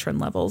 Patron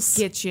levels.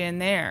 Get you in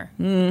there.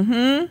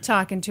 Mm-hmm.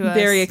 Talking to us.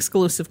 Very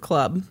exclusive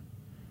club.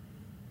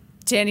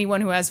 To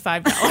anyone who has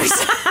 $5.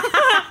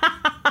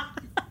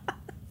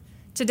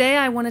 Today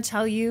I want to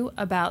tell you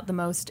about the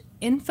most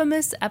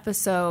infamous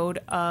episode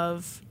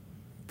of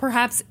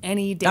perhaps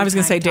any daytime I was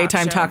going to say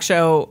daytime talk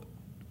show.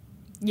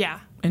 Yeah.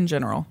 In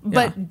general.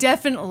 But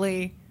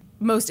definitely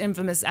most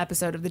infamous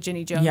episode of the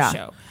Ginny Jones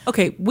show.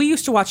 Okay, we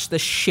used to watch the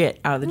shit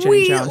out of the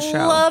Ginny Jones show. We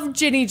love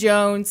Ginny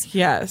Jones.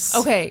 Yes.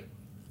 Okay.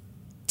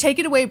 Take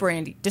it away,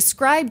 Brandi.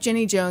 Describe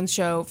Ginny Jones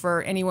show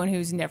for anyone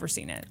who's never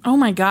seen it. Oh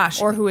my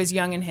gosh. Or who is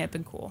young and hip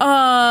and cool.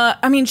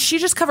 I mean, she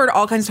just covered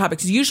all kinds of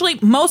topics. Usually,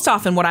 most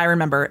often what I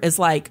remember is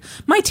like,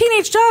 my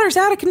teenage daughter's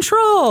out of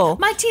control.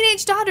 My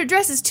teenage daughter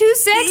dresses too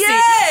sexy.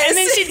 Yes! And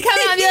then she'd come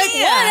out and be like,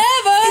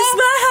 whatever. It's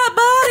my hot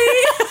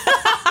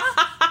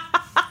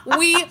body.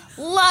 We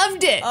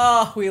loved it.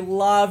 Oh, we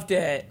loved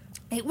it.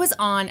 It was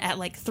on at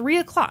like 3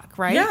 o'clock,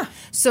 right? Yeah.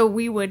 So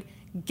we would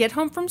get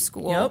home from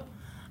school. Yep.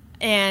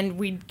 And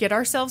we'd get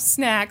ourselves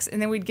snacks,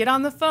 and then we'd get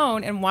on the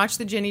phone and watch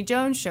the Ginny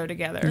Jones show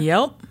together.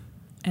 Yep.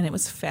 And it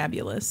was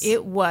fabulous.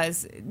 It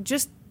was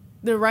just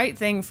the right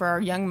thing for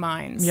our young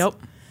minds. Yep.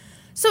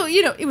 So,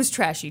 it was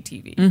trashy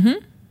TV.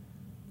 Mm-hmm.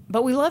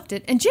 But we loved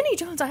it. And Ginny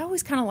Jones, I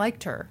always kind of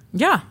liked her.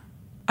 Yeah.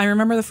 I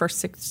remember the first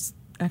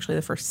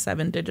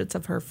 7 digits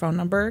of her phone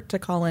number to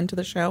call into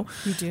the show.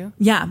 You do?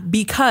 Yeah,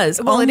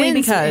 because... Well, only it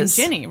ends because...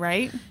 in Ginny,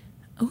 right?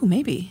 Oh,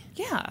 maybe.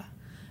 Yeah.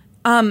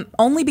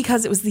 Only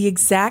because it was the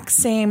exact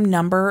same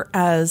number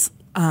as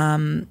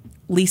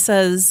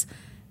Lisa's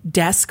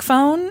desk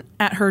phone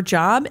at her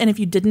job. And if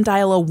you didn't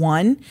dial a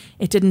 1,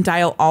 it didn't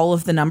dial all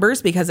of the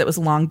numbers because it was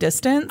long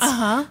distance.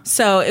 Uh-huh.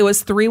 So it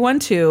was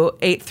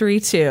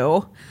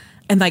 312-832.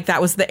 And like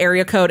that was the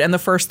area code and the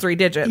first 3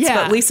 digits.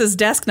 Yeah. But Lisa's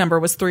desk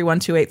number was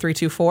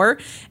 312-8324.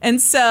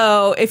 And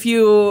so if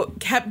you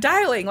kept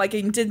dialing, like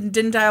you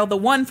didn't dial the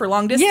 1 for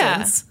long distance...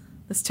 Yeah.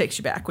 This takes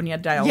you back when you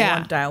had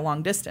dial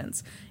long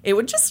distance. It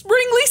would just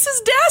ring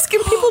Lisa's desk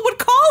and people would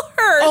call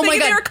her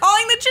thinking they were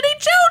calling the Ginny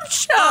Jones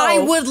show. I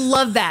would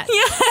love that.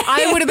 Yes.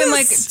 I would have been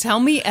like, tell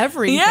me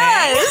everything.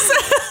 Yes.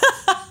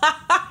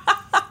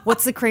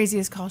 What's the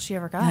craziest call she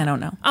ever got? I don't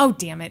know. Oh,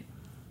 damn it.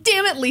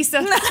 Damn it,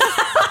 Lisa.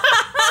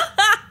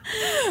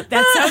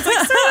 That sounds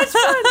like so much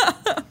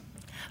fun.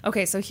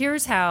 Okay, so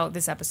here's how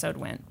this episode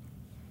went.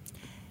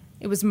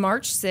 It was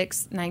March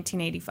 6th,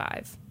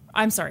 1985.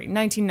 I'm sorry,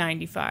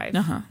 1995.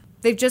 Uh-huh.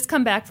 They've just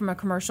come back from a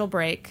commercial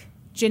break.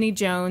 Ginny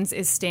Jones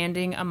is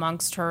standing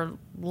amongst her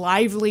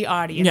lively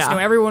audience. Yeah.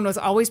 Everyone was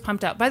always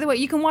pumped up. By the way,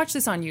 you can watch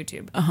this on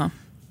YouTube. Uh-huh.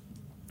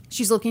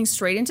 She's looking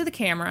straight into the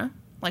camera,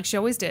 like she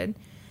always did.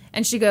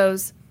 And she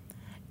goes,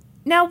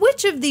 now,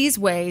 which of these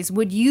ways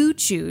would you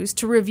choose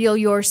to reveal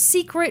your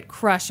secret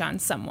crush on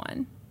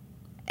someone?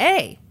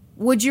 A,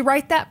 would you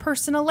write that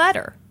person a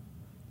letter?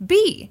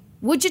 B,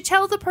 would you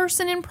tell the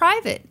person in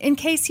private in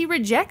case he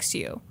rejects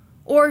you?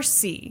 Or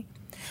C,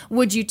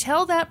 would you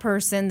tell that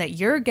person that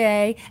you're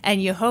gay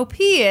and you hope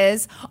he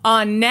is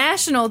on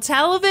national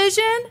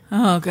television?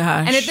 Oh,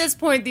 gosh. And at this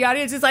point, the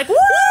audience is like, woo!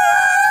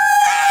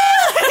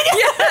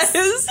 Yes!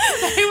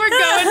 They were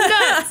going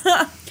nuts.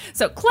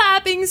 So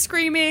clapping,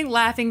 screaming,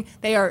 laughing,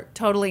 they are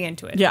totally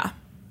into it. Yeah.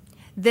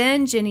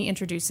 Then Ginny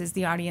introduces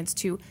the audience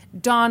to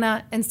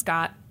Donna and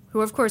Scott,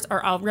 who, of course,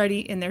 are already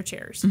in their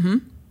chairs. Mm-hmm.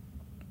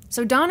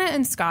 So Donna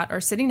and Scott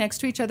are sitting next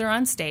to each other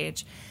on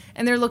stage,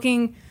 and they're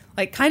looking...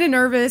 like kind of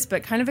nervous,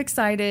 but kind of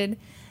excited.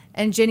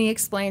 And Ginny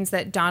explains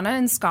that Donna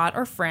and Scott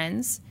are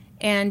friends.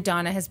 And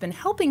Donna has been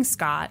helping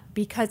Scott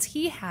because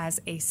he has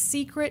a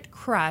secret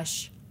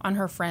crush on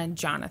her friend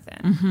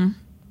Jonathan. Mm-hmm.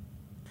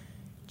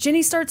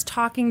 Ginny starts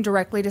talking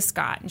directly to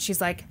Scott. And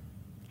she's like,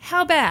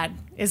 how bad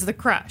is the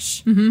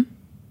crush? Mm-hmm.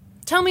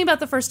 Tell me about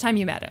the first time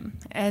you met him.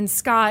 And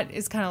Scott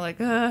is kind of like,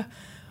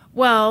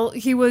 well,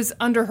 he was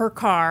under her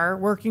car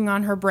working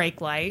on her brake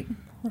light,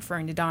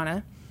 referring to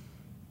Donna.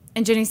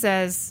 And Ginny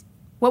says...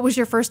 what was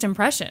your first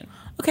impression?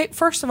 Okay,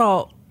 first of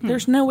all,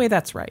 there's no way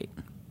that's right.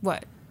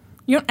 What?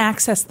 You don't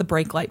access the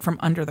brake light from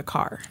under the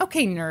car.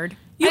 Okay, nerd.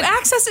 You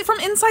access it from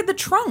inside the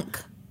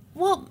trunk.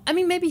 Well, I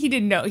mean, maybe he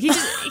didn't know. He's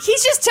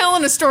just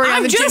telling a story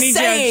on the Jenny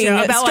Jones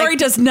show. That story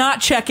does not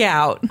check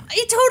out.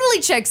 It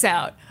totally checks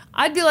out.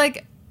 I'd be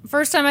like,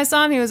 first time I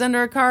saw him, he was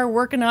under a car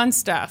working on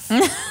stuff.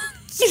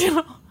 You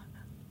know?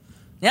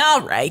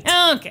 All right.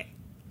 Okay.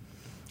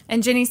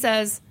 And Jenny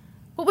says,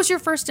 what was your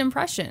first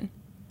impression?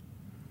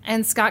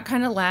 And Scott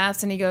kind of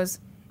laughs and he goes,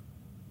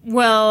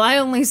 well, I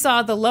only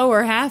saw the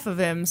lower half of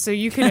him, so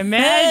you can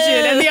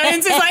imagine. And the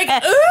audience is like,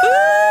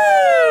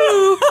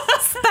 ooh,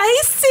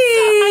 spicy.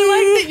 I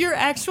like that your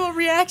actual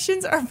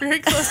reactions are very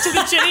close to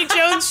the Jenny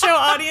Jones show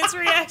audience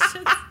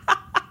reactions.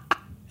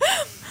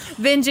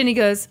 Then Jenny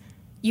goes,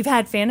 you've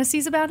had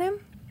fantasies about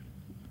him?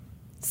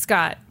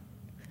 Scott,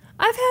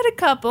 I've had a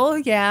couple,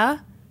 yeah.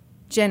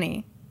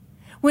 Jenny,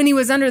 when he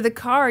was under the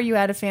car, you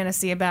had a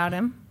fantasy about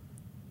him?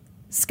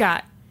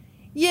 Scott,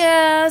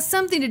 yeah,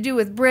 something to do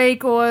with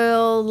brake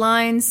oil,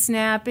 line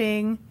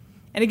snapping.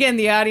 And again,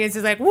 the audience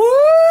is like,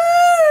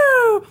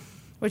 woo!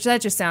 Which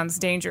that just sounds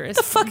dangerous.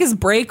 What the fuck is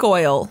brake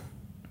oil?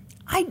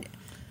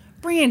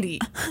 Brandi,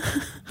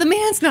 the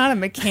man's not a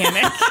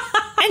mechanic.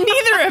 And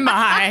neither am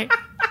I.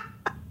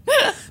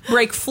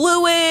 Brake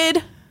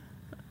fluid.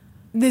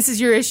 This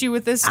is your issue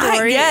with this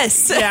story?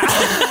 Yes. Yeah.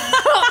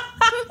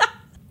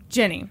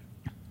 Jenny,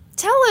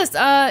 tell us,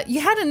 you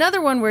had another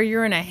one where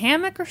you're in a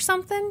hammock or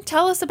something?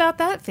 Tell us about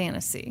that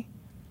fantasy.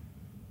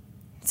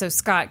 So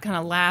Scott kind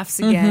of laughs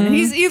again. And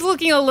he's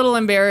looking a little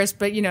embarrassed,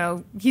 but, you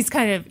know, he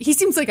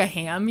seems like a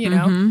ham, you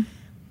know?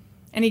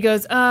 And he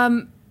goes,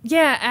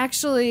 yeah,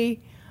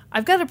 actually,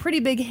 I've got a pretty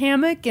big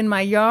hammock in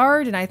my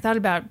yard, and I thought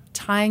about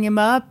tying him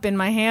up in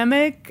my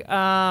hammock.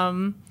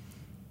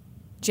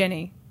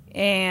 Jenny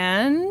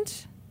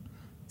and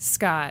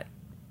Scott.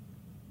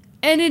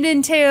 And it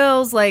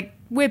entails, like,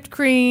 whipped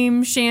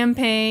cream,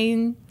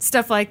 champagne,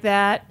 stuff like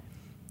that.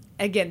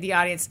 Again, the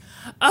audience,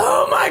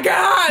 oh my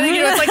God! You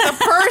know, it's like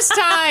the first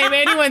time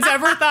anyone's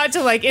ever thought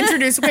to, like,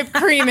 introduce whipped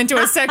cream into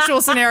a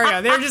sexual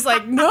scenario. They're just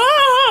like,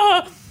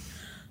 no!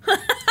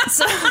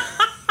 So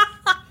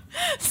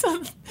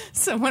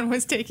someone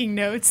was taking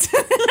notes.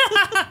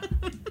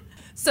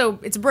 So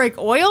it's brake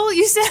oil,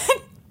 you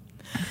said?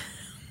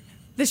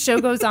 The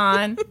show goes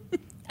on,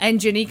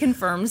 and Jenny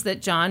confirms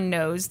that John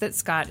knows that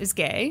Scott is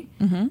gay.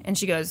 And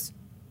she goes,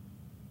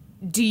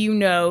 do you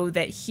know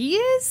that he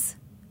is?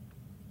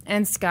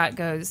 And Scott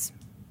goes,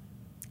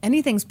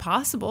 anything's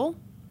possible.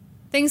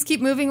 Things keep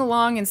moving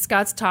along, and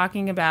Scott's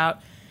talking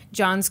about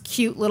John's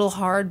cute little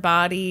hard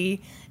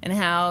body and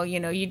how, you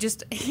know,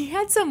 he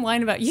had some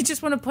line about you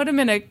just want to put him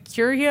in a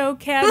curio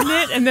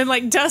cabinet and then,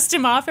 like, dust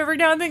him off every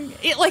now and then.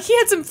 He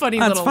had some funny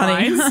little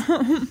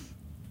lines.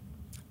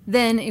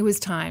 Then it was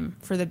time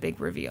for the big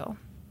reveal.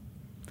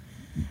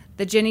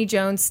 The Jenny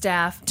Jones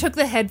staff took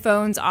the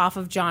headphones off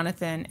of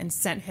Jonathan and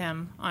sent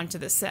him onto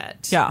the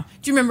set. Yeah.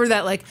 Do you remember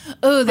that, like,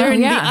 they're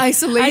in the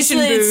isolation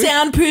booth.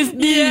 Soundproof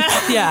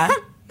booth. Yeah.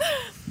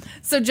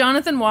 So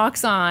Jonathan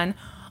walks on.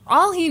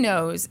 All he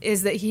knows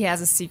is that he has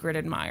a secret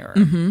admirer.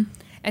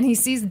 And he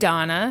sees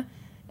Donna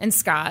and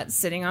Scott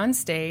sitting on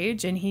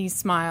stage, and he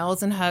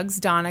smiles and hugs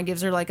Donna,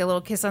 gives her, like, a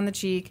little kiss on the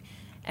cheek,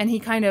 and he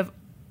kind of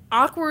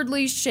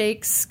awkwardly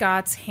shakes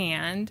Scott's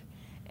hand,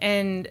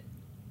 and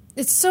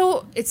it's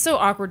so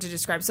awkward to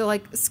describe. So,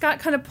 like, Scott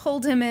kind of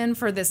pulled him in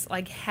for this,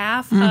 like,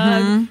 half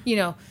hug, you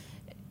know,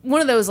 one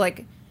of those,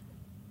 like,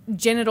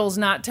 genitals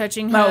not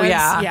touching hugs. Oh,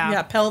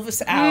 yeah,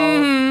 pelvis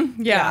out.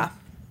 Yeah.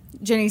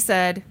 Jenny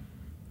said,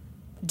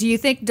 do you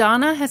think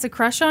Donna has a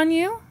crush on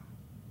you?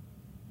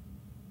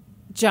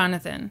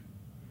 Jonathan,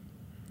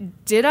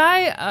 did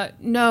I?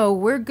 No,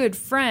 we're good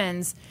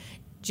friends.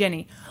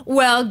 Jenny,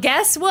 well,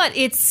 guess what?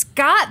 It's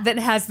Scott that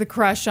has the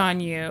crush on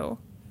you.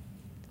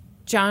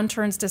 John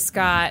turns to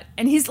Scott,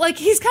 and he's kind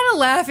of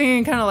laughing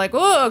and kind of like,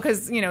 whoa,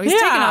 because, you know, he's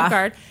taken off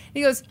guard.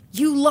 He goes,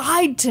 you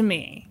lied to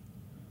me.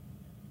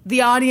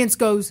 The audience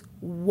goes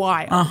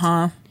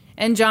wild.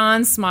 And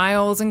John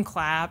smiles and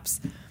claps.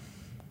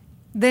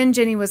 Then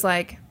Jenny was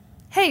like,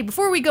 hey,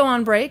 before we go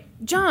on break,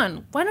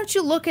 John, why don't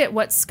you look at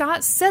what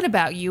Scott said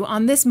about you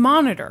on this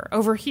monitor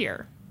over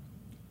here?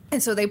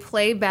 And so they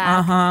play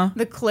back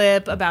the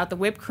clip about the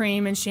whipped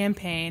cream and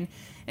champagne,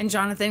 and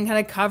Jonathan kind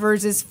of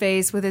covers his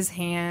face with his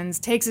hands,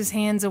 takes his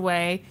hands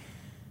away,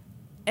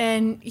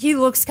 and he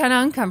looks kind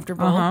of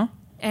uncomfortable.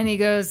 And he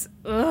goes,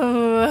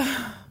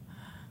 ugh.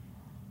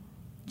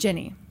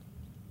 Jenny,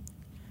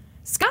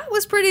 Scott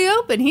was pretty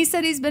open. He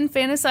said he's been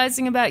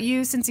fantasizing about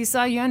you since he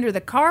saw you under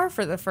the car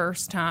for the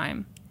first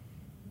time.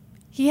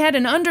 He had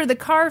an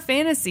under-the-car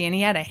fantasy, and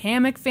he had a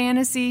hammock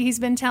fantasy he's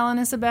been telling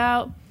us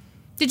about.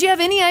 Did you have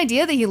any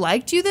idea that he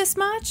liked you this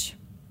much?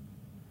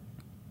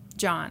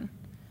 John.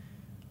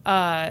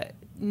 No,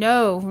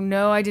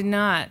 I did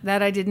not.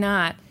 That I did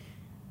not.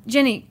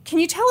 Jenny, can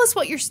you tell us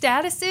what your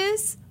status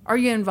is? Are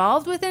you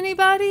involved with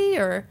anybody,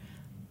 or?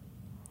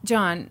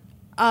 John,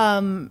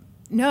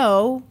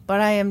 no,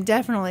 but I am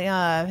definitely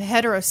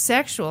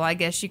heterosexual, I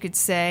guess you could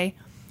say.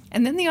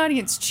 And then the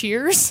audience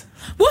cheers.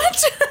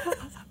 What?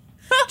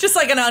 Just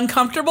like an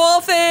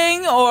uncomfortable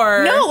thing,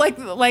 or no,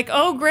 like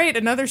oh great,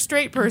 another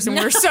straight person.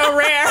 We're so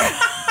rare.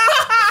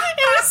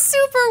 It was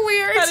super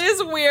weird. That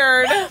is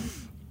weird.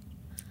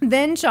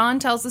 Then John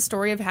tells the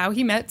story of how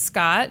he met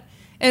Scott,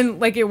 and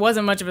like it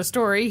wasn't much of a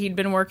story. He'd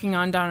been working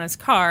on Donna's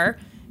car.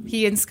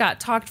 He and Scott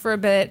talked for a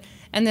bit,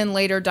 and then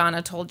later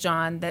Donna told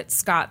John that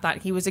Scott thought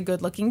he was a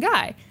good-looking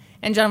guy,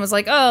 and John was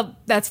like, "Oh,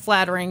 that's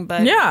flattering,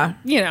 but not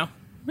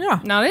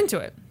into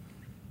it."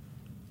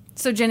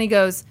 So Jenny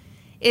goes,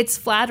 "It's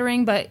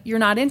flattering, but you're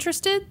not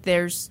interested?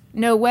 There's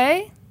no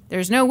way?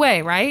 There's no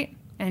way, right?"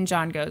 And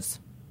John goes,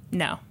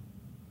 "No."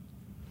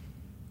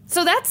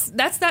 So that's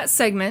that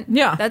segment.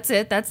 Yeah. That's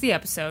it. That's the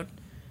episode.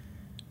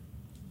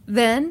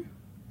 Then,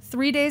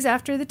 3 days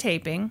after the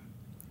taping,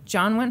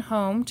 John went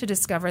home to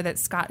discover that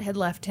Scott had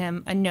left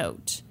him a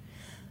note.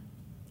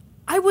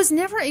 I was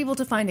never able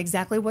to find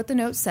exactly what the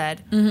note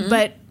said,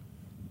 but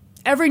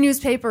every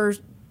newspaper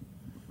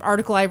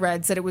article I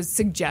read said it was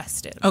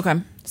suggestive.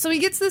 Okay. So he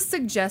gets this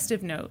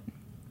suggestive note.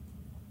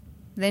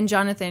 Then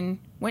Jonathan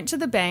went to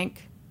the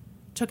bank,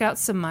 took out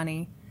some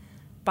money,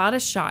 bought a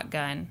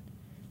shotgun.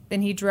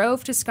 Then he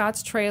drove to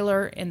Scott's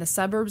trailer in the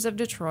suburbs of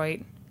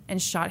Detroit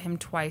and shot him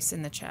twice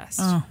in the chest.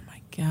 Oh,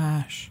 my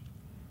gosh.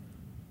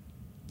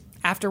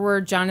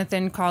 Afterward,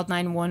 Jonathan called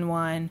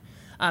 911.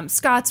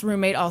 Scott's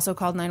roommate also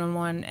called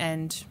 911,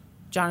 and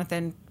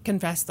Jonathan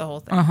confessed the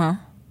whole thing. Uh-huh.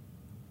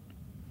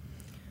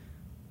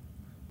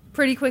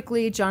 Pretty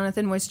quickly,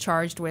 Jonathan was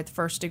charged with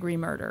first-degree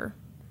murder.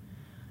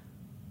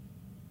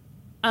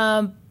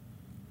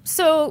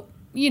 So,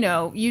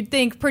 you'd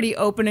think pretty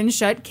open and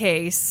shut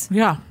case.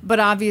 Yeah. But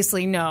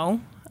obviously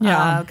no.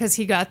 Yeah. Because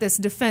he got this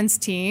defense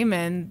team,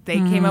 and they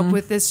came up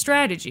with this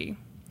strategy.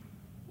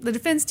 The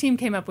defense team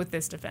came up with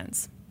this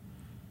defense.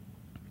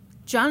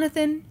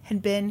 Jonathan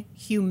had been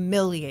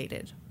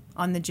humiliated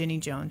on the Ginny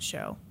Jones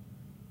show.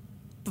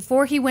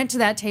 Before he went to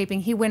that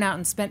taping, he went out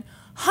and spent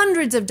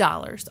hundreds of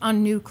dollars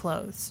on new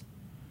clothes.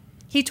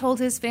 He told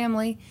his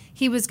family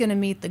he was going to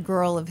meet the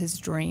girl of his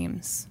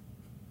dreams.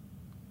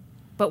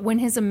 But when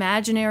his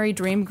imaginary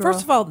dream girl...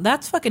 First of all,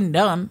 that's fucking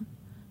dumb.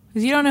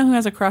 Because you don't know who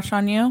has a crush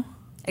on you.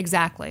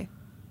 Exactly.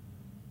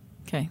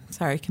 Okay,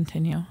 sorry,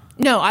 continue.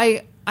 No,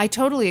 I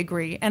totally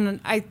agree. And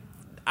I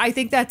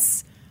think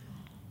that's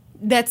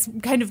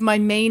kind of my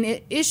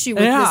main issue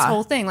with this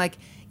whole thing. Like,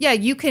 yeah,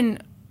 you can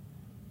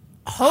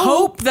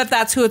hope that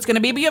that's who it's going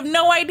to be, but you have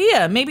no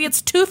idea. Maybe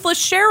it's Toothless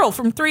Cheryl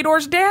from 3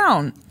 Doors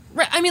Down.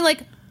 Right. I mean,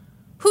 like,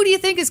 who do you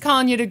think is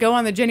calling you to go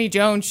on the Jenny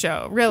Jones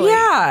show? Really?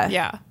 Yeah.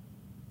 Yeah.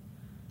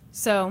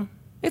 So.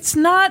 It's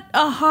not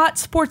a hot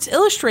Sports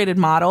Illustrated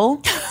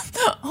model.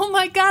 Oh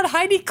my God,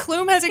 Heidi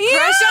Klum has a crush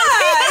on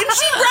me. And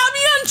she brought me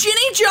on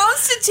Jenny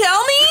Jones to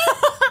tell me?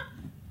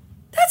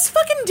 That's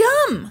fucking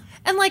dumb.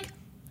 And like,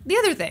 the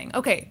other thing,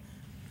 okay,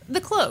 the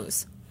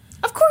clothes.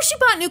 Of course you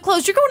bought new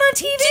clothes. You're going on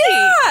TV.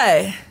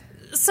 Yeah.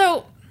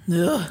 So,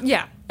 Ugh.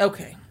 yeah.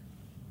 Okay.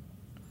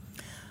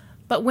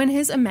 But when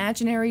his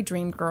imaginary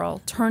dream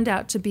girl turned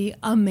out to be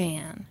a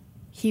man,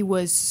 he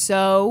was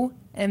so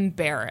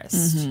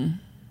embarrassed. Mm-hmm.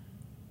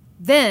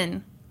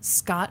 Then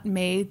Scott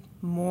made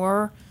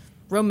more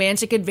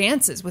romantic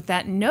advances with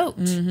that note.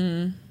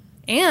 Mm-hmm.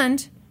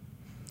 And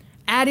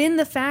add in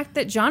the fact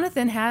that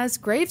Jonathan has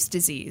Graves'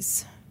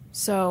 disease.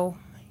 So,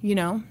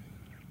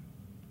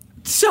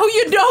 So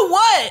you know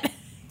what?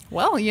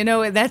 Well,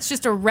 that's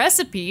just a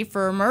recipe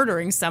for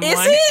murdering someone. Is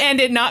it? And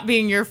it not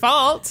being your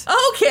fault.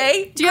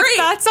 Okay, Do you have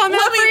thoughts on that,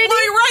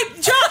 Let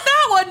me jot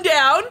that one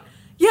down.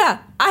 Yeah,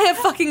 I have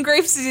fucking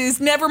Graves' disease,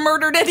 never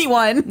murdered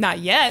anyone. Not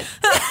yet.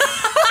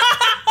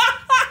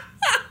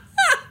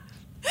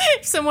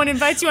 If someone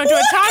invites you onto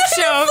a talk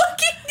show. What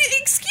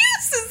fucking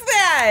excuse is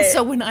that?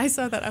 So when I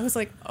saw that, I was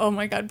like, oh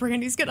my God,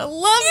 Brandi's going to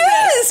love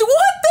yes, this.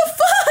 What the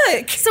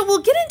fuck? So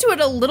we'll get into it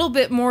a little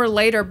bit more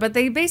later, but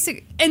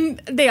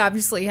and they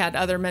obviously had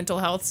other mental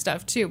health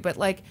stuff too, but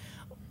like,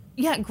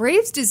 yeah,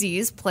 Graves'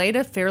 disease played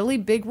a fairly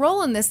big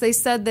role in this. They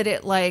said that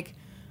it like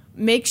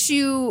makes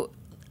you,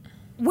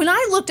 when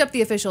I looked up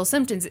the official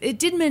symptoms, it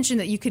did mention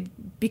that you could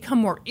become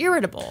more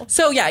irritable.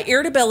 So yeah,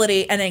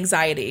 irritability and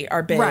anxiety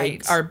are big,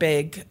 right.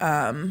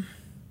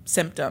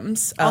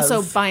 symptoms.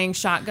 Also buying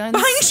shotguns.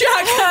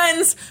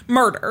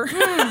 Murder.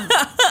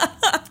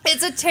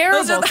 It's a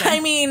terrible thing.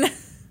 I mean...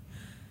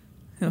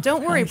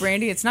 Don't worry,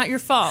 Brandi. It's not your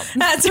fault.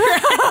 That's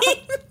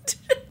right.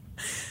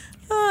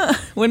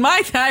 When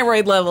my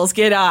thyroid levels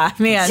get off,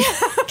 man,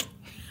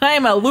 I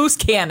am a loose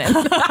cannon.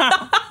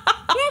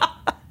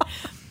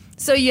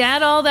 So you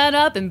add all that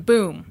up and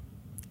boom.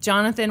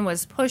 Jonathan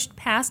was pushed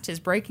past his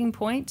breaking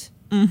point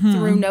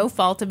through no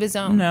fault of his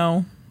own.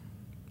 No.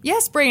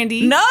 Yes,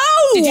 Brandi. No!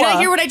 Did you not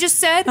hear what I just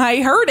said?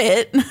 I heard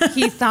it.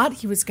 He thought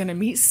he was going to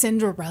meet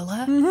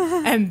Cinderella,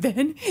 and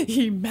then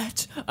he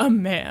met a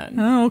man.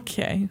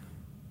 Okay.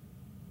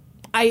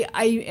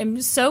 I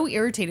am so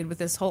irritated with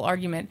this whole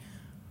argument.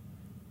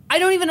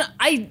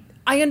 I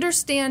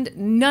understand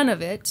none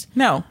of it.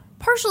 No.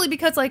 Partially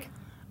because, like,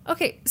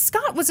 okay,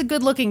 Scott was a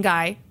good-looking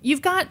guy.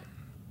 You've got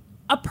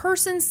a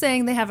person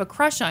saying they have a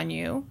crush on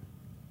you.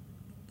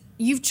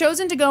 you've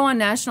chosen to go on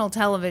national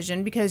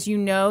television because you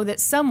know that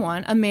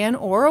someone, a man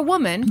or a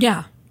woman.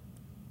 Yeah.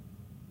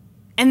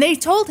 And they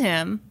told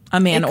him a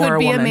man or a woman. It could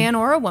be a man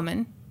or a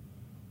woman.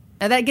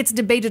 Now, that gets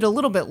debated a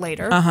little bit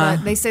later, but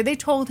they say they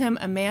told him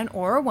a man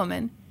or a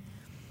woman.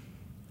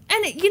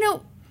 And,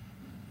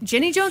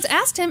 Jenny Jones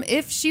asked him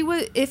if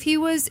he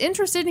was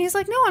interested, and he's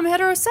like, no, I'm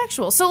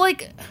heterosexual. So,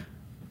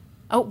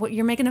 what,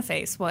 you're making a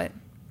face. What?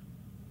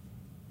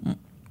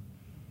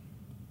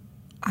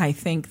 I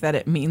think that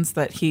it means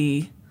that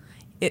maybe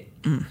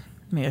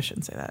I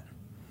shouldn't say that.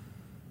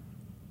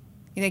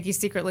 You think he's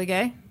secretly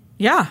gay?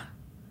 Yeah.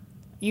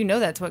 You know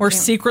that's what... Or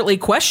secretly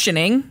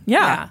questioning.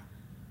 Yeah.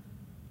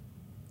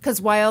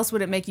 Because why else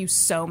would it make you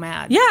so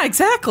mad? Yeah,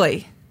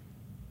 exactly.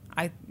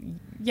 I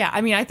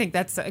think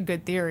that's a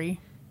good theory.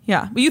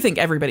 Yeah. Well, you think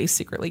everybody's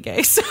secretly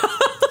gay, so...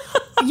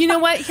 You know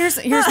what? Here's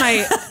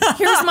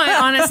my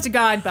honest to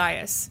God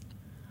bias.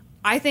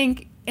 I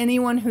think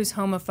anyone who's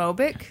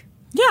homophobic...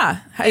 Yeah,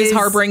 is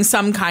harboring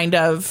some kind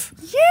of...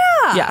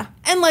 Yeah. Yeah.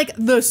 And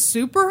the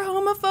super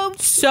homophobe...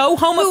 So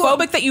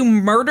homophobic that you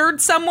murdered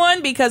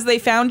someone because they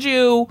found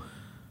you...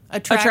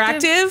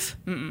 Attractive?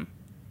 Mm-mm.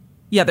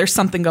 Yeah, there's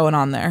something going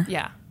on there.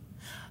 Yeah.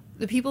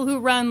 The people who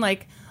run,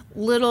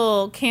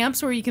 little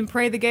camps where you can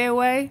pray the gay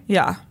away.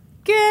 Yeah.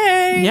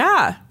 Gay.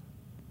 Yeah.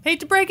 Hate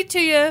to break it to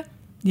you.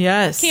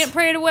 Yes. Can't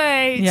pray it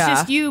away. It's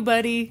just you,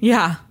 buddy.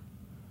 Yeah.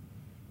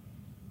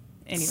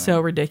 Anyway. So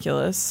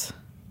ridiculous.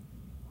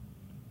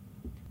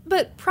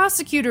 But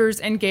prosecutors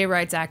and gay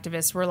rights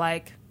activists were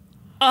like,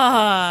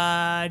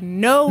 no.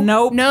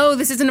 Nope. No,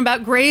 this isn't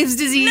about Graves'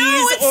 disease. No,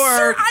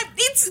 that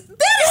is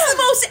the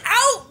most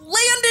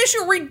outlandish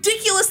or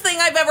ridiculous thing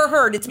I've ever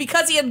heard. It's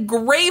because he had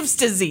Graves'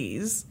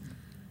 disease.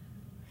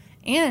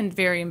 And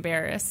very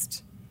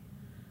embarrassed.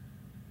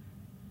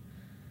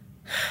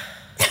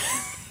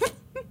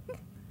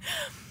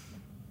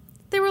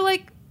 They were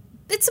like,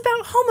 it's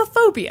about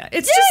homophobia.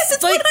 It's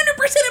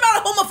 100%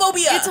 about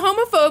homophobia. It's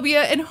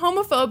homophobia, and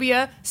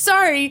homophobia,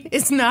 sorry,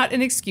 is not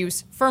an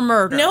excuse for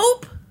murder.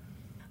 Nope.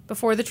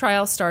 Before the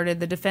trial started,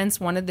 the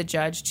defense wanted the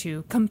judge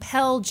to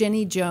compel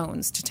Jenny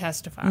Jones to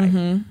testify.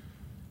 Mm-hmm.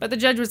 But the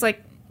judge was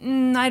like,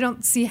 I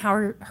don't see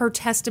how her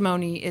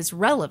testimony is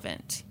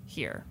relevant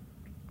here.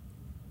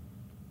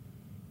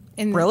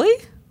 Really?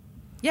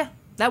 Yeah,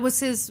 that was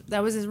his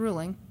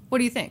ruling. What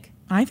do you think?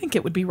 I think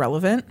it would be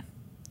relevant.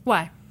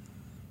 Why?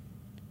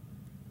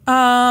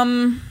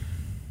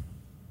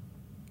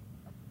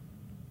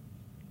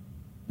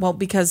 Well,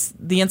 because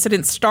the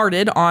incident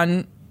started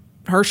on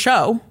her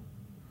show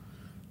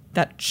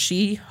that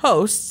she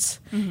hosts,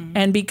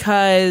 and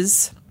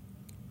because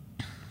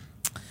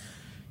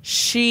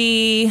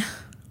she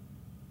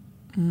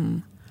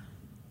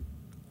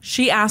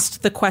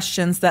asked the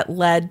questions that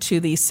led to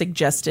the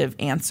suggestive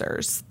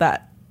answers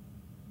that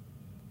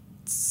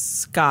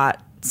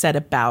Scott said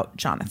about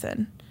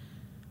Jonathan.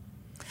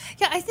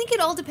 Yeah, I think it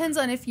all depends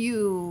on if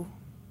you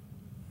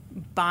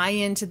buy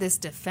into this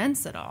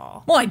defense at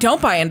all. Well, I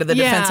don't buy into the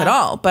defense at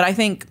all, but I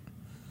think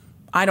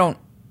I think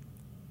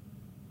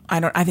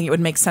it would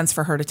make sense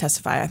for her to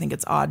testify. I think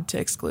it's odd to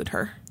exclude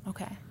her.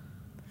 Okay.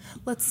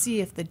 Let's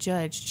see if the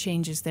judge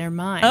changes their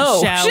mind,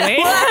 shall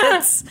we?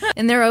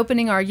 In their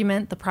opening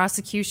argument, the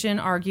prosecution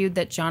argued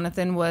that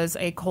Jonathan was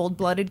a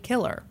cold-blooded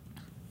killer.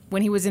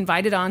 When he was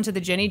invited on to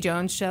the Jenny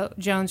Jones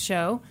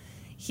show,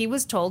 he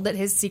was told that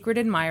his secret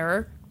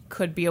admirer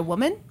could be a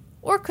woman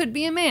or could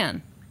be a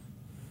man.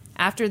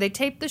 After they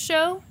taped the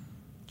show,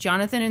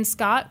 Jonathan and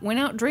Scott went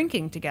out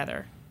drinking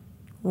together.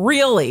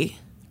 Really?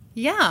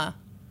 Yeah.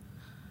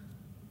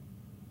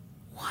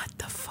 What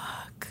the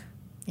fuck?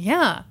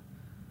 Yeah.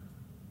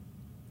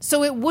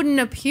 So it wouldn't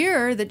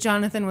appear that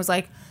Jonathan was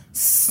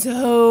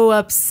so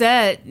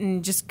upset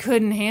and just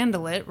couldn't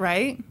handle it,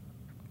 right?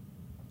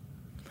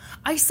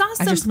 I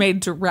just made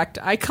direct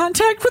eye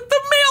contact with the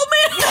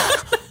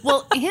mailman.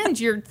 Well, and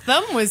your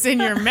thumb was in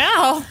your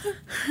mouth.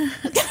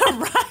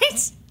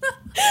 Right?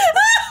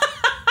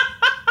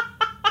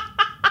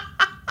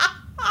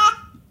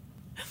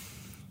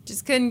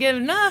 Just couldn't get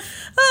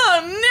enough.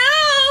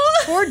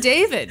 Oh, no. Poor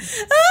David.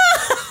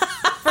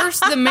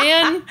 First the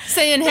man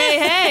saying,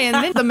 hey, and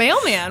then the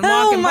mailman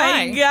walking by.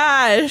 Oh, my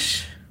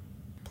gosh.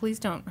 Please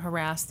don't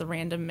harass the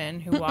random men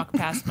who walk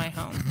past my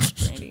home,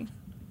 Brandi.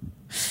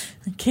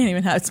 I can't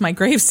even have... It's my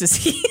Graves'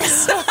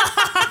 disease.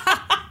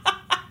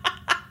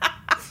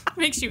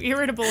 Makes you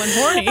irritable and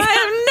horny. I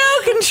have no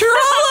control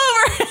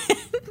over it.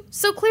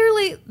 So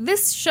clearly,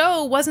 this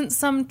show wasn't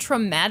some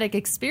traumatic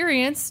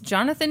experience.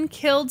 Jonathan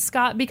killed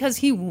Scott because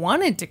he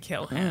wanted to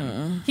kill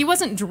him. He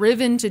wasn't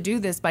driven to do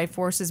this by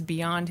forces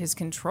beyond his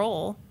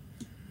control.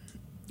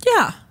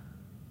 Yeah.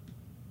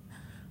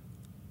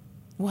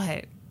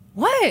 What?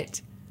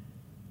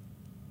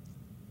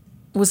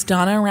 Was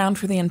Donna around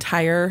for the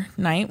entire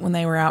night when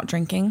they were out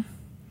drinking?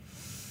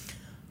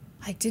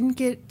 I didn't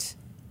get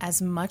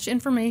as much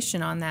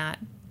information on that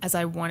as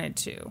I wanted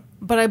to.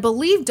 But I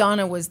believe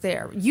Donna was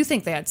there. You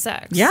think they had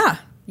sex? Yeah.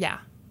 Yeah.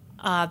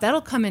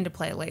 That'll come into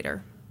play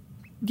later.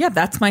 Yeah,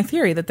 that's my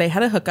theory, that they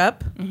had a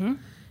hookup. Mm-hmm.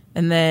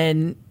 And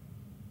then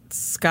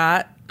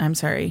Scott I'm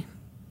sorry.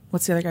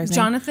 What's the other guy's name?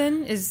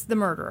 Jonathan is the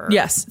murderer.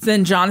 Yes.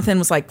 Then Jonathan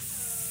was like,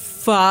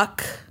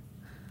 fuck.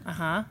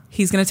 Uh-huh.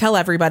 He's going to tell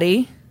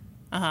everybody.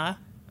 Uh-huh.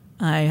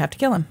 I have to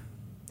kill him.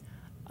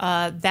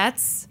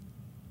 That's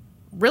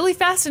really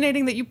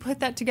fascinating that you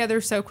put that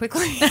together so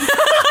quickly.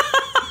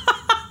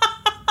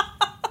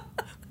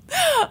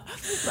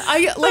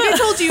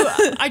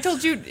 I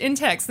told you in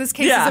text, this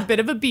case is a bit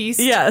of a beast.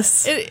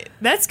 Yes.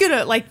 That's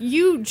gonna, like,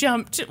 you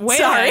jumped way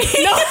Sorry.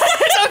 ahead. No,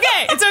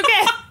 it's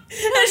okay.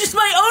 That's just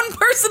my own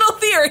personal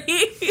theory.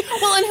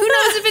 Well, and who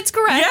knows if it's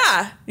correct.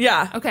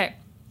 Yeah. Okay.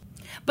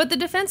 But the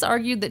defense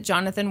argued that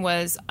Jonathan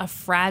was a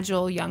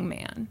fragile young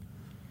man.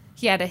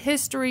 He had a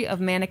history of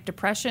manic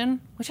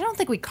depression, which I don't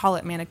think we call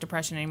it manic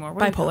depression anymore. What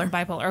do we call it?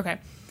 Bipolar, okay.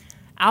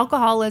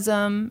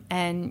 Alcoholism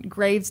and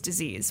Graves'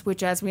 disease,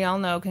 which, as we all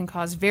know, can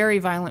cause very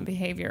violent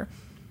behavior.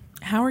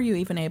 How are you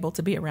even able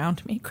to be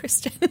around me,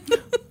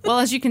 Kristin? Well,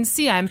 as you can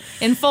see, I'm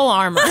in full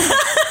armor.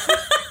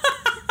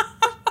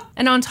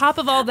 And on top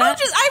of all that...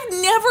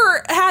 I've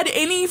never had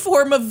any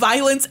form of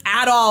violence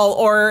at all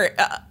or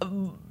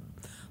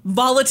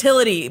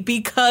volatility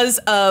because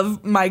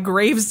of my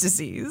Graves'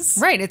 disease.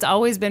 Right. It's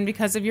always been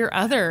because of your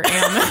other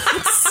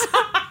ailments.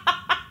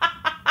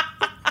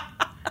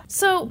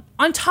 So,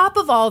 on top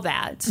of all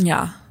that...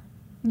 Yeah.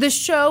 The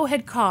show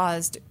had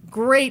caused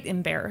great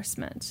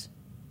embarrassment.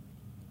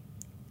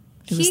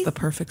 It was the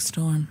perfect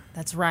storm.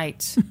 That's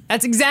right.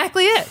 That's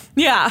exactly it.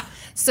 Yeah.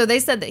 So they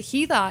said that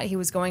he thought he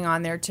was going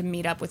on there to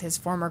meet up with his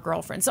former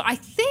girlfriend. So I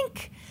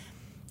think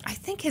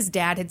his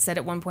dad had said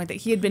at one point that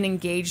he had been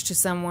engaged to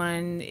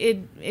someone.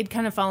 It'd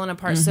kind of fallen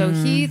apart. Mm-hmm. So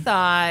he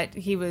thought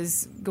he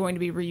was going to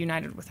be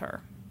reunited with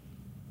her.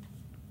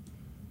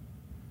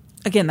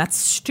 Again, that's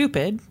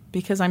stupid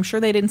because I'm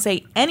sure they didn't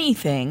say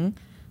anything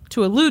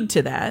to allude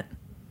to that.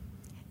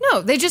 No,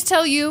 they just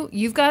tell you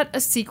you've got a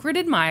secret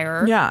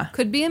admirer. Yeah.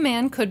 Could be a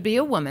man, could be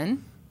a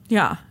woman.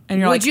 Yeah. And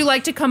you're Would you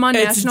like to come on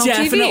national TV? It's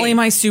definitely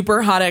my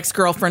super hot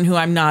ex-girlfriend who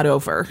I'm not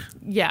over.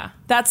 Yeah.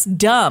 That's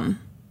dumb.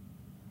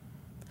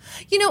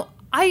 You know,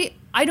 I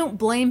don't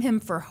blame him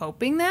for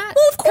hoping that.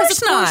 Well, of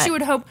course not. Of course you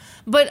would hope.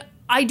 But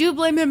I do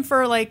blame him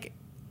for, like,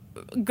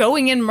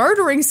 going and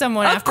murdering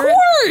someone after it. Of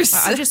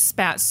course. I just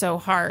spat so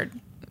hard.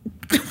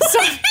 What did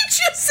you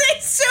just say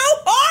so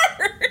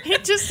hard?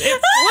 It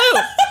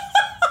flew.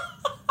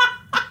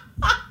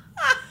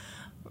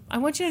 I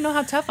want you to know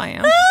how tough I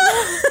am.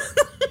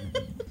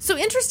 So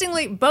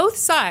interestingly, both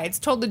sides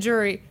told the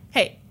jury,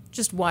 hey,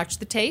 just watch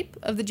the tape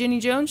of the Jenny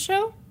Jones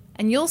show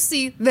and you'll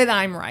see that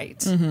I'm right.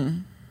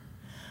 Mm-hmm.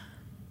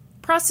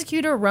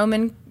 Prosecutor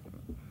Roman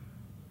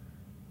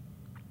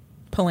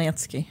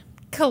Polanski.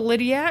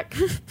 Kalidiak.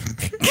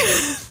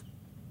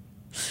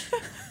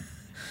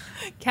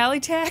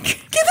 Kalitak.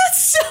 Yeah,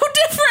 that's so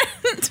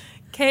different.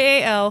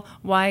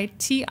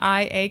 Kalytiak.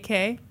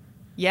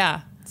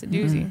 Yeah, it's a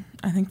doozy. Mm-hmm.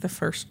 I think the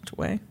first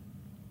way.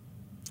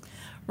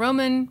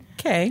 Roman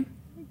K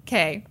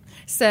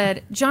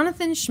said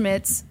Jonathan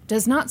Schmitz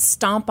does not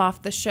stomp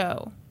off the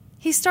show.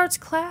 He starts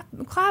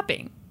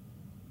clapping.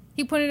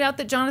 He pointed out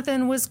that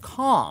Jonathan was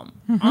calm,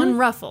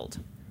 unruffled.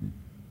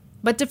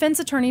 But defense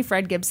attorney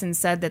Fred Gibson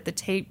said that the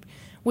tape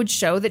would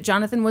show that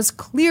Jonathan was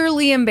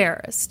clearly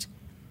embarrassed.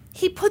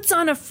 He puts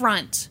on a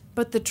front,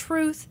 but the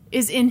truth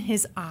is in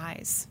his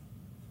eyes.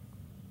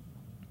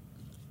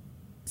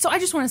 So I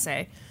just want to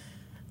say,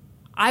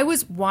 I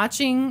was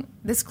watching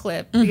this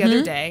clip the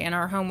other day in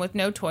our home with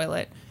no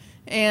toilet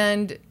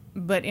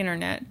but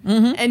internet.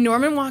 Mm-hmm. And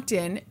Norman walked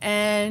in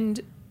and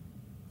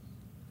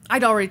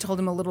I'd already told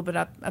him a little bit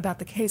about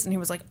the case and he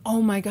was like,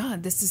 oh my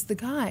God, this is the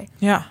guy.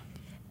 Yeah.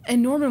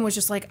 And Norman was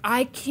just like,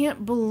 I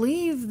can't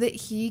believe that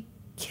he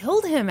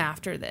killed him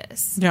after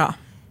this. Yeah.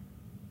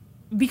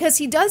 Because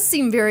he does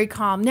seem very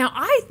calm. Now,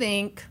 I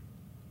think...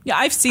 Yeah,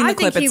 I've seen the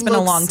clip. It's been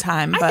a long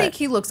time. But I think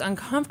he looks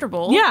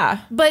uncomfortable. Yeah.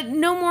 But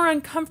no more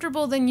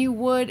uncomfortable than you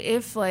would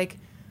if, like,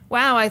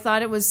 wow, I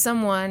thought it was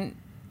someone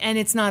and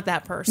it's not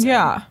that person.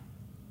 Yeah.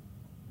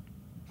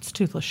 It's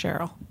Toothless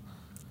Cheryl.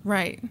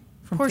 Right.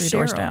 From Poor Three Cheryl.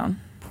 Doors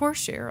Down. Poor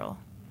Cheryl.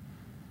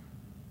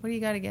 What do you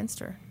got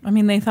against her? I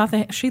mean,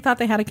 she thought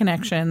they had a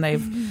connection.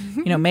 They've,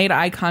 made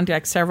eye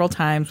contact several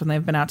times when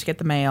they've been out to get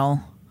the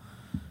mail.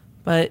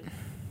 But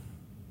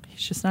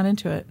he's just not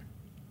into it.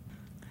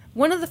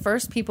 One of the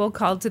first people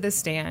called to the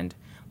stand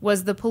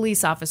was the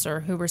police officer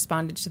who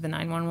responded to the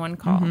 911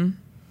 call. Mm-hmm.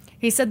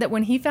 He said that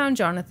when he found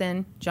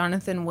Jonathan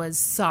was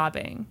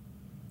sobbing,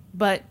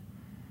 but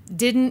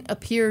didn't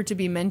appear to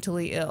be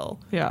mentally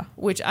ill. Yeah.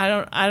 Which I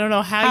don't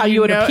know how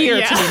you would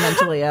appear to be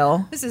mentally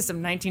ill. This is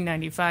some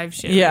 1995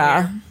 shit.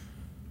 Yeah. Right.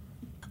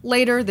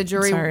 Later, the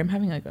jury... Sorry, I'm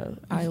having like a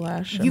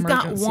eyelash You've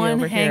got one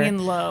over hanging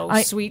here. low,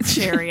 sweet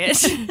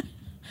chariot.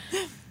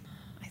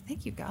 I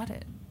think you got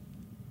it.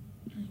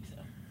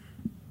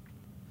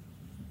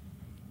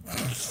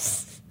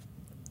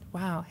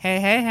 Wow. Hey,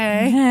 hey,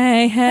 hey.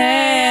 Hey,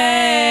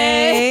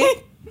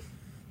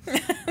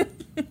 hey.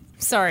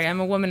 Sorry, I'm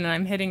a woman and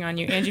I'm hitting on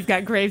you, and you've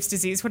got Graves'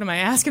 disease. What am I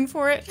asking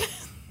for it?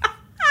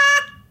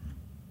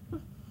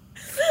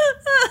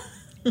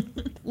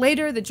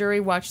 Later, the jury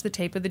watched the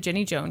tape of the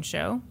Jenny Jones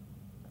show,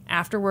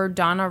 Afterward,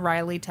 Donna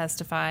Riley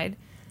testified.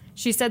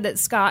 She said that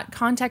Scott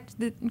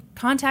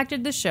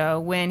contacted the show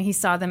when he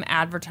saw them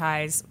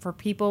advertise for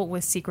people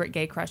with secret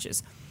gay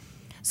crushes.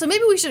 So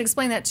maybe we should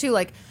explain that too.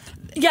 Like,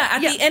 at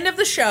the end of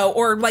the show,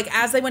 or like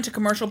as they went to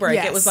commercial break,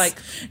 it was like,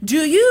 do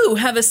you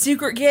have a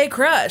secret gay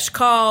crush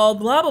called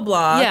blah, blah,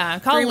 blah? Yeah,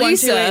 call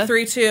Lisa.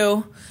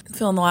 312-832.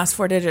 Fill in the last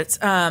 4 digits.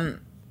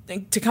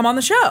 To come on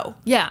the show.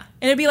 Yeah.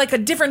 And it'd be like a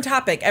different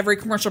topic every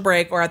commercial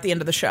break or at the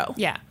end of the show.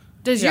 Yeah.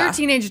 Does your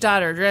teenage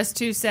daughter dress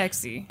too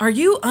sexy? Are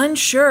you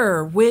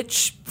unsure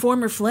which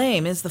former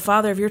flame is the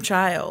father of your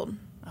child?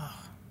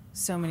 Oh,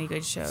 so many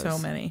good shows. So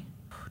many.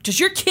 Does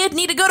your kid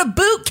need to go to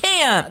boot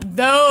camp?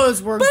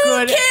 Those were boot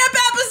good. Boot camp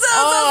episodes!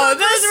 Oh,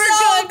 those were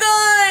so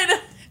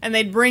good! And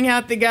they'd bring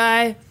out the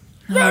guy.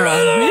 Yeah.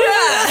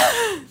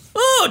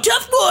 Oh,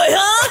 tough boy,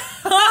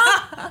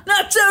 huh?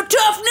 Not so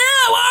tough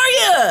now, are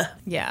you?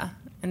 Yeah.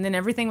 And then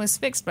everything was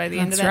fixed by the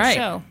end of that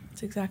show.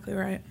 That's exactly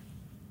right.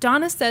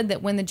 Donna said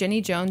that when the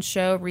Jenny Jones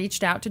show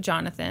reached out to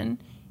Jonathan,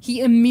 he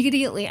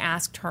immediately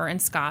asked her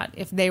and Scott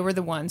if they were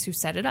the ones who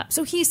set it up.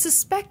 So he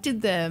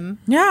suspected them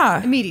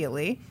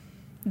immediately.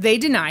 They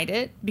denied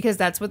it because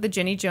that's what the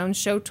Jenny Jones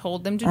show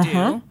told them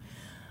to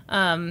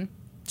do.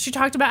 She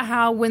talked about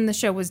how when the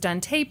show was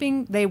done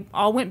taping, they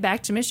all went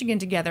back to Michigan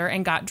together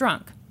and got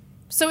drunk.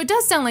 So it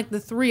does sound like the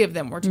three of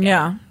them were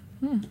together.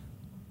 Yeah.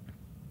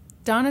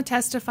 Donna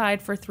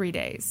testified for 3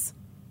 days.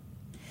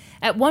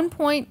 At one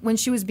point, when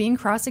she was being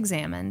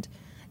cross-examined,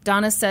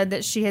 Donna said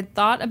that she had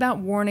thought about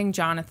warning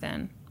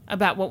Jonathan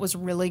about what was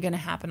really going to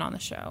happen on the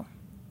show.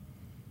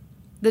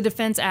 The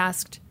defense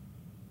asked,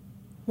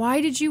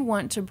 "Why did you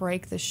want to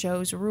break the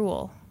show's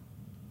rule?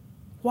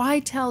 Why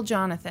tell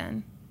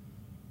Jonathan?"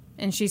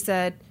 And she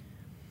said,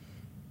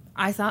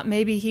 "I thought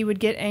maybe he would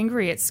get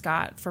angry at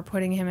Scott for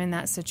putting him in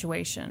that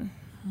situation."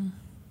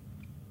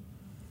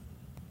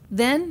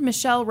 Then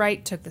Michelle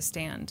Wright took the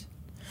stand.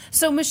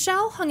 So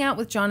Michelle hung out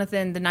with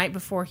Jonathan the night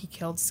before he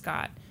killed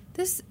Scott.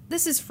 This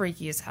is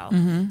freaky as hell.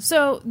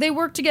 So they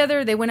worked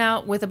together. They went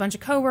out with a bunch of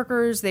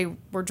coworkers. They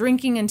were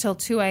drinking until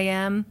 2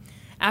 a.m.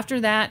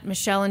 After that,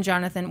 Michelle and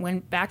Jonathan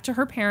went back to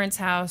her parents'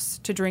 house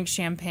to drink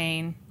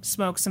champagne,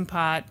 smoke some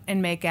pot,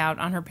 and make out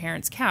on her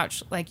parents'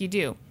 couch, like you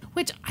do.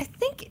 Which I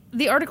think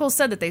the article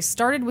said that they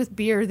started with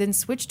beer, then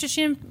switched to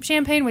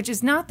champagne, which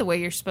is not the way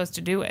you're supposed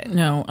to do it.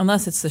 No,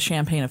 unless it's the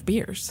champagne of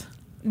beers.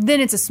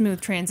 Then it's a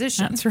smooth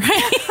transition. That's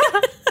right.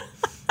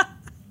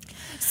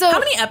 So, how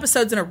many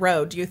episodes in a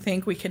row do you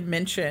think we can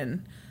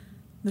mention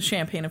the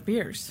champagne of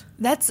beers?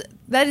 That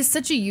is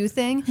such a you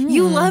thing.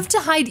 You love to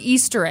hide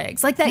Easter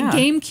eggs, like that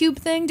GameCube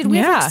thing. Did we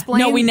ever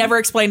explain? No, we never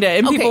explained it,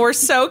 and people were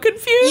so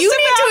confused.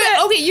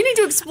 You need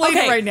to explain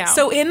it right now.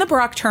 So in the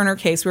Brock Turner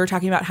case, we were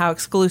talking about how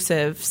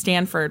exclusive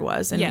Stanford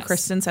was, and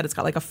Kristin said it's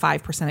got like a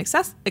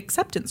 5%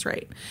 acceptance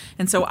rate,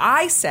 and so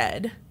I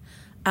said,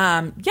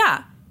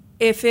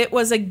 if it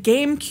was a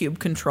GameCube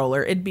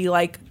controller, it'd be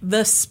like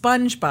the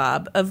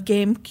SpongeBob of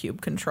GameCube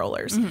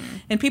controllers.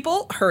 And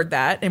people heard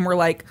that and were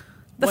like,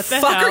 what the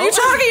fuck are you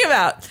talking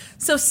about?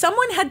 So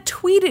someone had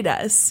tweeted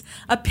us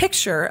a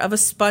picture of a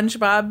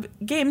SpongeBob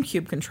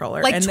GameCube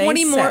controller. Like and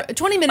 20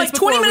 minutes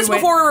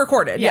before we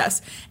recorded,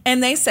 yes.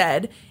 And they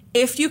said,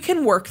 if you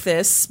can work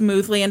this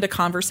smoothly into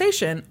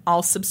conversation,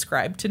 I'll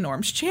subscribe to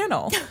Norm's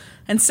channel.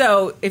 And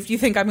so if you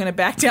think I'm going to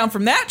back down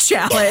from that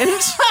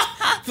challenge,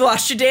 you've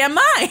lost your damn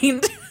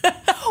mind.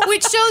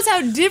 Which shows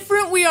how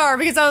different we are,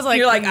 because I was like,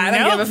 you're like, I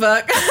don't give a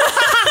fuck.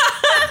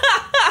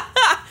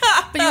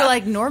 But you're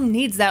like, Norm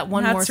needs that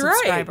one more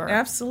subscriber. Right.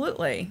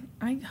 Absolutely.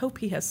 I hope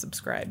he has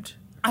subscribed.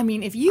 I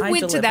mean, if you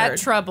went to that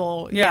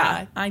trouble,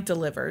 I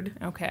delivered.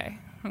 Okay.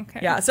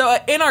 Yeah, so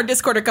in our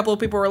Discord, a couple of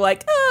people were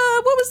like,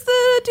 what was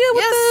the deal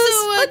with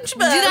the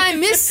SpongeBob? Did I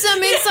miss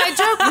some inside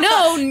joke?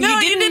 No,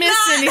 you didn't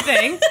miss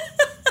anything.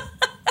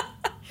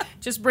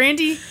 Just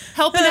Brandi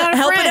helping out a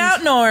friend. Helping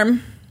out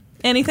Norm.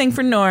 Anything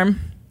for Norm.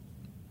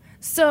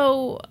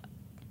 So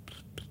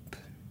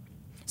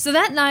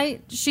that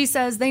night, she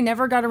says they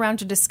never got around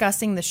to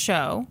discussing the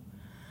show.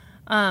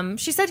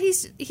 She said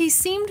he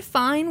seemed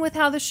fine with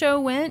how the show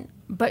went,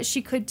 but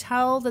she could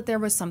tell that there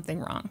was something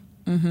wrong.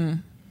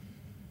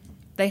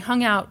 They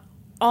hung out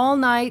all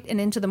night and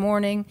into the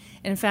morning.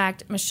 In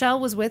fact, Michelle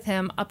was with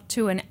him up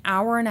to an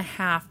hour and a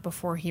half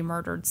before he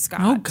murdered Scott.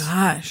 Oh,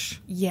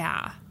 gosh.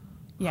 Yeah.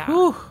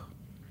 Whew.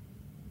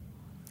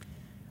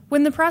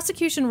 When the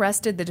prosecution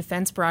rested, the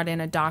defense brought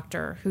in a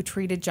doctor who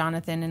treated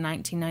Jonathan in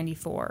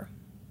 1994.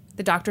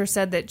 The doctor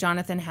said that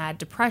Jonathan had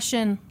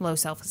depression, low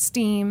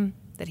self-esteem,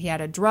 that he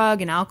had a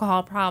drug and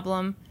alcohol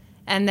problem,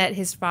 and that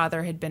his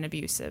father had been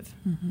abusive.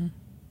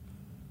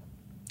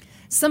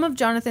 Some of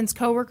Jonathan's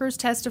coworkers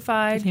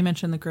testified. Did he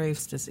mention the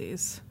Graves'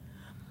 disease?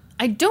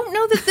 I don't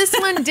know that this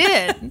one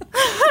did.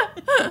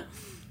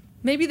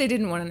 Maybe they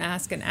didn't want to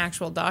ask an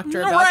actual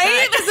doctor about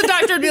that. Because the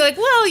doctor would be like,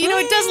 well,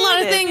 it does a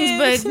lot of things,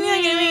 but...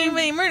 You're not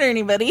going to murder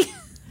anybody.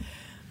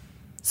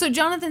 So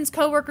Jonathan's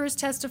coworkers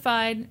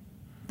testified.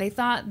 They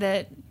thought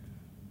that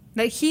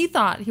he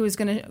thought he was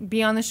going to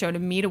be on the show to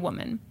meet a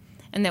woman.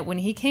 And that when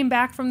he came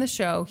back from the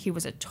show, he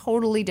was a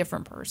totally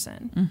different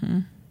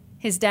person.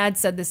 His dad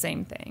said the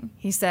same thing.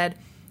 He said,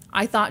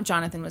 "I thought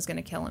Jonathan was going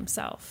to kill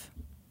himself."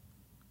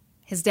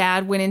 His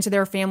dad went into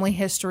their family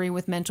history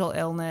with mental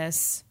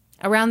illness.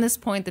 Around this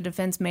point, the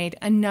defense made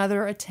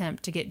another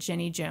attempt to get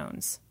Jenny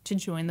Jones to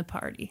join the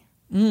party.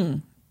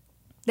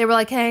 They were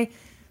like, hey,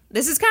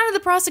 this is kind of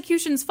the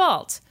prosecution's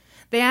fault.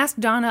 They asked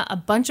Donna a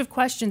bunch of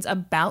questions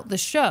about the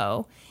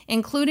show,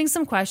 including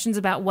some questions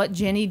about what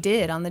Jenny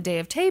did on the day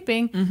of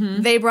taping.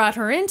 They brought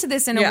her into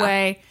this in a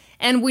way,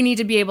 and we need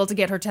to be able to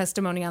get her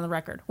testimony on the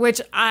record,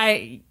 which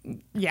I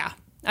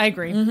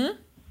agree.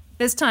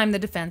 This time, the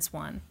defense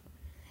won.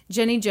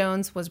 Jenny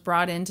Jones was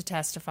brought in to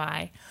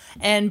testify,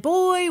 and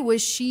boy,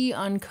 was she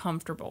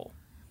uncomfortable.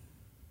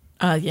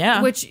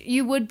 Yeah. Which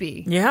you would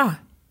be. Yeah.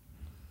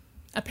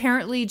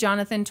 Apparently,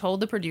 Jonathan told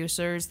the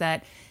producers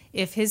that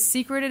if his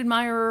secret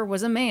admirer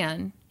was a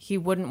man, he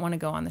wouldn't want to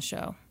go on the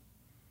show.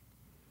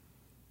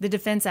 The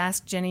defense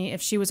asked Jenny if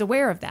she was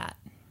aware of that.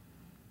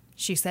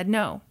 She said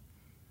no.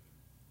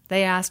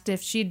 They asked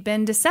if she'd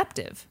been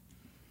deceptive.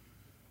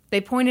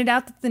 They pointed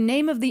out that the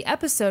name of the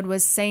episode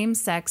was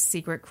Same-Sex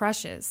Secret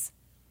Crushes.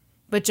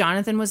 But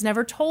Jonathan was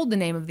never told the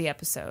name of the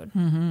episode.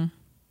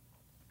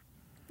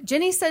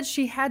 Jenny said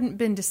she hadn't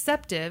been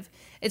deceptive.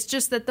 It's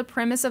just that the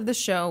premise of the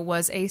show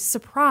was a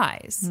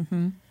surprise.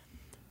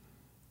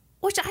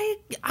 Which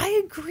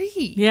I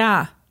agree.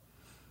 Yeah.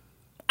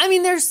 I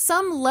mean, there's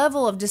some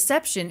level of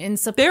deception in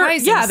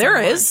surprising someone.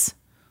 There is.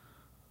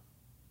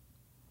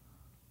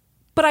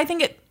 But I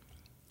think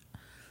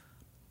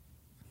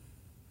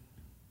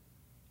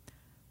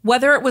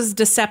whether it was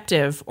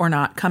deceptive or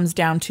not comes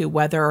down to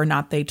whether or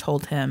not they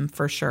told him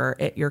for sure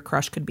your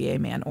crush could be a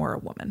man or a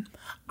woman.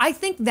 I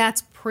think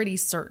that's pretty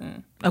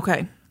certain.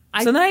 Okay.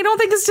 So then I don't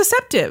think it's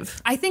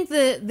deceptive. I think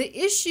the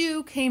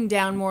issue came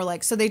down more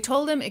like, so they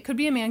told him it could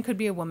be a man, could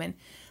be a woman.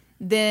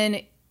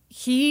 Then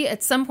he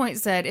at some point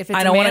said, if it's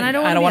a man, I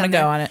don't want to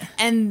go on it.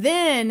 And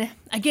then,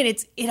 again,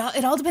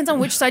 it all depends on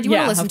which side you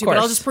want to listen to, but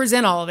I'll just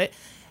present all of it.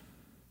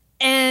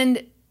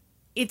 And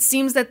it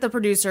seems that the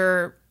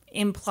producer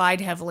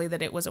implied heavily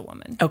that it was a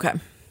woman. Okay.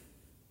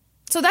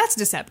 So that's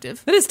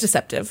deceptive. It is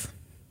deceptive.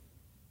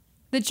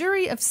 The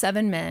jury of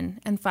 7 men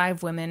and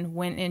 5 women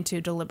went into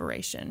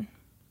deliberation.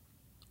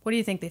 What do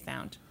you think they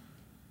found?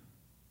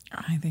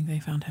 I think they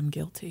found him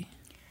guilty.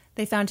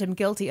 They found him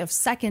guilty of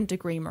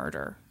second-degree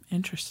murder.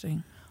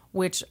 Interesting.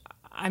 Which,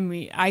 I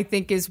mean, I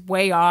think is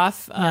way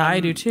off. Yeah, I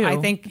do too. I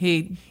think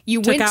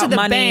you took went out to the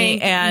money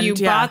bank, and you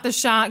bought the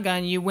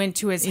shotgun, you went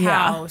to his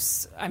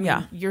house. I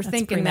mean, you're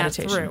thinking that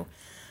through.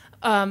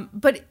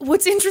 But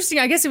what's interesting,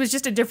 I guess it was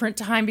just a different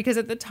time, because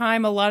at the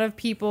time, a lot of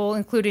people,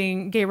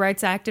 including gay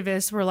rights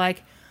activists, were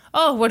like,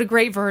 oh, what a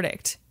great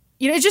verdict.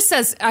 You know, it just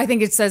says, I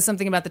think it says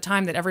something about the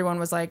time that everyone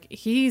was like,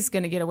 he's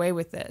going to get away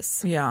with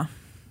this. Yeah.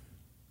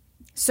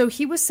 So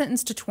he was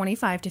sentenced to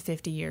 25 to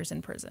 50 years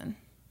in prison.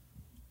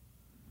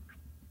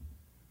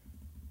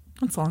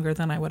 That's longer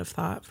than I would have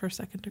thought for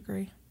second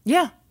degree.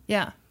 Yeah.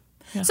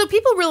 So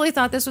people really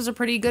thought this was a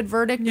pretty good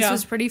verdict. This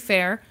was pretty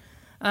fair.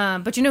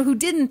 But you know who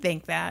didn't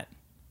think that?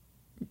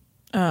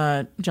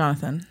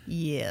 Jonathan.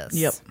 Yes.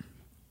 Yep.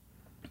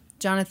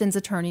 Jonathan's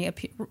attorney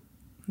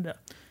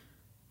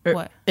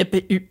what?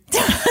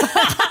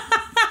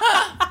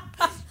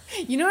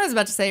 You know what I was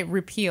about to say?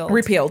 Repealed.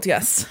 Repealed,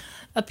 yes.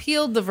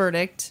 Appealed the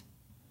verdict,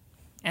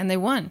 and they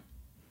won.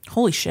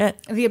 Holy shit.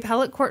 The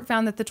appellate court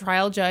found that the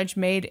trial judge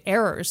made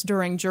errors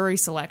during jury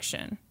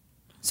selection.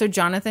 So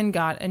Jonathan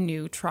got a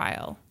new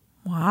trial.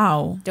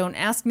 Wow. Don't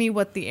ask me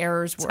what the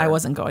errors were. I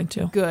wasn't going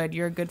to. Good.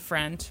 You're a good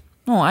friend.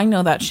 Oh, I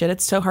know that shit.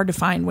 It's so hard to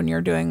find when you're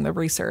doing the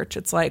research.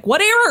 It's like,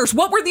 what errors?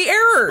 What were the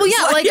errors?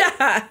 Well,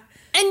 yeah,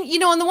 And, you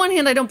know, on the one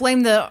hand, I don't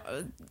blame the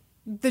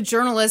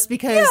journalist,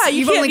 because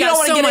you've only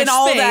got so much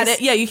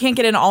space. You can't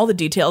get in all the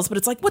details, but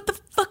it's like, what the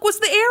fuck was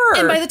the error?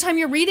 And by the time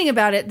you're reading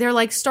about it, they're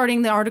like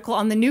starting the article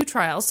on the new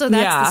trial. So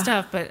that's the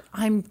stuff. But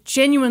I'm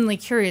genuinely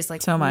curious,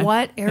 like,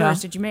 what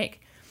errors did you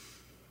make?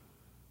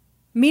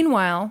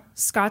 Meanwhile,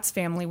 Scott's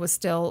family was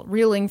still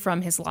reeling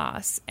from his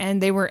loss,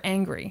 and they were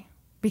angry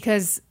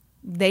because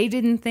they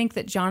didn't think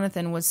that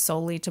Jonathan was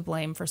solely to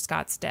blame for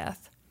Scott's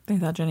death. I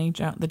think that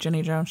the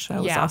Jenny Jones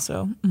show was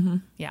also... Mm-hmm.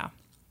 Yeah.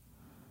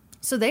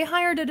 So they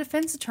hired a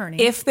defense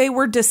attorney. If they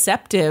were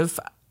deceptive,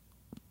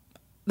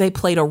 they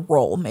played a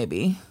role,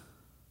 maybe.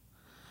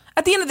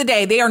 At the end of the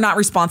day, they are not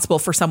responsible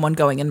for someone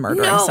going and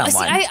murdering someone. See,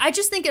 I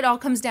just think it all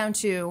comes down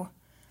to,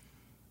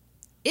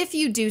 if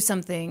you do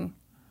something,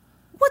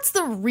 what's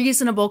the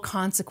reasonable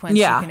consequence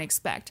you can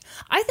expect?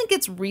 I think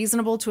it's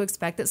reasonable to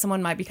expect that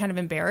someone might be kind of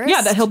embarrassed.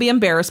 Yeah, that he'll be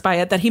embarrassed by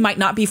it, that he might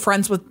not be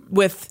friends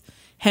with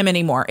him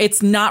anymore.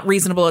 It's not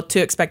reasonable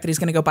to expect that he's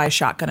going to go buy a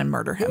shotgun and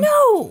murder him.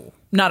 No.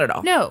 Not at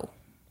all. No.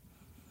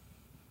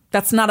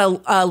 That's not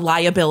a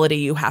liability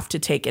you have to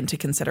take into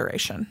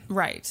consideration.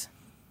 Right.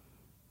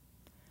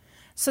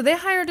 So they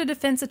hired a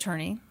defense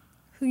attorney,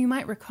 who you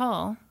might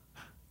recall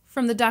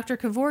from the Dr.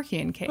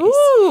 Kevorkian case.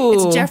 Ooh.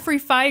 It's Jeffrey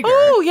Feiger.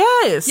 Oh,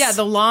 yes. Yeah,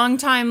 the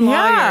longtime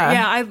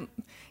lawyer.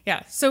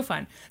 Yeah, so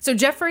fun. So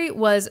Jeffrey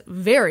was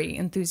very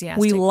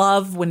enthusiastic. We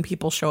love when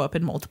people show up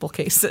in multiple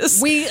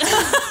cases. We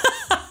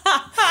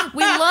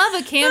love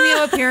a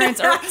cameo appearance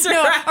or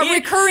right. a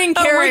recurring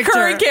character. A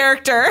recurring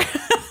character.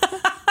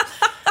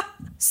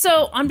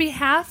 So on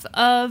behalf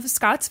of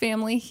Scott's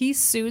family, he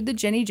sued the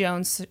Jenny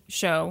Jones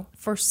show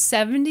for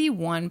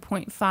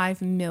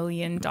 $71.5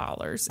 million.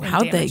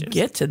 How'd they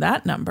get to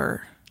that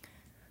number?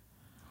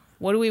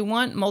 What do we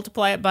want?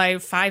 Multiply it by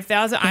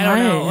 5,000? I don't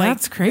know.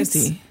 That's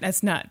crazy.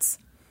 That's nuts.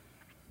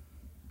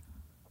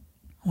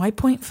 Why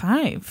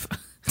 0.5?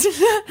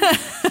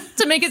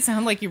 To make it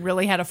sound like you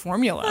really had a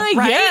formula. I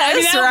right?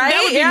 guess,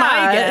 That would be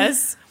my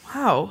guess.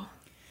 Wow.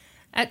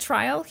 At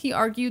trial, he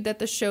argued that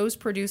the show's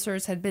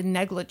producers had been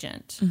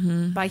negligent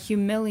by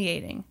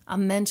humiliating a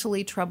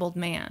mentally troubled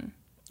man.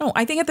 Oh,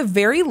 I think at the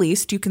very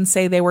least you can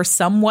say they were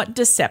somewhat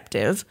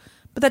deceptive,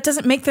 but that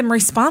doesn't make them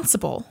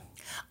responsible.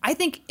 I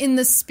think in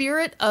the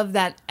spirit of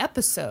that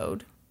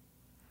episode,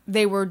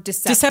 they were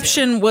deceptive.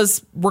 Deception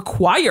was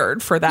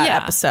required for that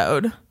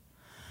episode.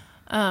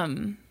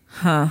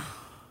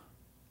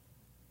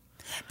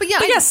 But yeah,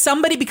 yes,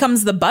 somebody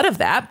becomes the butt of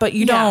that, but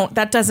you don't,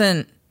 that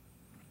doesn't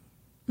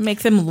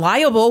make them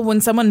liable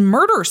when someone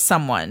murders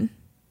someone.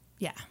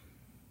 Yeah.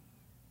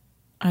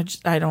 I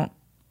don't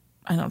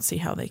see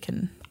how they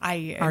can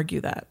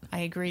argue that. I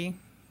agree.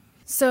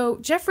 So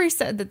Jeffrey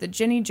said that the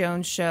Jenny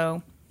Jones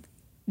show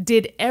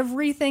did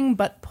everything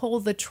but pull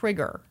the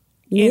trigger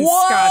in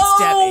Scott's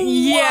death.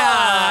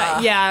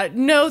 Yeah.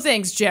 No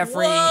thanks,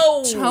 Jeffrey.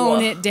 Whoa.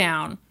 Tone it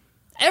down.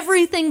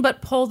 Everything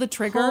but pull the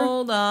trigger.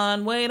 Hold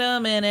on, wait a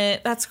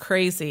minute. That's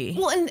crazy.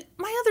 Well, and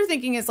my other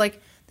thinking is like,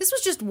 this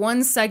was just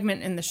one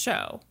segment in the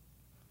show.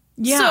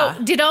 Yeah.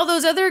 So did all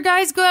those other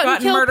guys go out and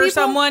kill murder people?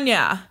 someone?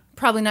 Yeah.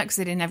 Probably not because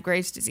they didn't have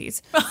Graves'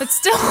 disease. But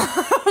still,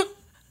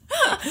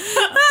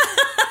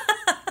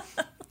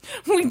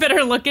 we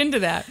better look into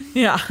that.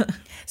 Yeah.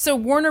 So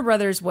Warner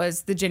Brothers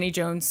was the Jenny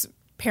Jones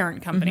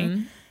parent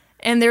company.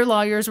 And their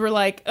lawyers were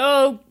like,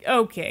 oh,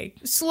 okay,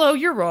 slow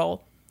your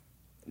roll.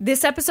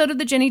 This episode of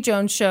the Jenny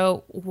Jones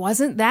show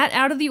wasn't that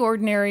out of the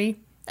ordinary.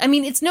 I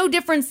mean, it's no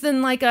difference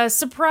than like a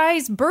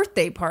surprise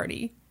birthday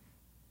party.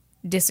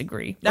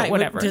 Disagree, but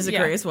whatever.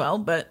 Disagree as well,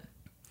 but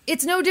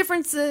it's no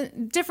different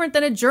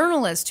than a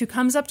journalist who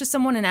comes up to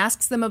someone and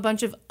asks them a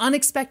bunch of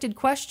unexpected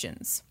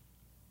questions.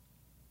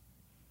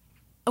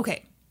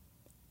 Okay,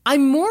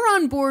 I'm more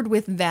on board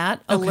with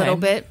that a little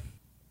bit.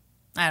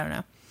 I don't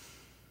know.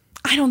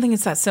 I don't think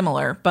it's that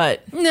similar,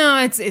 but no,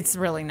 it's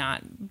really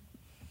not.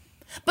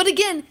 But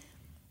again,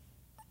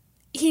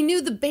 he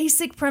knew the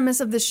basic premise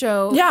of the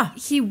show. Yeah.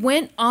 He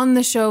went on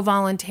the show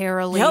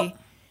voluntarily. Yep.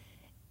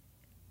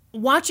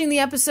 Watching the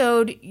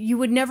episode, you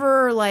would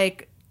never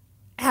like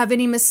have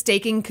any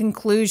mistaken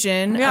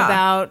conclusion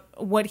about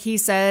what he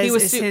says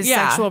is his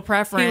sexual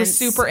preference. He was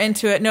super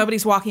into it.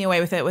 Nobody's walking away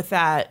with it with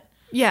that.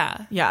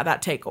 Yeah. Yeah,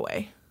 that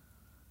takeaway.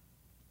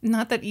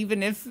 Not that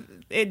even if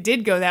it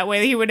did go that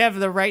way, he would have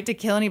the right to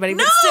kill anybody.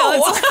 But No! still,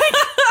 it's like,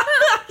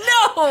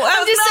 No,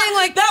 I'm just saying,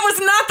 like, that was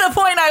not the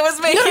point I was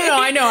making. No,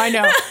 I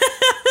know.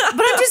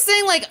 But I'm just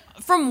saying, like,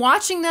 from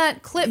watching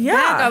that clip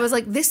back, I was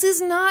like, this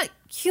is not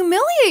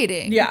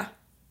humiliating. Yeah.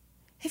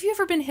 Have you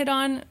ever been hit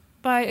on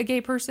by a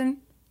gay person?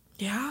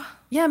 Yeah.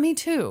 Yeah, me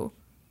too.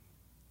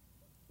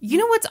 You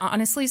know what's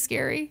honestly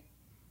scary?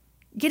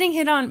 Getting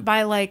hit on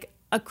by, like,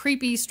 a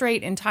creepy,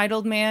 straight,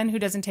 entitled man who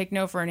doesn't take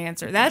no for an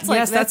answer. That's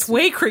like, that's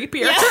way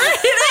creepier. Yeah.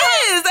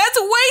 It is. That's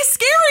way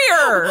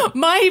scarier.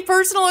 My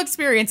personal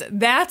experience,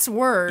 that's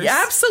worse.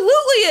 Yeah,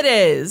 absolutely it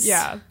is.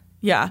 Yeah.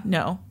 Yeah,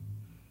 no.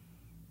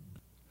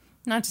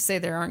 Not to say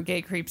there aren't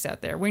gay creeps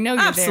out there. We know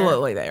you're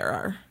absolutely there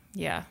are.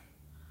 Yeah.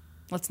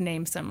 Let's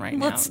name some right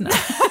now. Let's not.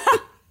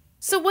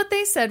 So what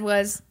they said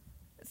was,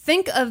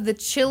 think of the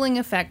chilling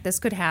effect this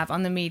could have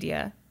on the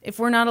media if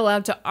we're not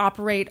allowed to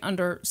operate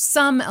under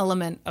some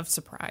element of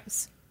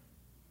surprise.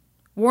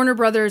 Warner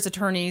Brothers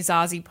attorney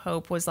Zazie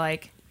Pope was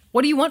like,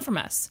 what do you want from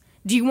us?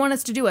 Do you want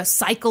us to do a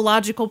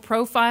psychological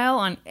profile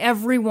on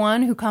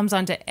everyone who comes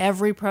onto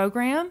every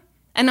program?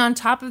 And on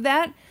top of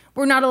that,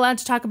 we're not allowed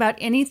to talk about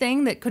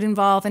anything that could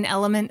involve an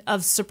element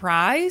of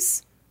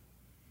surprise?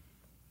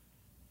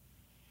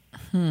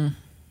 I'm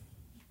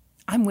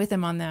with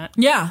him on that.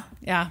 Yeah.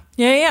 Yeah.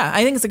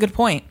 I think it's a good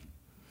point.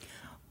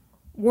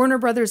 Warner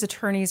Brothers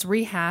attorneys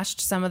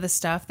rehashed some of the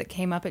stuff that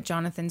came up at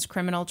Jonathan's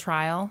criminal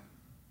trial.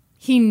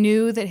 He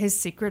knew that his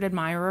secret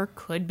admirer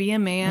could be a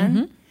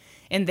man.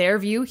 In their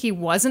view, he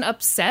wasn't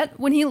upset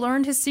when he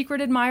learned his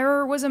secret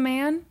admirer was a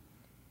man.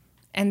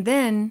 And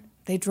then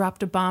they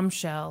dropped a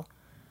bombshell,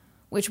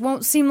 which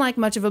won't seem like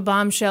much of a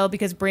bombshell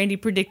because Brandi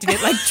predicted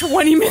it like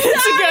 20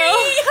 minutes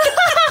ago.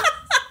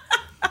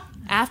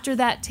 After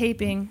that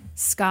taping,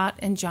 Scott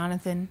and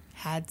Jonathan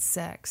had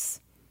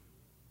sex.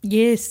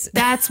 Yes.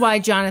 That's why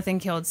Jonathan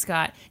killed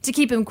Scott, to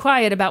keep him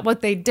quiet about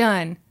what they'd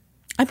done.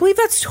 I believe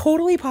that's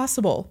totally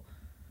possible.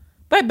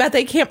 But I bet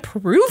they can't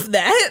prove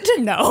that.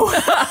 No.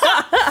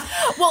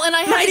 Well, and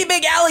I had mighty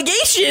big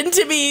allegation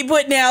to be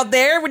putting out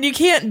there when you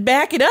can't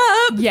back it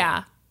up.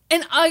 Yeah.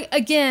 And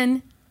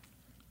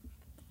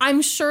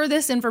I'm sure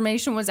this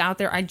information was out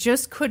there. I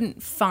just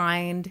couldn't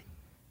find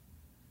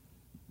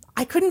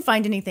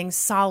anything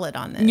solid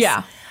on this.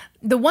 Yeah.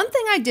 The one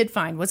thing I did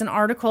find was an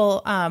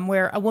article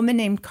where a woman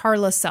named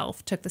Carla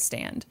Self took the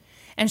stand.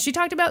 And she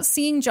talked about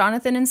seeing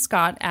Jonathan and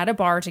Scott at a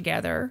bar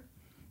together,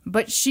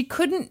 but she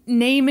couldn't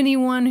name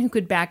anyone who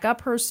could back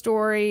up her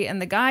story.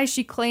 And the guy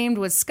she claimed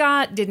was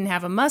Scott didn't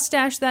have a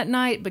mustache that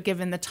night, but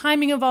given the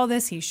timing of all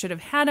this, he should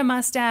have had a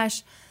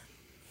mustache.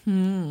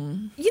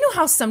 You know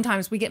how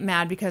sometimes we get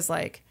mad because,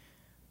 like,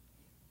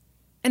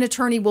 an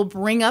attorney will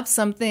bring up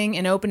something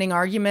in opening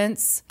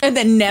arguments and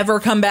then never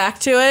come back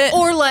to it?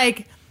 Or,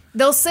 like,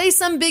 they'll say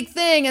some big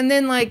thing and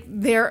then, like,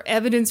 their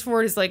evidence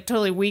for it is, like,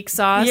 totally weak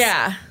sauce.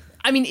 Yeah.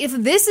 I mean, if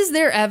this is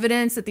their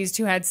evidence that these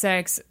two had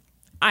sex,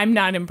 I'm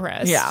not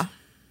impressed. Yeah.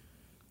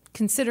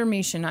 Consider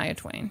me Shania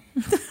Twain.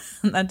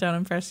 That don't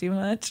impress you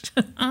much.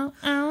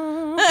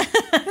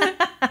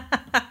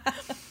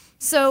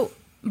 So,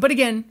 but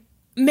again,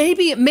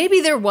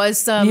 maybe there was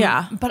some.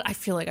 Yeah. But I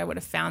feel like I would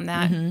have found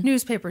that.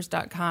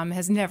 Newspapers.com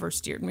has never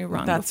steered me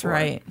wrong That's before.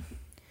 right.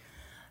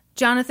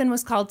 Jonathan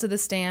was called to the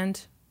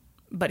stand,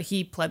 but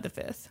he pled the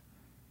fifth.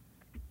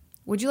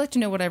 Would you like to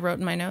know what I wrote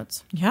in my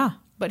notes? Yeah.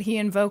 But he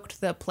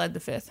invoked the pled the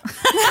fifth.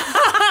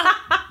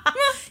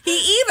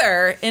 He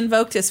either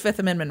invoked his Fifth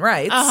Amendment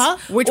rights,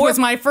 which was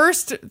my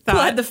first thought.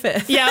 pled the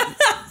fifth. Yeah.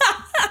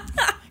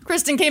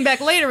 Kristin came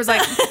back later, was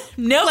like,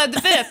 nope. Pled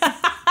the fifth.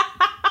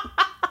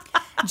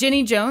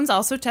 Jenny Jones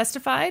also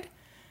testified,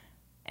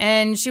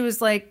 and she was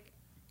like,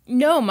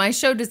 no, my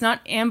show does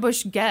not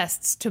ambush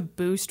guests to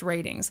boost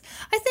ratings.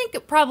 I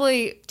think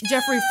probably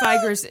Jeffrey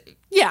Feiger's...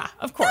 Yeah,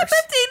 of course. I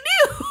bet they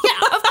do.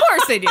 Yeah, of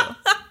course they do.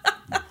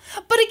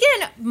 But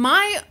again,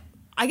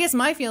 I guess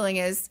my feeling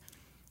is,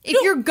 if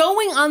you're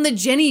going on the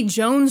Jenny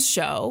Jones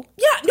show...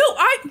 Yeah, no,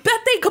 I bet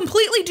they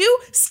completely do.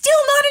 Still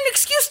not an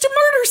excuse to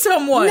murder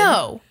someone.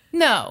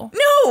 No.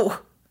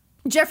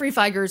 Jeffrey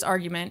Feiger's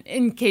argument,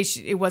 in case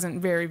it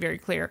wasn't very, very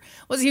clear,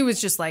 was he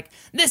was just like,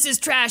 this is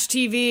trash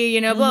TV,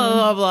 blah, blah,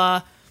 blah,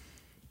 blah.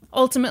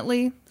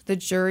 Ultimately, the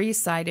jury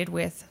sided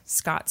with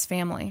Scott's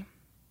family.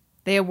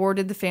 They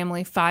awarded the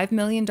family $5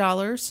 million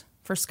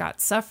for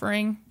Scott's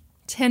suffering,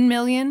 $10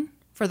 million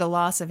for the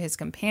loss of his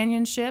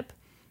companionship,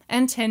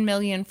 and $10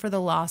 million for the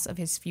loss of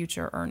his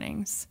future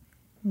earnings.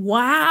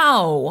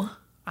 Wow.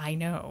 I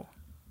know.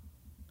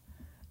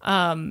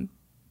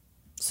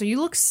 So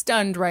you look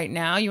stunned right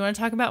now. You want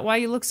to talk about why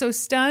you look so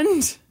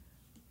stunned?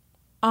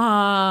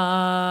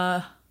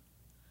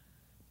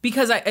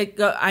 Because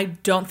I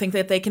don't think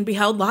that they can be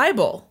held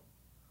liable.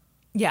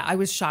 Yeah, I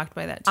was shocked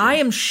by that too. I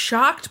am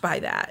shocked by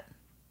that.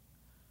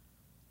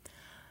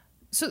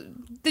 So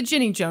the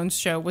Jenny Jones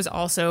show was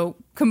also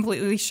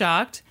completely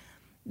shocked.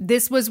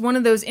 This was one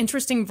of those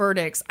interesting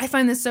verdicts. I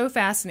find this so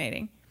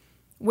fascinating,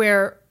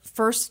 where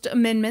First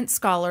Amendment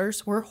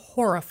scholars were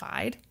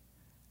horrified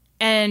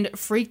and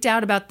freaked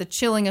out about the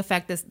chilling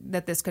effect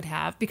that this could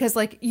have. Because,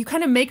 like, you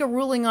kind of make a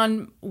ruling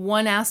on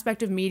one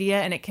aspect of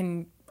media and it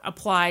can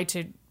apply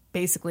to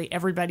basically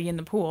everybody in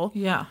the pool.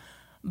 Yeah.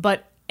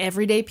 But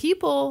everyday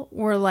people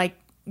were like,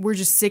 we're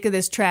just sick of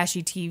this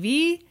trashy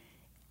TV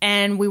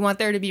and we want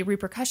there to be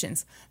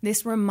repercussions.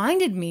 This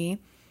reminded me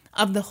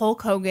of the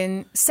Hulk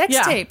Hogan sex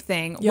tape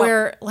thing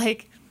where,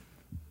 like,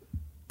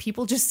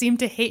 people just seem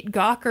to hate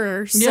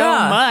Gawker so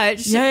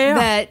much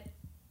that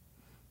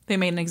they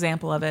made an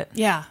example of it.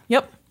 Yeah.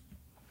 Yep.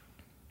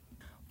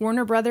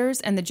 Warner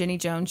Brothers and the Jenny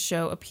Jones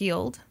show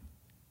appealed,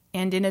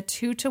 and in a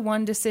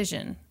 2-1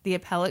 decision, the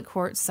appellate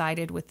court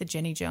sided with the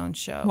Jenny Jones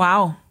show.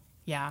 Wow.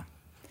 Yeah.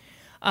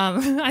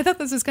 I thought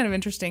this was kind of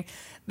interesting.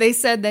 They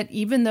said that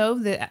even though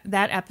that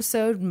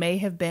episode may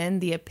have been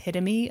the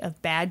epitome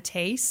of bad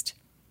taste,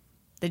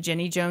 the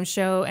Jenny Jones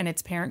show and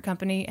its parent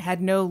company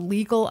had no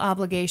legal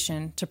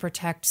obligation to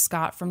protect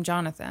Scott from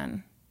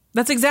Jonathan.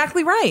 That's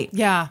exactly right.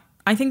 Yeah.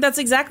 I think that's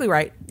exactly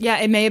right. Yeah,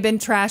 it may have been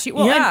trashy.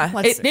 Well, yeah,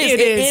 it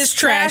is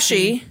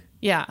trashy.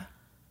 Yeah.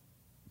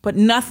 But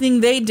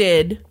nothing they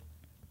did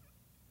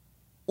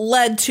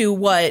led to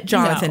what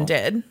Jonathan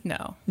did.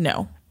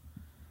 No.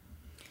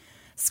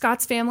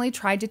 Scott's family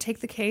tried to take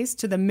the case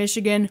to the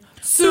Michigan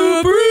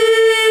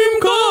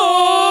Supreme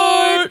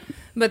Court.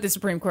 But the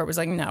Supreme Court was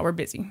like, no, we're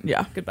busy.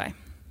 Yeah. Goodbye.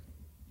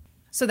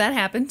 So that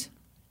happened.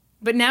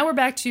 But now we're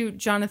back to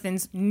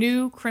Jonathan's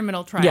new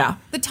criminal trial. Yeah.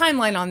 The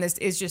timeline on this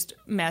is just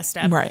messed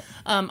up. Right.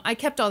 I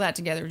kept all that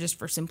together just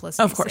for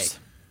simplicity's Of course. sake.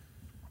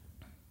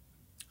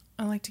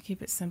 I like to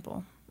keep it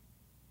simple.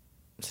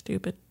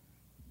 Stupid.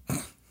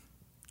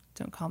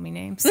 Don't call me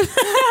names.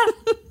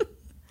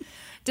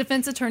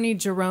 Defense attorney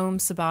Jerome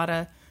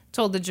Sabata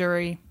told the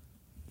jury,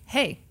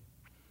 hey,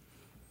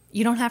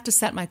 you don't have to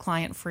set my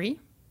client free.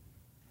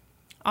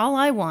 All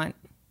I want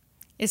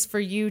is for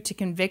you to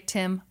convict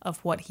him of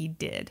what he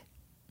did.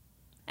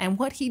 And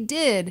what he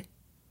did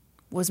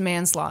was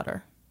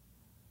manslaughter.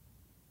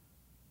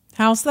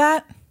 How's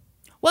that?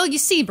 Well, you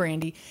see,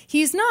 Brandi,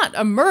 he's not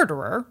a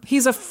murderer.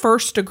 He's a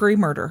first-degree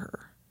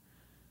murderer.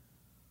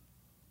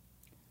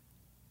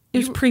 It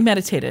was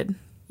premeditated.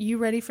 You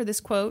ready for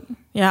this quote?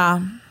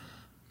 Yeah.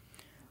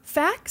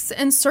 Facts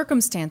and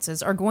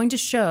circumstances are going to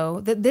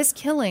show that this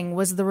killing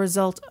was the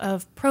result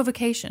of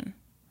provocation.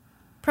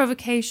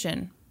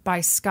 Provocation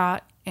by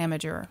Scott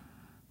Amedure.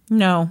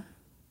 No.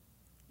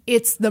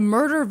 it's the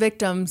murder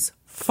victim's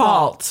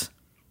Fault.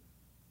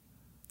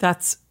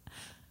 That's...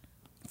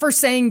 For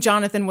saying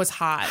Jonathan was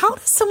hot. How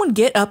does someone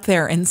get up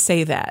there and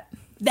say that?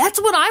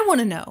 That's what I want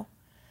to know.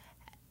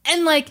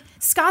 And like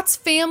Scott's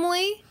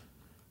family...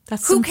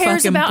 That's some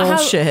fucking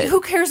bullshit.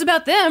 Who cares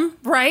about them,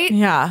 right?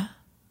 Yeah.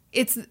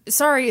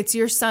 It's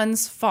your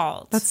son's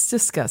fault. That's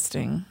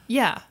disgusting.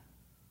 Yeah.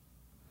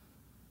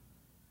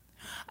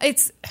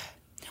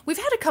 We've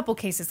had a couple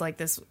cases like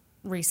this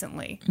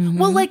recently. Mm-hmm.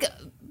 Well, like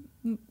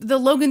the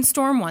Logan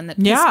Storm one that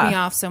pissed me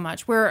off so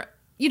much, where,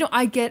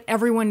 I get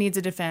everyone needs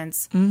a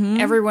defense. Mm-hmm.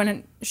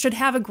 Everyone should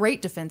have a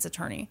great defense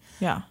attorney.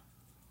 Yeah.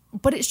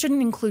 But it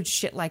shouldn't include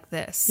shit like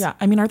this. Yeah.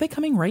 I mean, are they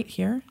coming right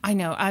here? I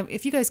know.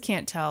 If you guys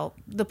can't tell,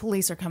 the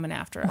police are coming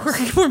after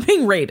us. We're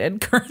being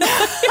raided currently.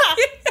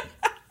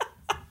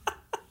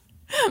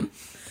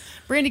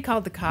 Brandi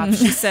called the cops.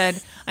 She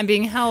said, I'm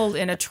being held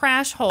in a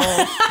trash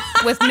hole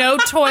with no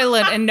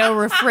toilet and no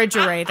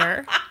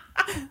refrigerator.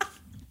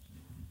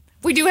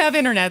 We do have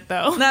internet,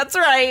 though. That's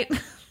right.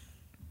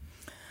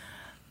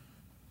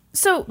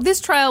 So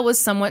this trial was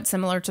somewhat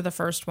similar to the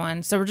first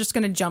one. So we're just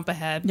going to jump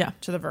ahead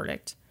to the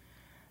verdict.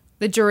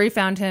 The jury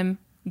found him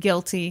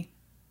guilty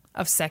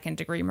of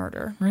second-degree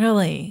murder.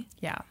 Really?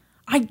 Yeah.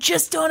 I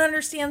just don't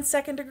understand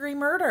second-degree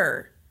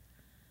murder.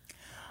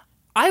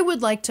 I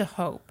would like to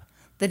hope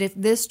that if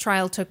this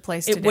trial took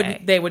place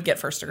today... They would get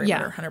first-degree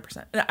murder,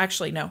 100%.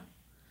 Actually, no.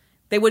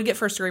 They would get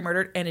first-degree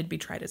murder, and it'd be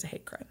tried as a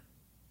hate crime.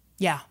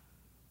 Yeah.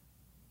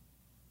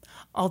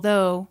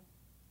 Although,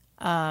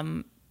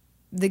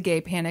 the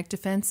gay panic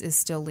defense is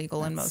still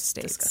legal in most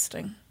states.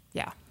 Disgusting.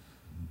 Yeah.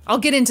 I'll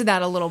get into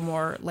that a little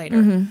more later.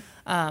 Mm-hmm.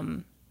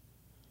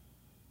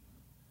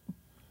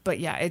 But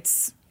yeah,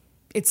 it's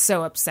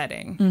so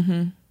upsetting.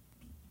 Mm-hmm.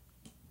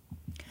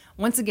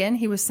 Once again,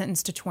 he was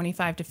sentenced to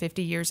 25 to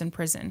 50 years in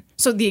prison.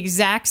 So the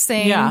exact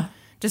same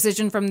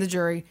decision from the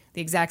jury,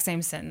 the exact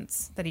same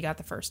sentence that he got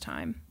the first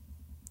time.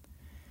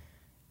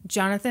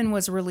 Jonathan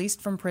was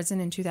released from prison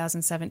in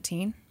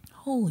 2017.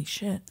 Holy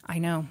shit. I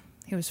know.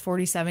 He was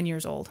 47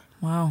 years old.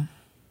 Wow.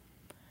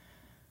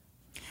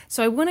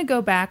 So I want to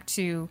go back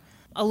to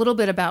a little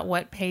bit about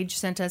what Paige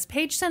sent us.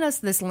 Paige sent us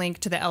this link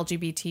to the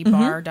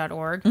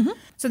LGBTbar.org. Mm-hmm.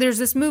 So there's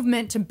this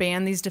movement to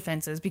ban these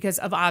defenses because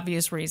of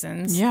obvious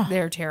reasons. Yeah.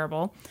 They're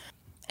terrible.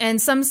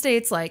 And some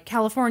states like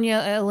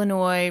California,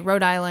 Illinois,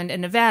 Rhode Island,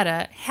 and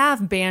Nevada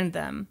have banned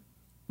them,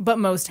 but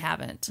most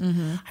haven't.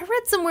 Mm-hmm. I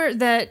read somewhere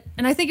that,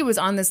 and I think it was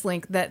on this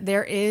link, that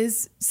there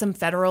is some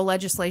federal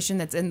legislation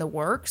that's in the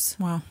works.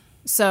 Wow.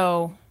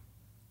 So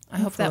I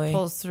hope that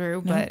pulls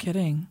through. No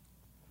kidding.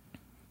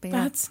 But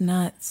that's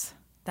nuts.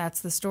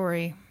 That's the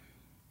story.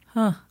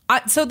 Huh.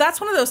 So that's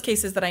one of those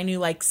cases that I knew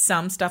like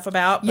some stuff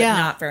about, but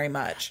not very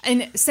much.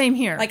 And same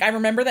here. Like I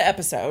remember the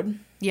episode.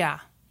 Yeah.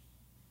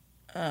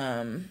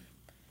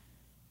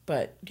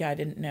 But yeah, I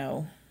didn't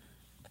know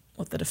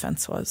what the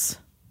defense was.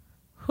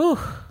 Whew.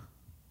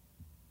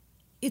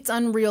 It's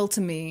unreal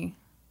to me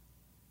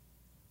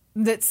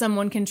that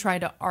someone can try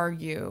to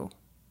argue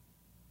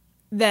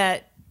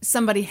that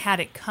somebody had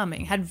it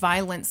coming, had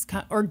violence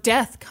or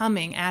death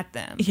coming at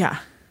them. Yeah.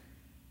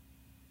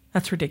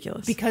 That's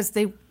ridiculous. Because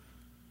they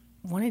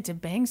wanted to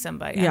bang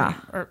somebody. Yeah.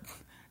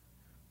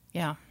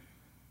 Yeah.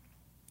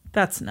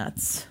 That's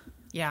nuts.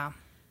 Yeah.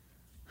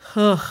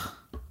 Ugh.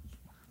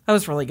 That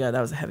was really good.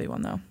 That was a heavy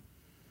one, though.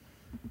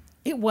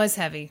 It was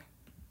heavy.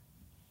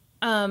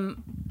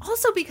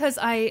 Also because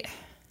I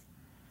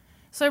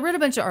read a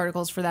bunch of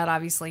articles for that,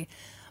 obviously.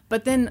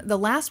 But then the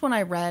last one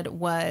I read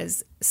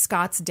was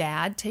Scott's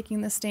dad taking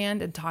the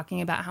stand and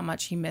talking about how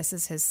much he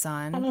misses his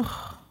son.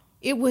 Oh.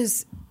 It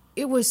was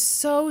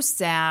so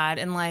sad.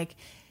 And like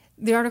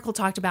the article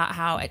talked about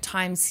how at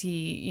times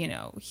he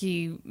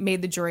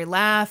made the jury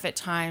laugh. At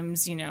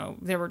times,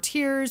 there were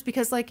tears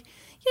because like,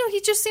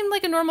 he just seemed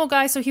like a normal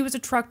guy. So he was a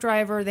truck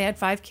driver. They had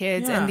 5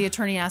 kids. Yeah. And the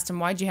attorney asked him,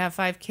 why'd you have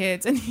 5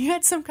 kids? And he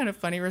had some kind of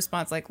funny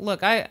response. Like,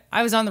 look, I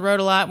was on the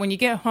road a lot. When you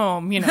get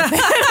home, things happen.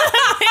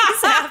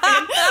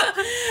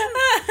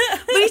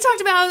 But he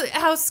talked about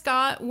how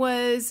Scott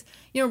was,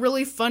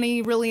 really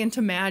funny, really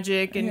into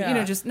magic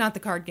and, just not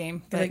the card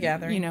game. But, the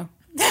gathering.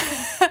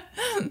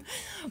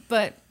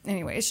 But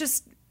anyway,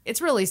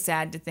 it's really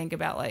sad to think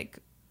about like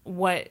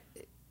what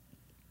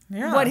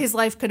his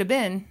life could have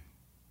been.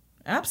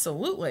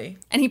 Absolutely.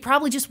 And he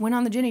probably just went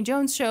on the Jenny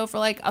Jones show for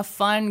like a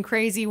fun,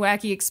 crazy,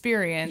 wacky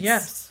experience.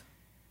 Yes.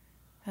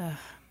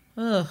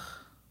 Ugh.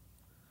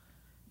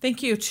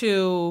 Thank you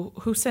to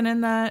who sent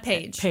in that?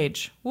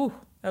 Paige. Woo,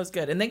 that was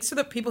good. And thanks to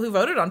the people who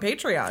voted on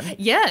Patreon.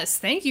 Yes,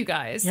 thank you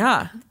guys.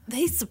 Yeah.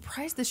 They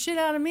surprised the shit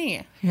out of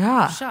me.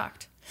 Yeah. I'm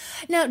shocked.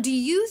 Now, do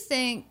you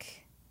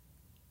think,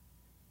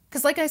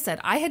 because like I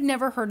said, I had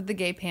never heard of the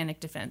gay panic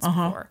defense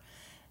before.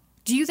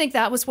 Do you think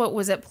that was what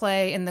was at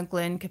play in the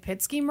Glenn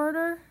Kapitsky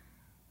murder?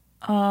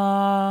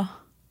 Yeah.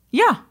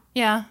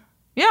 Yeah.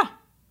 Yeah.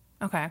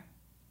 Okay.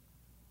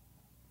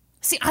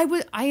 See,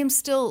 I am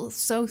still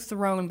so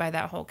thrown by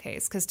that whole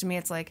case because to me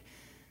it's like,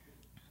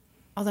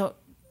 although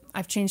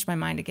I've changed my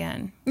mind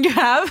again. You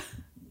have?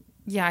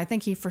 Yeah, I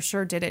think he for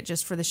sure did it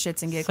just for the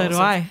shits and giggles So do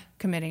of I.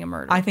 committing a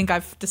murder. I think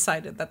I've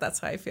decided that that's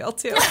how I feel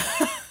too.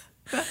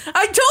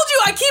 I told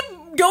you I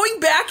keep going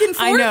back and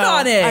forth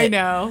on it. I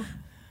know.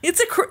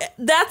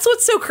 That's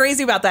what's so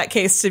crazy about that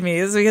case to me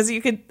is because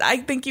I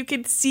think you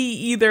could see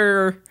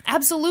either.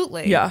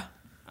 Absolutely. Yeah.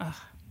 Ugh.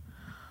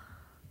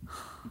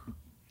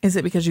 Is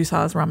it because you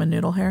saw his ramen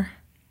noodle hair?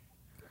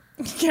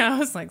 Yeah, I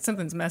was like,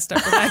 something's messed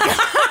up with that guy.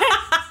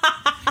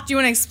 Do you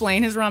want to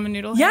explain his ramen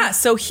noodle hair? Yeah,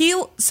 so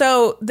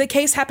the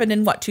case happened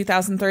in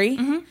 2003?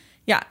 Mm-hmm.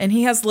 Yeah, and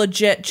he has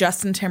legit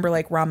Justin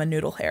Timberlake ramen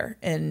noodle hair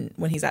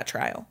when he's at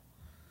trial.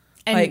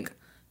 And like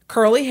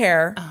curly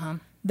hair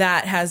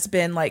that has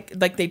been like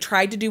they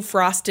tried to do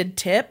frosted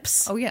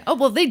tips. Oh yeah. Oh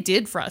well, they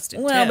did frosted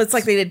tips. Well, it's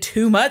like they did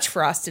too much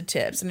frosted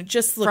tips, and it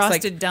just looks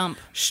frosted like dump.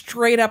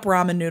 Straight up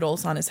ramen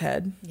noodles on his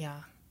head. Yeah.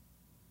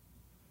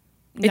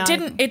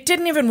 It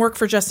didn't even work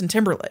for Justin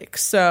Timberlake.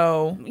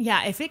 So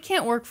yeah, if it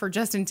can't work for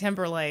Justin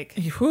Timberlake,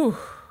 whew.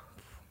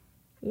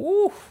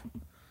 Woo.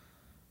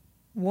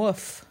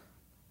 Woof.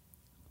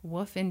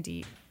 Woof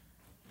indeed.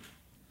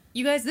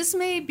 You guys, this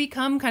may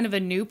become kind of a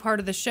new part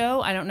of the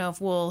show. I don't know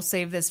if we'll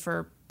save this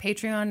for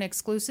Patreon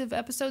exclusive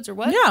episodes or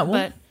what. Yeah,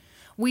 but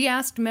we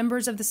asked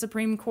members of the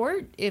Supreme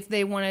Court if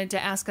they wanted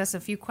to ask us a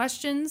few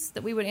questions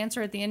that we would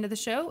answer at the end of the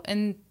show,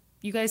 and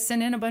you guys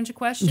sent in a bunch of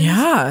questions.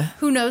 Yeah.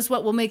 Who knows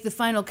what will make the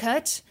final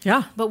cut?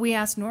 Yeah. But we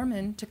asked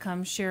Norman to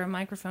come share a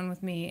microphone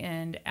with me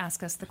and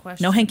ask us the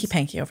questions. No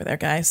hanky-panky over there,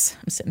 guys.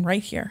 I'm sitting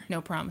right here. No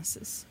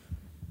promises.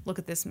 Look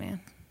at this man.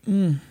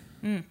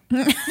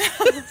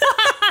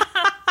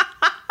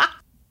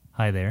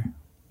 Hi there.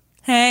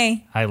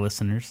 Hey. Hi,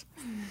 listeners.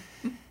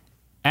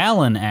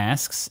 Alan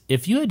asks,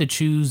 if you had to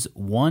choose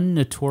one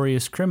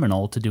notorious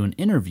criminal to do an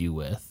interview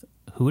with,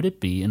 who would it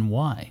be and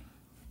why?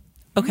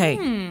 Okay,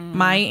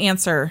 my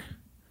answer.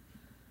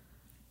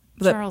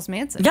 Charles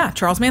Manson. Yeah,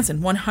 Charles Manson.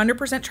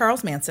 100%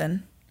 Charles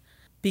Manson.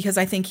 Because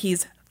I think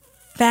he's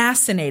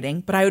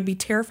fascinating, but I would be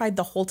terrified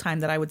the whole time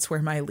that I would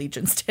swear my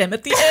allegiance to him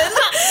at the end.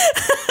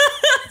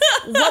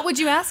 What would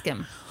you ask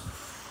him?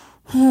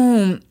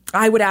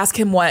 I would ask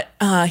him what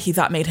he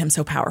thought made him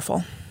so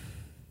powerful.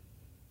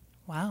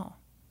 Wow.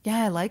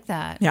 Yeah, I like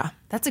that. Yeah.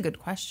 That's a good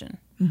question.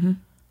 Mm-hmm.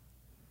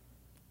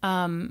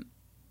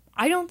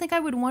 I don't think I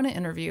would want to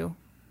interview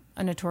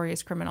a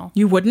notorious criminal.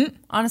 You wouldn't?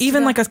 Honestly,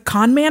 even like a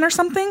con man or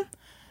something?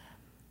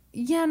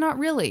 Yeah, not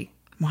really.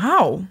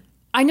 Wow.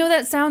 I know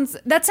that sounds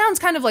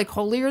kind of like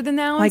holier than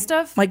thou and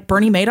stuff. Like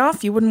Bernie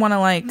Madoff? You wouldn't want to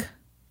like...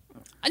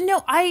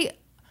 No, I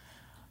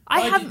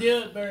have... Why'd you do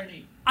it,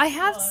 Bernie? I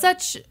have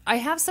such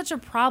a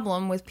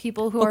problem with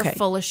people who are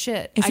full of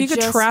shit. If you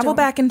could travel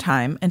back in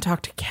time and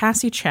talk to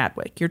Cassie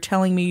Chadwick, you're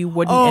telling me you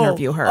wouldn't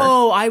interview her?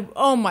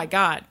 Oh my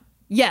God.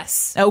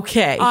 Yes.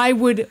 Okay. I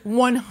would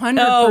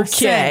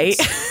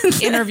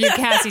 100% interview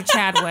Cassie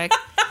Chadwick.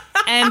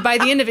 And by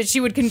the end of it, she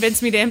would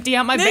convince me to empty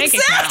out my bank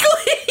account.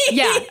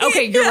 Yeah.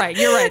 Okay, you're right.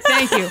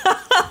 Thank you.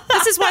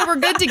 This is why we're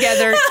good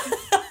together.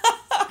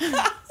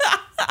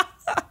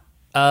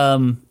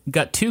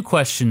 Got two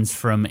questions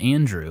from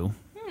Andrew.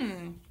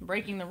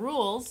 Breaking the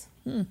rules.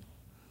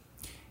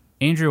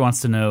 Andrew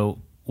wants to know,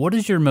 what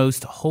is your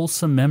most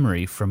wholesome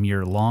memory from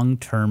your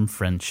long-term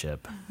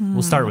friendship?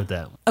 We'll start with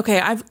that.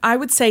 Okay, I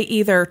would say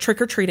either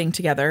trick-or-treating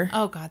together.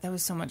 Oh, God, that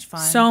was so much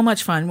fun. So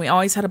much fun. We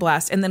always had a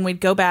blast. And then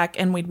we'd go back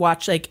and we'd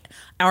watch like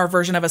our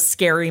version of a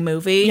scary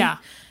movie. Yeah.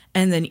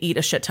 And then eat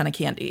a shit ton of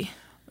candy.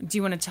 Do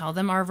you want to tell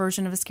them our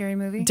version of a scary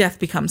movie? Death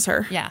Becomes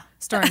Her. Yeah,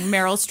 starring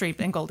Meryl Streep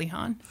and Goldie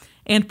Hawn.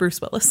 And Bruce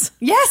Willis.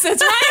 Yes,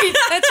 that's right.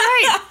 That's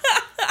right.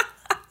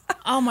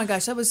 Oh my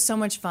gosh, that was so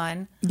much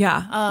fun.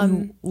 Yeah,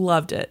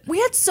 loved it. We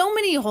had so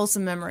many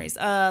wholesome memories.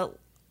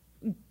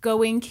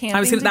 Going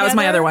camping that was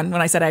my other one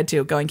when I said I had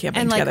two, going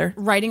camping and together.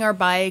 Like riding our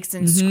bikes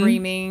and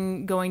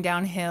screaming, going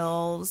down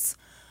hills.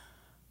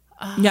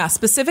 Yeah,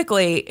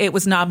 specifically, it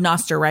was Knob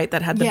Noster, right?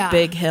 That had the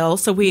big hill.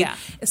 So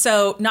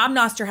Knob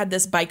Noster had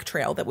this bike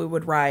trail that we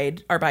would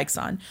ride our bikes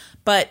on.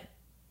 But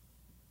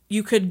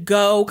you could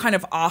go kind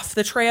of off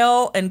the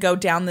trail and go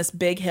down this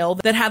big hill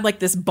that had like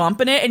this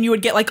bump in it, and you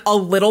would get like a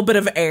little bit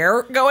of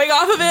air going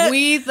off of it.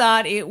 We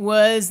thought it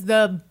was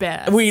the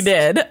best. We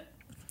did.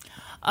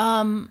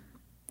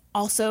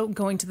 Also,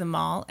 going to the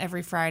mall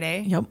every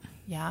Friday. Yep.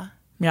 Yeah.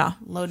 Yeah.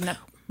 Loading up.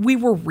 We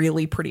were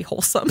really pretty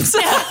wholesome. So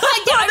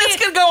I mean,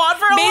 this could go on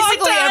for a long time.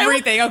 Basically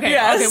everything. Okay.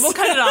 Yes. Okay, we'll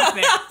cut it off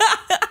there.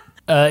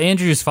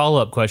 Andrew's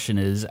follow-up question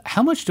is,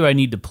 how much do I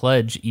need to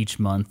pledge each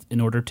month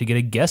in order to get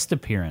a guest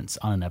appearance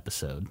on an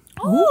episode?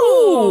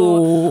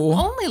 Ooh.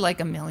 Only like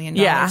 $1 million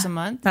a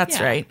month.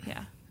 That's right.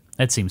 Yeah.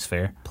 That seems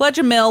fair. Pledge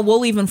 $1 million.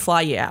 We'll even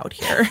fly you out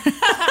here.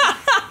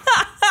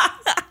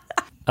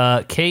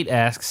 Kate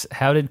asks,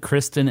 how did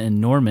Kristin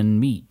and Norman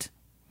meet?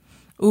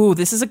 Ooh,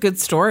 this is a good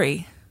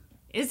story.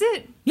 Is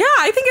it? Yeah,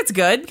 I think it's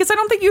good because I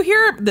don't think you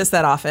hear this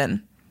that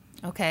often.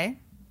 Okay.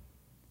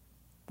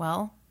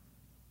 Well,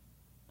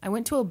 I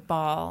went to a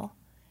ball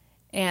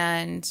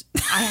and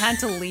I had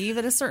to leave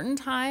at a certain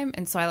time,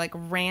 and so I like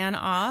ran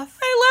off.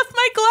 I left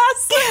my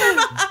glass slipper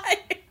behind.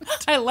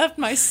 I left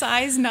my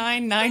size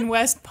 9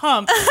 West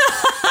pump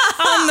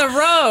on the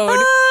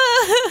road.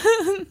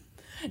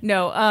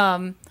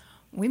 No,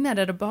 we met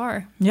at a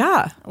bar.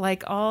 Yeah.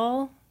 Like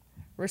all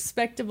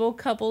respectable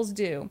couples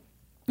do.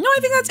 No, I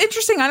think that's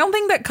interesting. I don't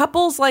think that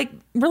couples like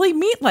really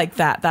meet like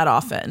that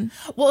often.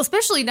 Well,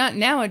 especially not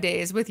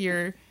nowadays with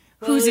your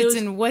who's it's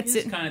and what's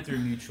it. Kind of through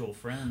mutual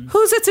friends.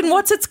 Who's it's and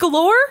what's it's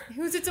galore?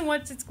 Who's it's and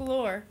what's it's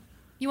galore.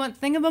 You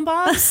want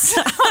thingamabobs?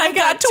 I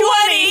got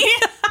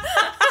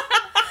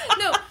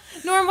 20. No,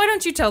 Norm, why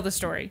don't you tell the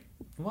story?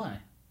 Why?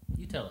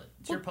 You tell it.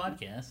 It's your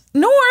podcast.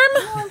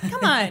 Norm.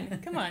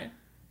 Come on.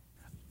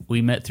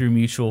 We met through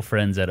mutual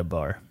friends at a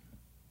bar.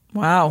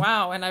 Wow.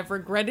 Wow, and I've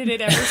regretted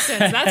it ever since.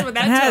 That's what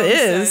that That tone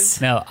is.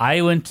 says. Now,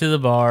 I went to the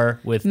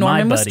bar with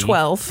Norman my was buddy.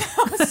 12.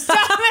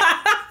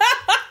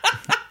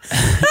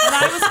 And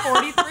I was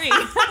 43.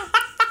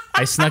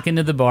 I snuck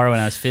into the bar when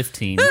I was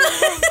 15.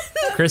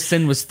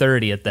 Kristin was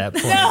 30 at that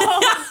point.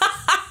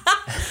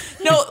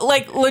 No,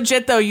 like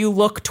legit though, you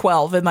look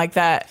 12 and like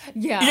that.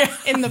 Yeah.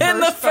 In the first In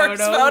the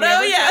first photo, we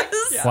ever yes.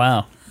 took. Yeah.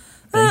 Wow.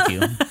 Thank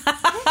you.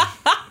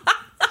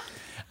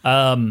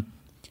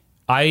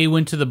 I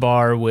went to the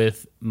bar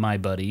with my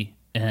buddy,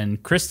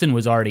 and Kristin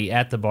was already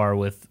at the bar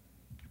with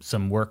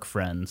some work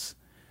friends.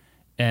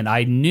 And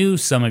I knew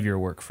some of your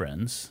work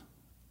friends,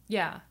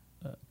 Yeah.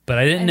 but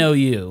I didn't know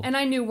you. And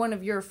I knew one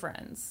of your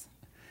friends.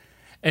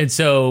 And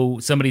so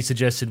somebody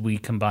suggested we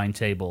combine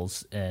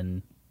tables,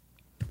 and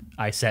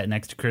I sat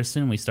next to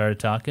Kristin. We started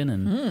talking,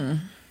 and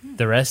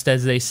the rest,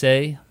 as they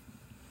say,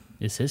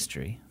 is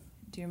history.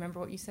 Do you remember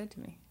what you said to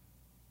me?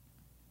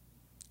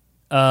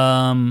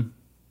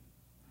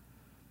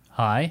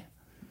 Hi.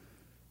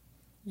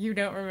 You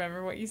don't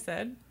remember what you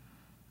said?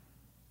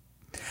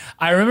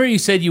 I remember you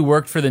said you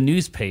worked for the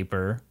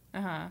newspaper,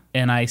 Uh-huh.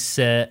 and I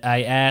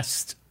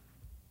asked,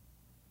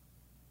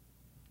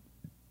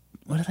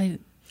 what did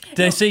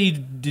I say?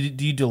 Do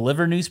you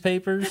deliver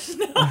newspapers?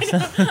 No, I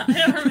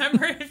don't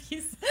remember if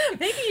you...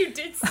 Maybe you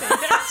did say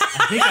that.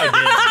 I think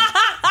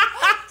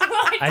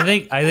I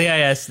did. I think I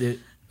asked it.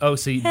 Oh,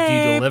 so do you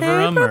deliver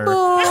them? Or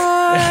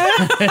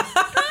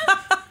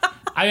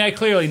I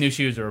clearly knew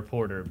she was a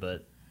reporter,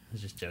 but I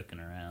was just joking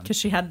around. Because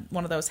she had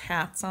one of those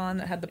hats on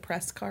that had the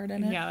press card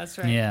in it. Yeah, that's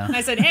right. Yeah.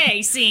 I said,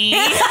 hey, see?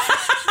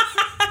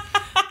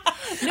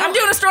 I'm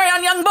doing a story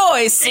on young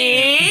boys,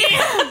 see?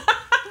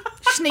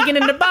 Sneaking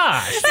into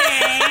bars.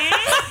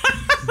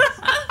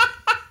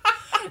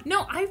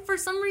 No, I for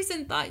some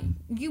reason thought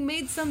you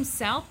made some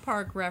South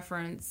Park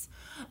reference.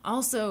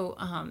 Also,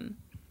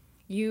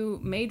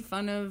 you made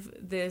fun of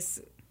this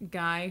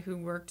guy who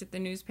worked at the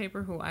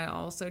newspaper who I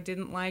also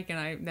didn't like,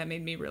 and that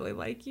made me really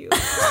like you.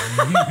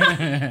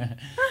 Oh,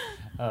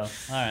 all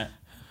right.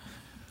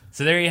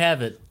 So there you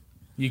have it.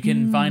 You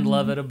can find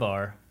love at a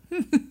bar.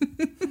 I'm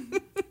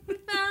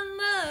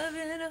love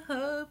in a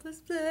hopeless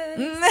place.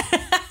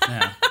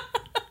 Yeah.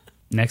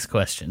 Next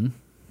question.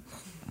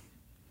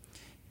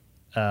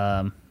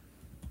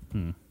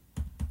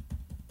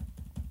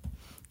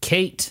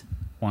 Kate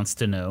wants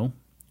to know,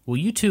 will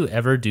you two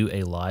ever do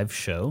a live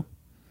show?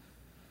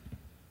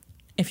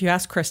 If you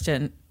ask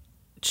Kristin,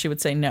 she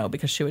would say no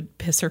because she would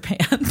piss her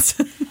pants.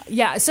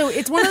 Yeah, so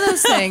it's one of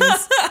those things.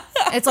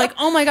 It's like,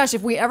 oh my gosh,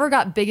 if we ever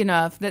got big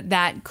enough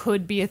that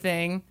could be a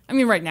thing. I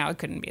mean, right now it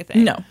couldn't be a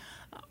thing. No.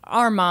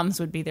 Our moms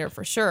would be there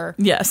for sure.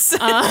 Yes.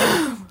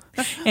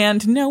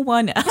 And no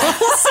one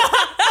else.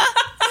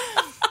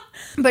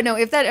 But no,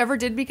 if that ever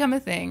did become a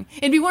thing,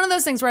 it'd be one of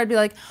those things where I'd be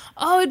like,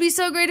 oh, it'd be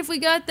so great if we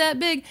got that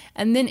big.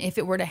 And then if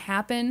it were to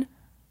happen,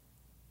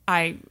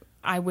 I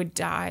would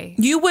die.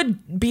 You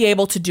would be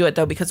able to do it,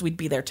 though, because we'd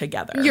be there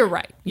together. You're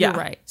right. Yeah. You're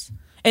right.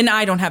 And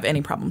I don't have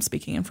any problem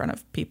speaking in front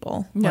of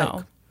people. No.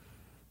 Like,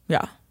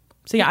 yeah.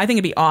 So, yeah, I think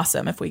it'd be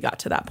awesome if we got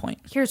to that point.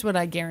 Here's what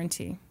I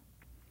guarantee.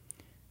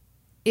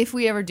 If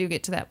we ever do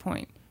get to that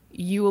point,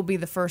 you will be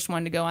the first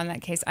one to go on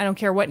that case. I don't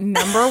care what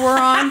number we're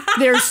on.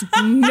 There's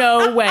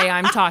no way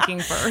I'm talking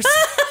first.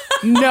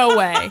 No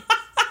way.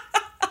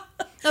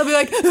 I'll be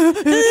like...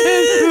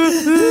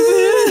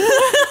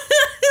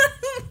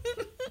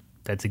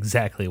 That's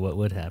exactly what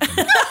would happen.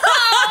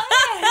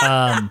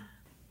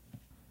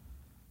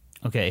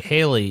 Okay,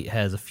 Haley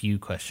has a few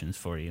questions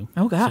for you.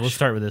 Oh, gosh. So we'll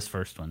start with this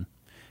first one.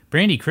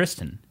 Brandi,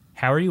 Kristin,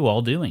 how are you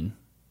all doing?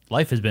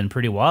 Life has been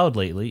pretty wild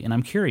lately, and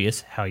I'm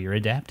curious how you're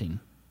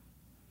adapting.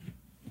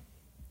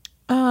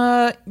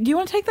 Do you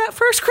want to take that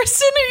first,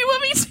 Kristin, or you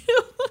want me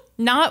to?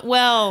 Not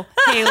well,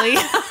 Haley.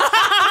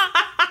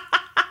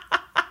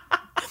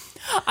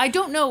 I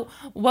don't know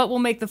what will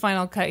make the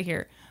final cut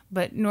here,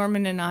 but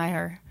Norman and I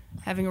are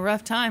having a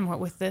rough time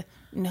with the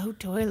no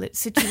toilet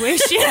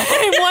situation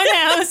in one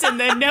house and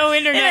the no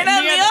internet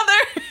in the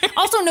other.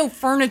 Also, no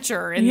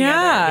furniture in the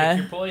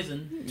other. Pick your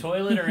poison,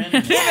 toilet or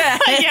internet.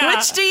 Yeah.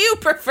 Which do you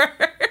prefer?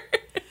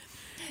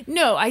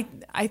 No, I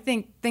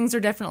think things are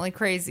definitely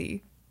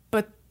crazy,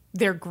 but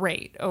they're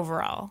great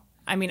overall.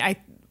 I mean,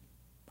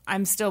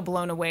 I'm still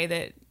blown away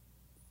that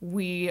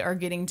we are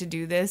getting to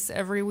do this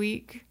every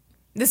week.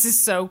 This is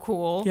so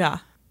cool. Yeah.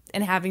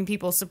 And having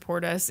people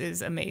support us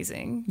is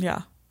amazing.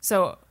 Yeah.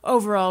 So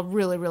overall,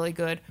 really, really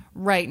good.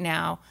 Right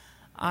now,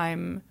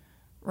 I'm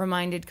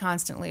reminded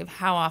constantly of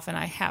how often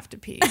I have to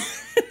pee.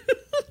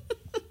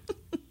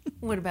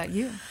 What about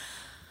you?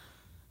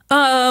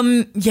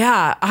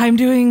 Yeah, I'm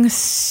doing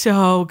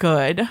so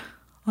good.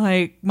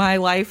 Like, my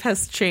life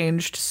has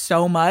changed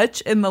so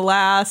much in the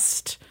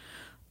last,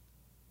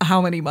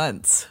 how many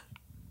months?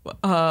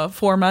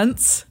 4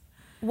 months.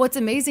 What's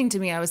amazing to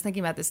me, I was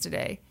thinking about this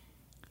today.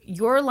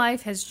 Your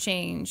life has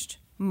changed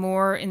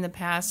more in the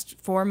past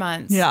 4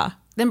 months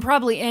than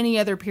probably any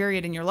other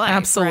period in your life.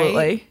 Absolutely.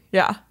 Right?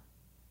 Yeah.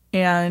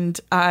 And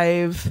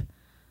I've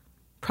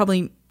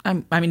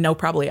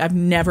I've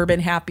never been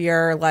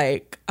happier.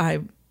 Like,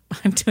 I'm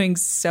doing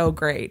so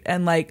great.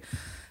 And like,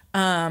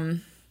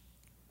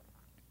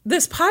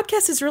 this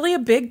podcast is really a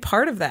big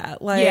part of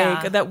that.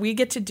 Like, that we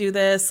get to do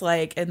this,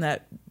 like, and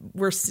that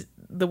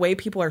the way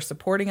people are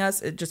supporting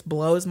us, it just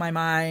blows my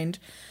mind.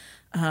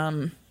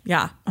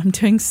 Yeah, I'm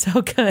doing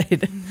so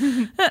good.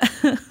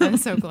 I'm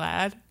so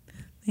glad.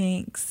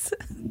 Thanks.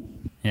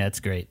 Yeah, it's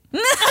great.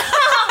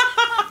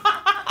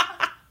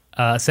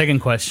 Second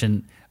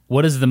question.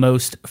 What is the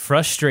most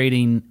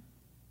frustrating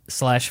 /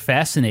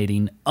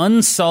 fascinating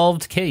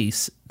unsolved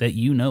case that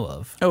you know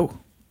of? Oh.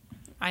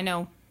 I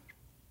know.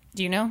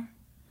 Do you know?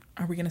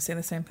 Are we going to say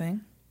the same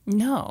thing?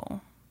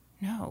 No.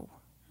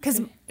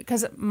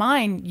 Because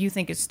mine you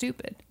think is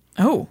stupid.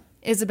 Oh.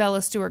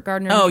 Isabella Stewart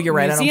Gardner. Oh, you're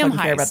right. Museum I don't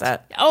fucking care heist.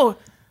 about that. Oh,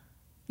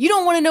 you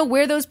don't want to know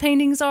where those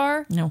paintings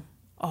are? No.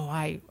 Oh,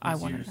 I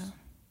want to know.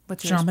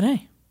 What's Jean yours?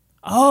 Bonnet.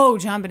 Oh,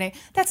 Jean Bonnet.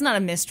 That's not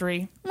a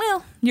mystery.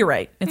 Well, you're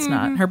right. It's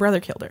not. Her brother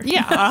killed her.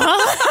 Yeah.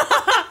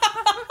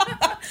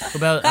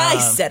 About, I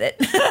said it.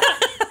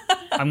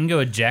 I'm going to go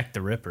with Jack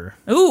the Ripper.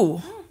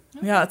 Ooh.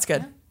 Yeah, that's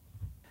good.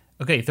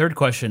 Okay, third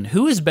question.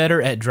 Who is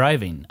better at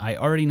driving? I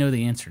already know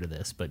the answer to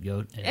this, but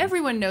go ahead.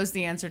 Everyone knows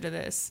the answer to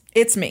this.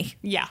 It's me.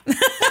 Yeah.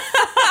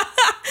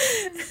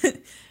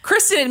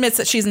 Kristin admits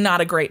that she's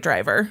not a great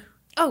driver.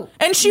 Oh.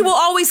 And she will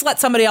always let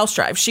somebody else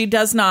drive. She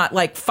does not,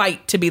 like,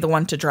 fight to be the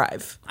one to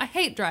drive. I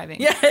hate driving.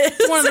 Yes.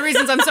 It's one of the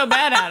reasons I'm so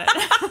bad at it.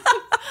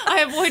 I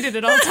avoid it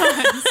at all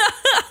times.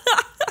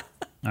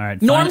 All right.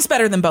 Norm's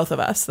better than both of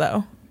us,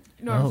 though.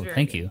 Norm's very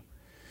thank good.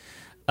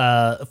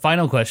 you.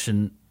 Final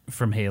question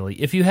from Haley.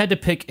 If you had to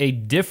pick a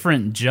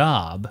different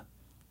job,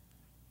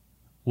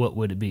 what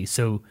would it be?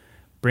 So,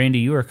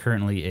 Brandi, you are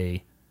currently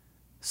a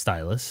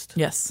stylist.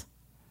 Yes.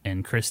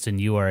 And Kristin,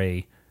 you are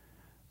a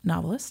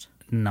Novelist.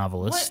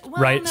 novelist, What?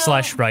 Well,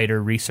 no.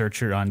 writer,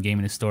 researcher on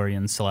Gaming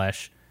Historian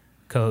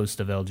 / co-host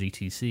of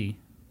LGTC.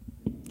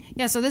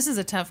 Yeah, so this is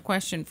a tough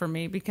question for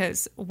me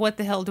because what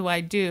the hell do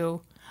I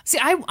do? See,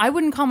 I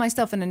wouldn't call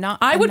myself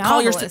I would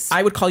novelist.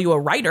 I would call you a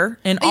writer,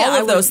 and all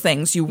of those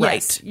things you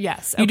write.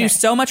 Yes. You do okay.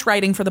 so much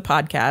writing for the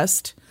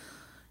podcast.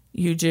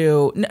 You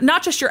do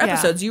not just your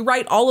episodes. You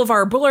write all of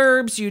our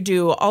blurbs. You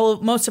do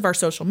most of our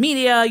social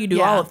media. You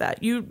do all of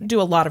that. You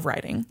do a lot of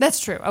writing. That's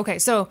true. Okay,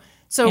 so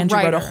And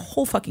writer. you wrote a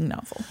whole fucking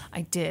novel.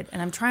 I did,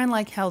 and I'm trying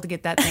like hell to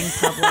get that thing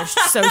published.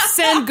 So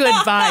send good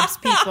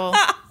vibes, people.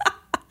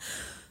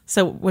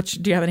 So,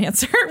 do you have an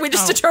answer? We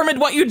just determined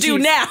what you do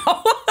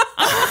now.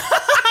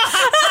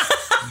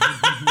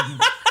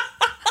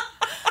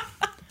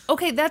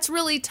 Okay, that's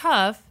really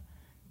tough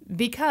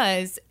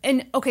because,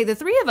 the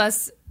three of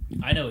us.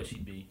 I know what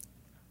she'd be.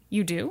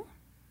 You do?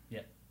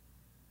 Yeah.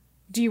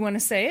 Do you want to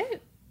say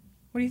it?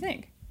 What do you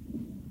think?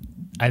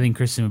 I think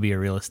Kristin would be a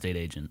real estate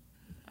agent.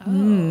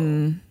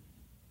 Oh.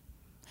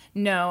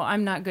 No,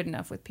 I'm not good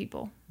enough with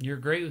people. You're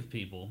great with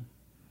people.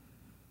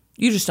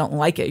 You just don't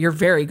like it. You're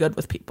very good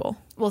with people.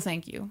 Well,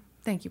 thank you.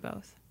 Thank you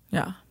both.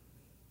 Yeah.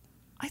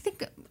 I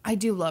think I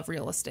do love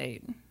real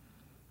estate.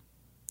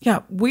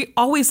 Yeah, we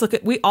always the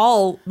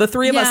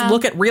three of us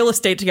look at real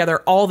estate together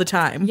all the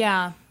time.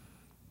 Yeah.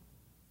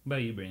 What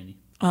about you, Brandi?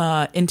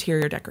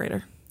 Interior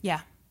decorator.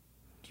 Yeah.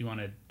 Do you want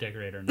to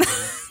decorate our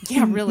house?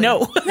 Yeah, really.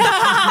 No.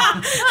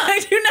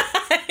 I do not.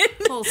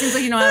 Well, it seems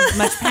like you don't have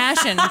much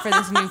passion for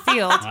this new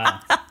field. Wow.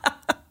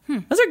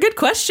 Those are good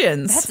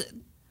questions.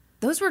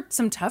 Those were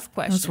some tough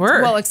questions. Those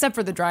were. Well, except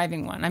for the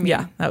driving one. I mean,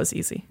 Yeah, that was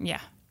easy. Yeah.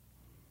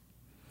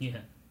 Yeah.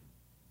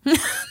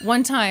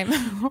 One time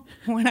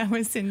when I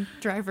was in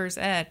driver's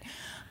ed,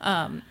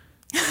 I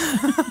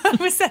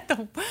was at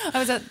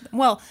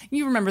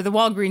you remember the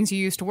Walgreens you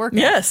used to work at?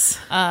 Yes.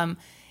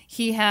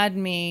 He had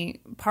me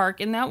park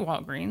in that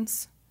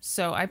Walgreens,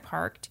 so I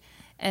parked,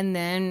 and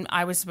then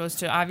I was supposed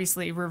to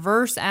obviously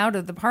reverse out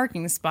of the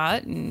parking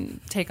spot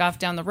and take off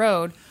down the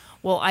road.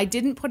 Well, I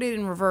didn't put it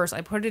in reverse.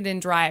 I put it in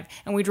drive,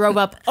 and we drove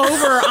up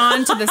over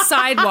onto the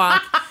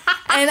sidewalk,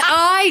 and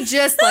I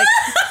just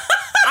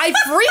I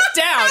freaked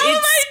out.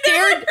 It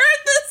scared.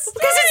 Heard this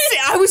story.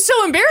 I was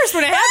so embarrassed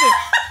when it happened.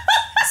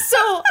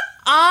 So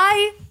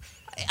I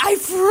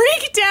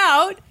freaked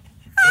out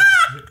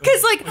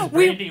because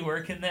Brandi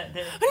working that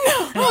day?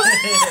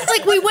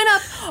 we went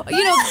up.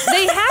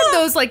 They had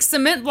those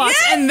cement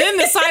blocks and then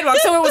the sidewalk.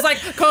 So it was like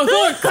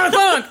ka-thunk,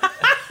 ka-thunk.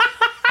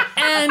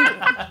 And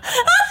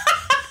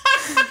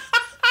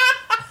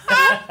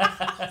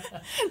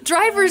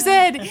driver's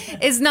ed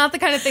is not the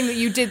kind of thing that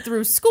you did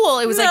through school.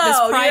 It was this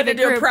private you had to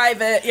do group. a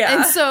private, yeah.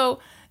 And so,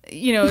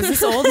 it was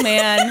this old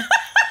man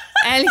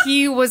And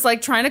he was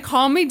like trying to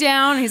calm me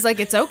down. He's like,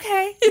 it's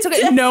okay. It's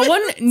okay.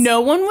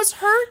 No one was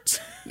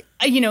hurt.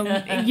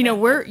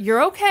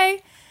 You're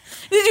okay.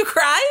 Did you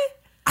cry?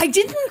 I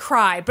didn't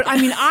cry, but I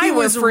mean, I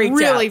was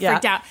really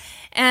freaked out.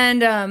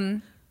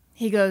 And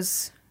he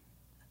goes,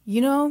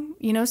 you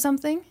know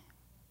something?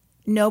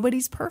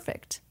 Nobody's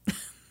perfect.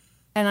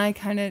 And I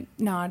kind of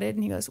nodded,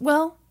 and he goes,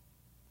 well,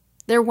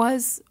 there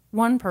was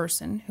one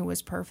person who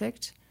was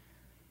perfect,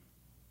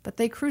 but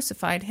they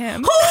crucified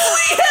him.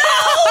 Holy hell!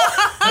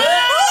 Oh,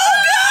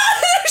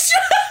 gosh!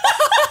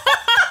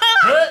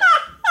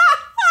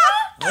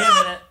 Wait a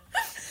minute.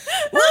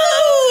 Woo!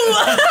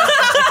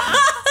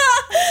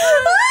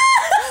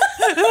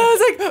 I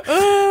was like, okay.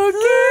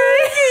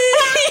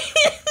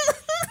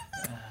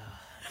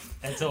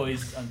 That's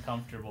always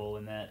uncomfortable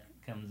when that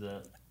comes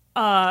up.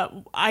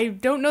 I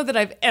don't know that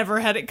I've ever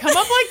had it come up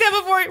like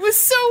that before. It was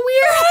so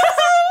weird.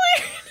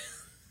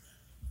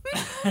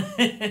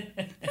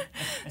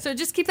 So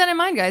just keep that in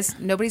mind, guys.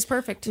 Nobody's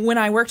perfect. When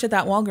I worked at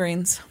that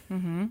Walgreens,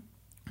 I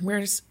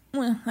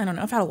don't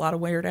know. I've had a lot of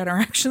weird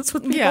interactions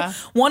with people. Yeah.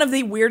 One of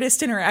the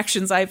weirdest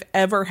interactions I've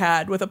ever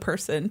had with a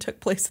person took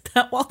place at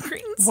that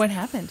Walgreens. What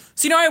happened?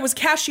 So, I was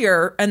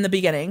cashier in the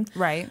beginning.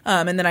 Right.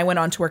 And then I went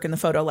on to work in the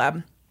photo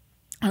lab.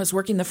 I was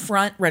working the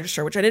front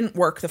register, which I didn't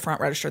work the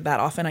front register that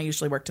often. I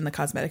usually worked in the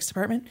cosmetics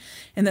department.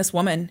 And this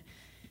woman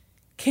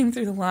came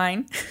through the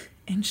line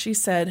and she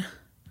said,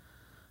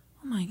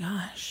 oh my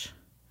gosh,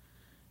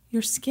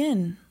 your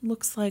skin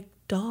looks like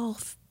doll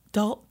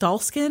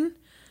skin.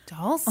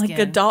 Doll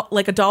skin?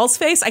 Like a doll's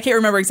face. I can't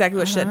remember exactly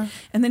what she said.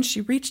 And then she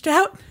reached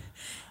out.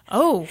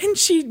 Oh. And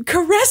she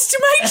caressed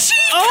my cheek.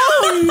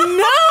 Oh,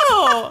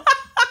 no.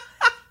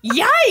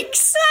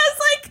 Yikes. I was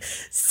like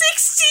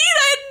 16.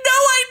 I had no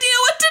idea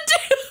what to do.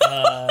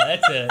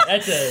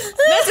 That's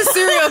a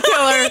serial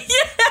killer.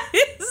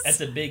 Yes.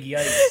 That's a big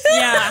yikes.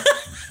 Yeah.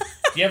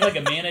 Do you have like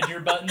a manager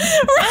button?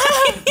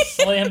 Right.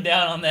 Slam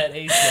down on that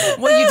ASAP.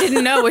 What you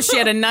didn't know was she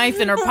had a knife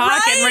in her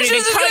pocket ready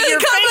to cut your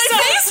face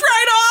off. face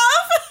right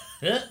off.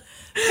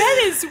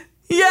 That is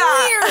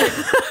weird.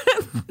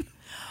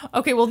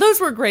 Okay, well, those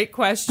were great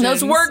questions.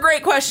 Those were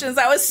great questions.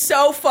 That was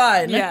so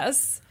fun.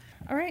 Yes.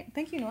 All right.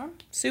 Thank you, Norm.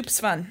 Soup's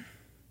fun.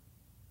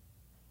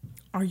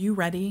 Are you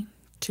ready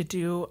to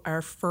do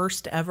our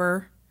first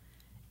ever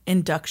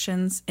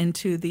inductions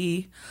into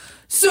the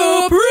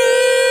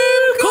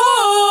Supreme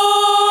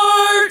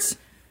Court?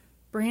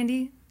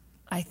 Brandi,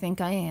 I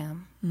think I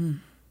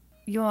am.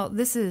 You all,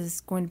 this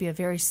is going to be a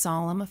very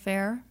solemn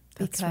affair.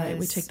 That's right.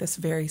 We take this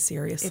very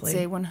seriously.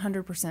 It's a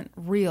 100%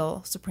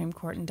 real Supreme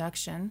Court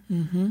induction.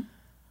 Mm-hmm.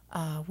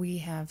 We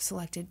have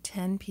selected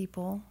 10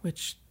 people.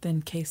 Which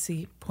then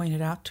Casey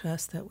pointed out to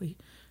us that we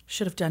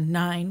should have done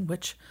 9,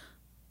 which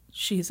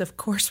she's of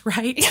course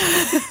right.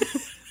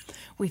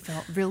 We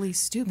felt really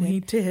stupid. We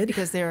did.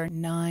 Because there are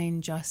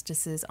 9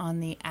 justices on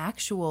the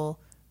actual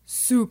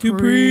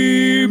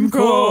Supreme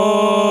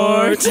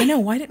Court. I know.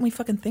 Why didn't we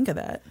fucking think of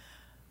that?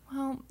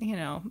 Well,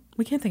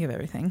 We can't think of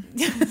everything.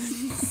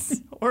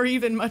 or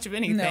even much of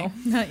anything. No,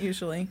 not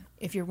usually.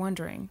 If you're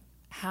wondering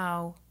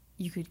how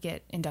you could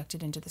get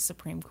inducted into the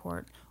Supreme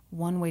Court,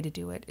 one way to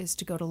do it is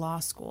to go to law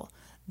school.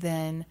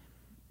 Then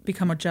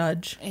become a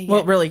judge. Yeah.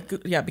 Well, really,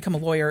 become a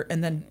lawyer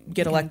and then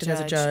get elected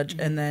as a judge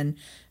Mm-hmm. and then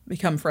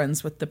become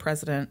friends with the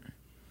president.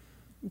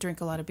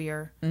 Drink a lot of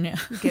beer. Yeah.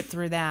 Get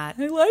through that.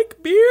 I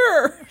like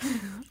beer.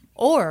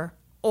 Or,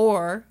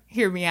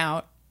 hear me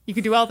out, you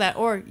could do all that,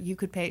 or you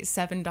could pay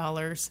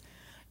 $7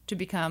 to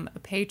become a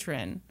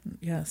patron.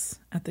 Yes,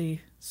 at the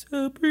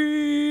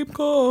Supreme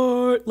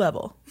Court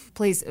level.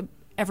 Please,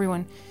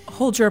 everyone.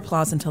 Hold your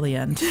applause until the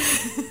end.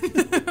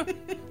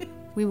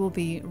 We will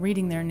be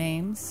reading their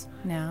names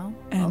now.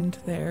 And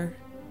their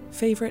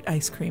favorite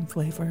ice cream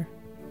flavor.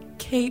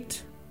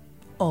 Kate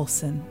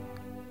Olson.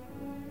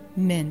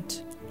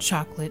 Mint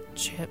chocolate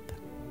chip.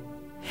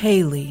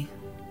 Haley.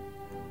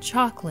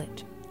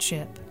 Chocolate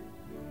chip.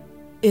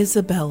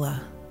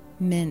 Isabella.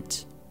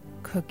 Mint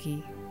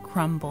cookie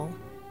crumble.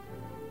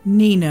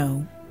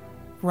 Nino.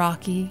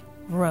 Rocky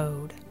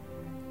Road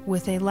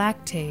with a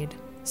lactate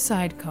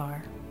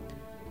sidecar.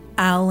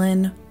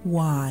 Alan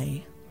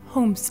Y.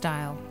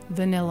 Homestyle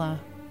vanilla.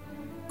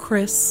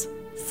 Chris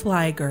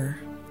Flagger.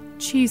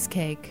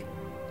 Cheesecake.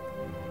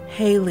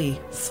 Haley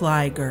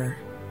Flagger.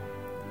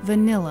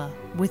 Vanilla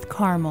with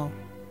caramel.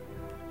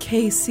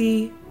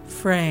 Casey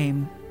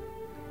Frame.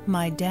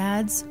 My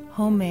dad's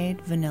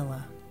homemade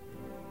vanilla.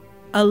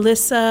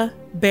 Alyssa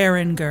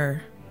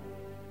Berenger.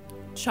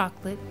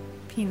 Chocolate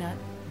peanut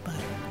butter.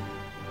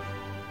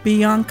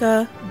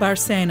 Bianca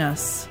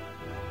Barcenas.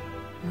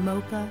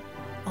 Mocha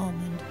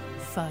almond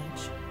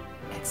fudge!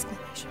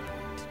 Exclamation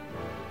point.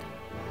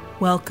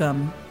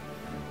 Welcome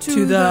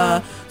to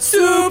the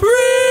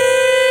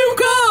Supreme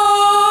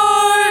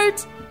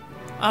Court.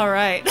 All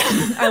right.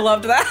 I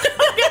loved that.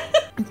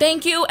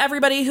 Thank you,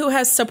 everybody who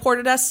has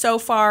supported us so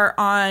far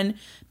on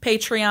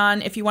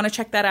Patreon. If you want to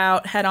check that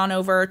out, head on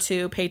over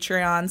to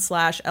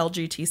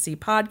Patreon/LGTC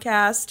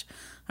podcast.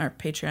 or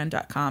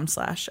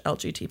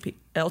patreon.com/LGTP.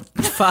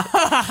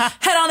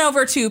 Head on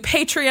over to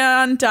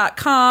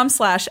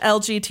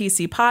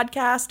patreon.com/LGTC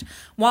podcast.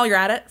 While you're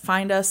at it,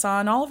 find us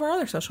on all of our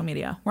other social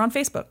media. We're on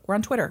Facebook. We're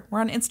on Twitter.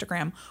 We're on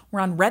Instagram. We're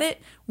on Reddit.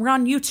 We're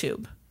on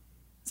YouTube.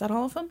 Is that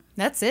all of them?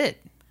 That's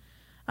it.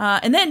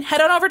 And then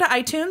head on over to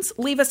iTunes,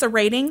 leave us a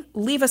rating,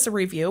 leave us a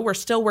review. We're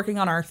still working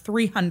on our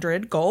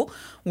 300 goal.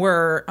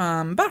 We're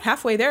about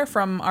halfway there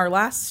from our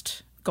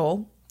last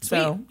goal. Sweet.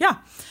 So, yeah.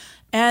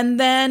 And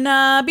then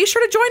be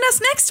sure to join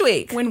us next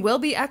week when we'll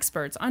be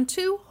experts on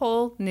 2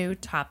 whole new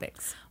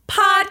topics.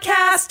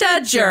 Podcast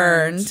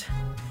adjourned.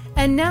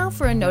 And now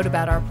for a note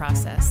about our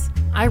process.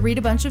 I read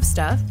a bunch of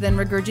stuff, then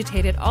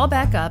regurgitate it all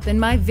back up in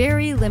my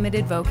very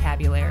limited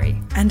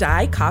vocabulary. And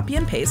I copy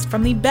and paste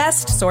from the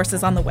best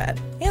sources on the web,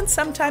 and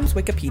sometimes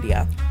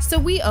Wikipedia. So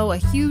we owe a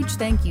huge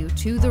thank you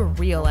to the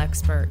real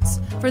experts.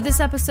 For this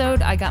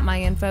episode, I got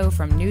my info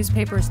from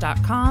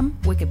newspapers.com,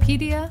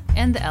 Wikipedia,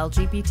 and the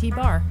LGBT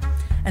Bar.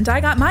 And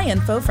I got my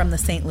info from the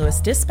St. Louis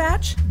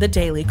Dispatch, the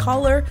Daily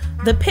Caller,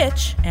 The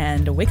Pitch,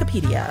 and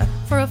Wikipedia.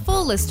 For a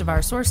full list of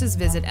our sources,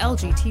 visit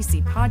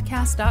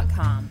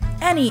lgtcpodcast.com.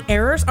 Any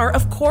errors are,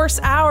 of course,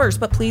 ours,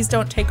 but please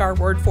don't take our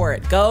word for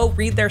it. Go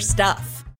read their stuff.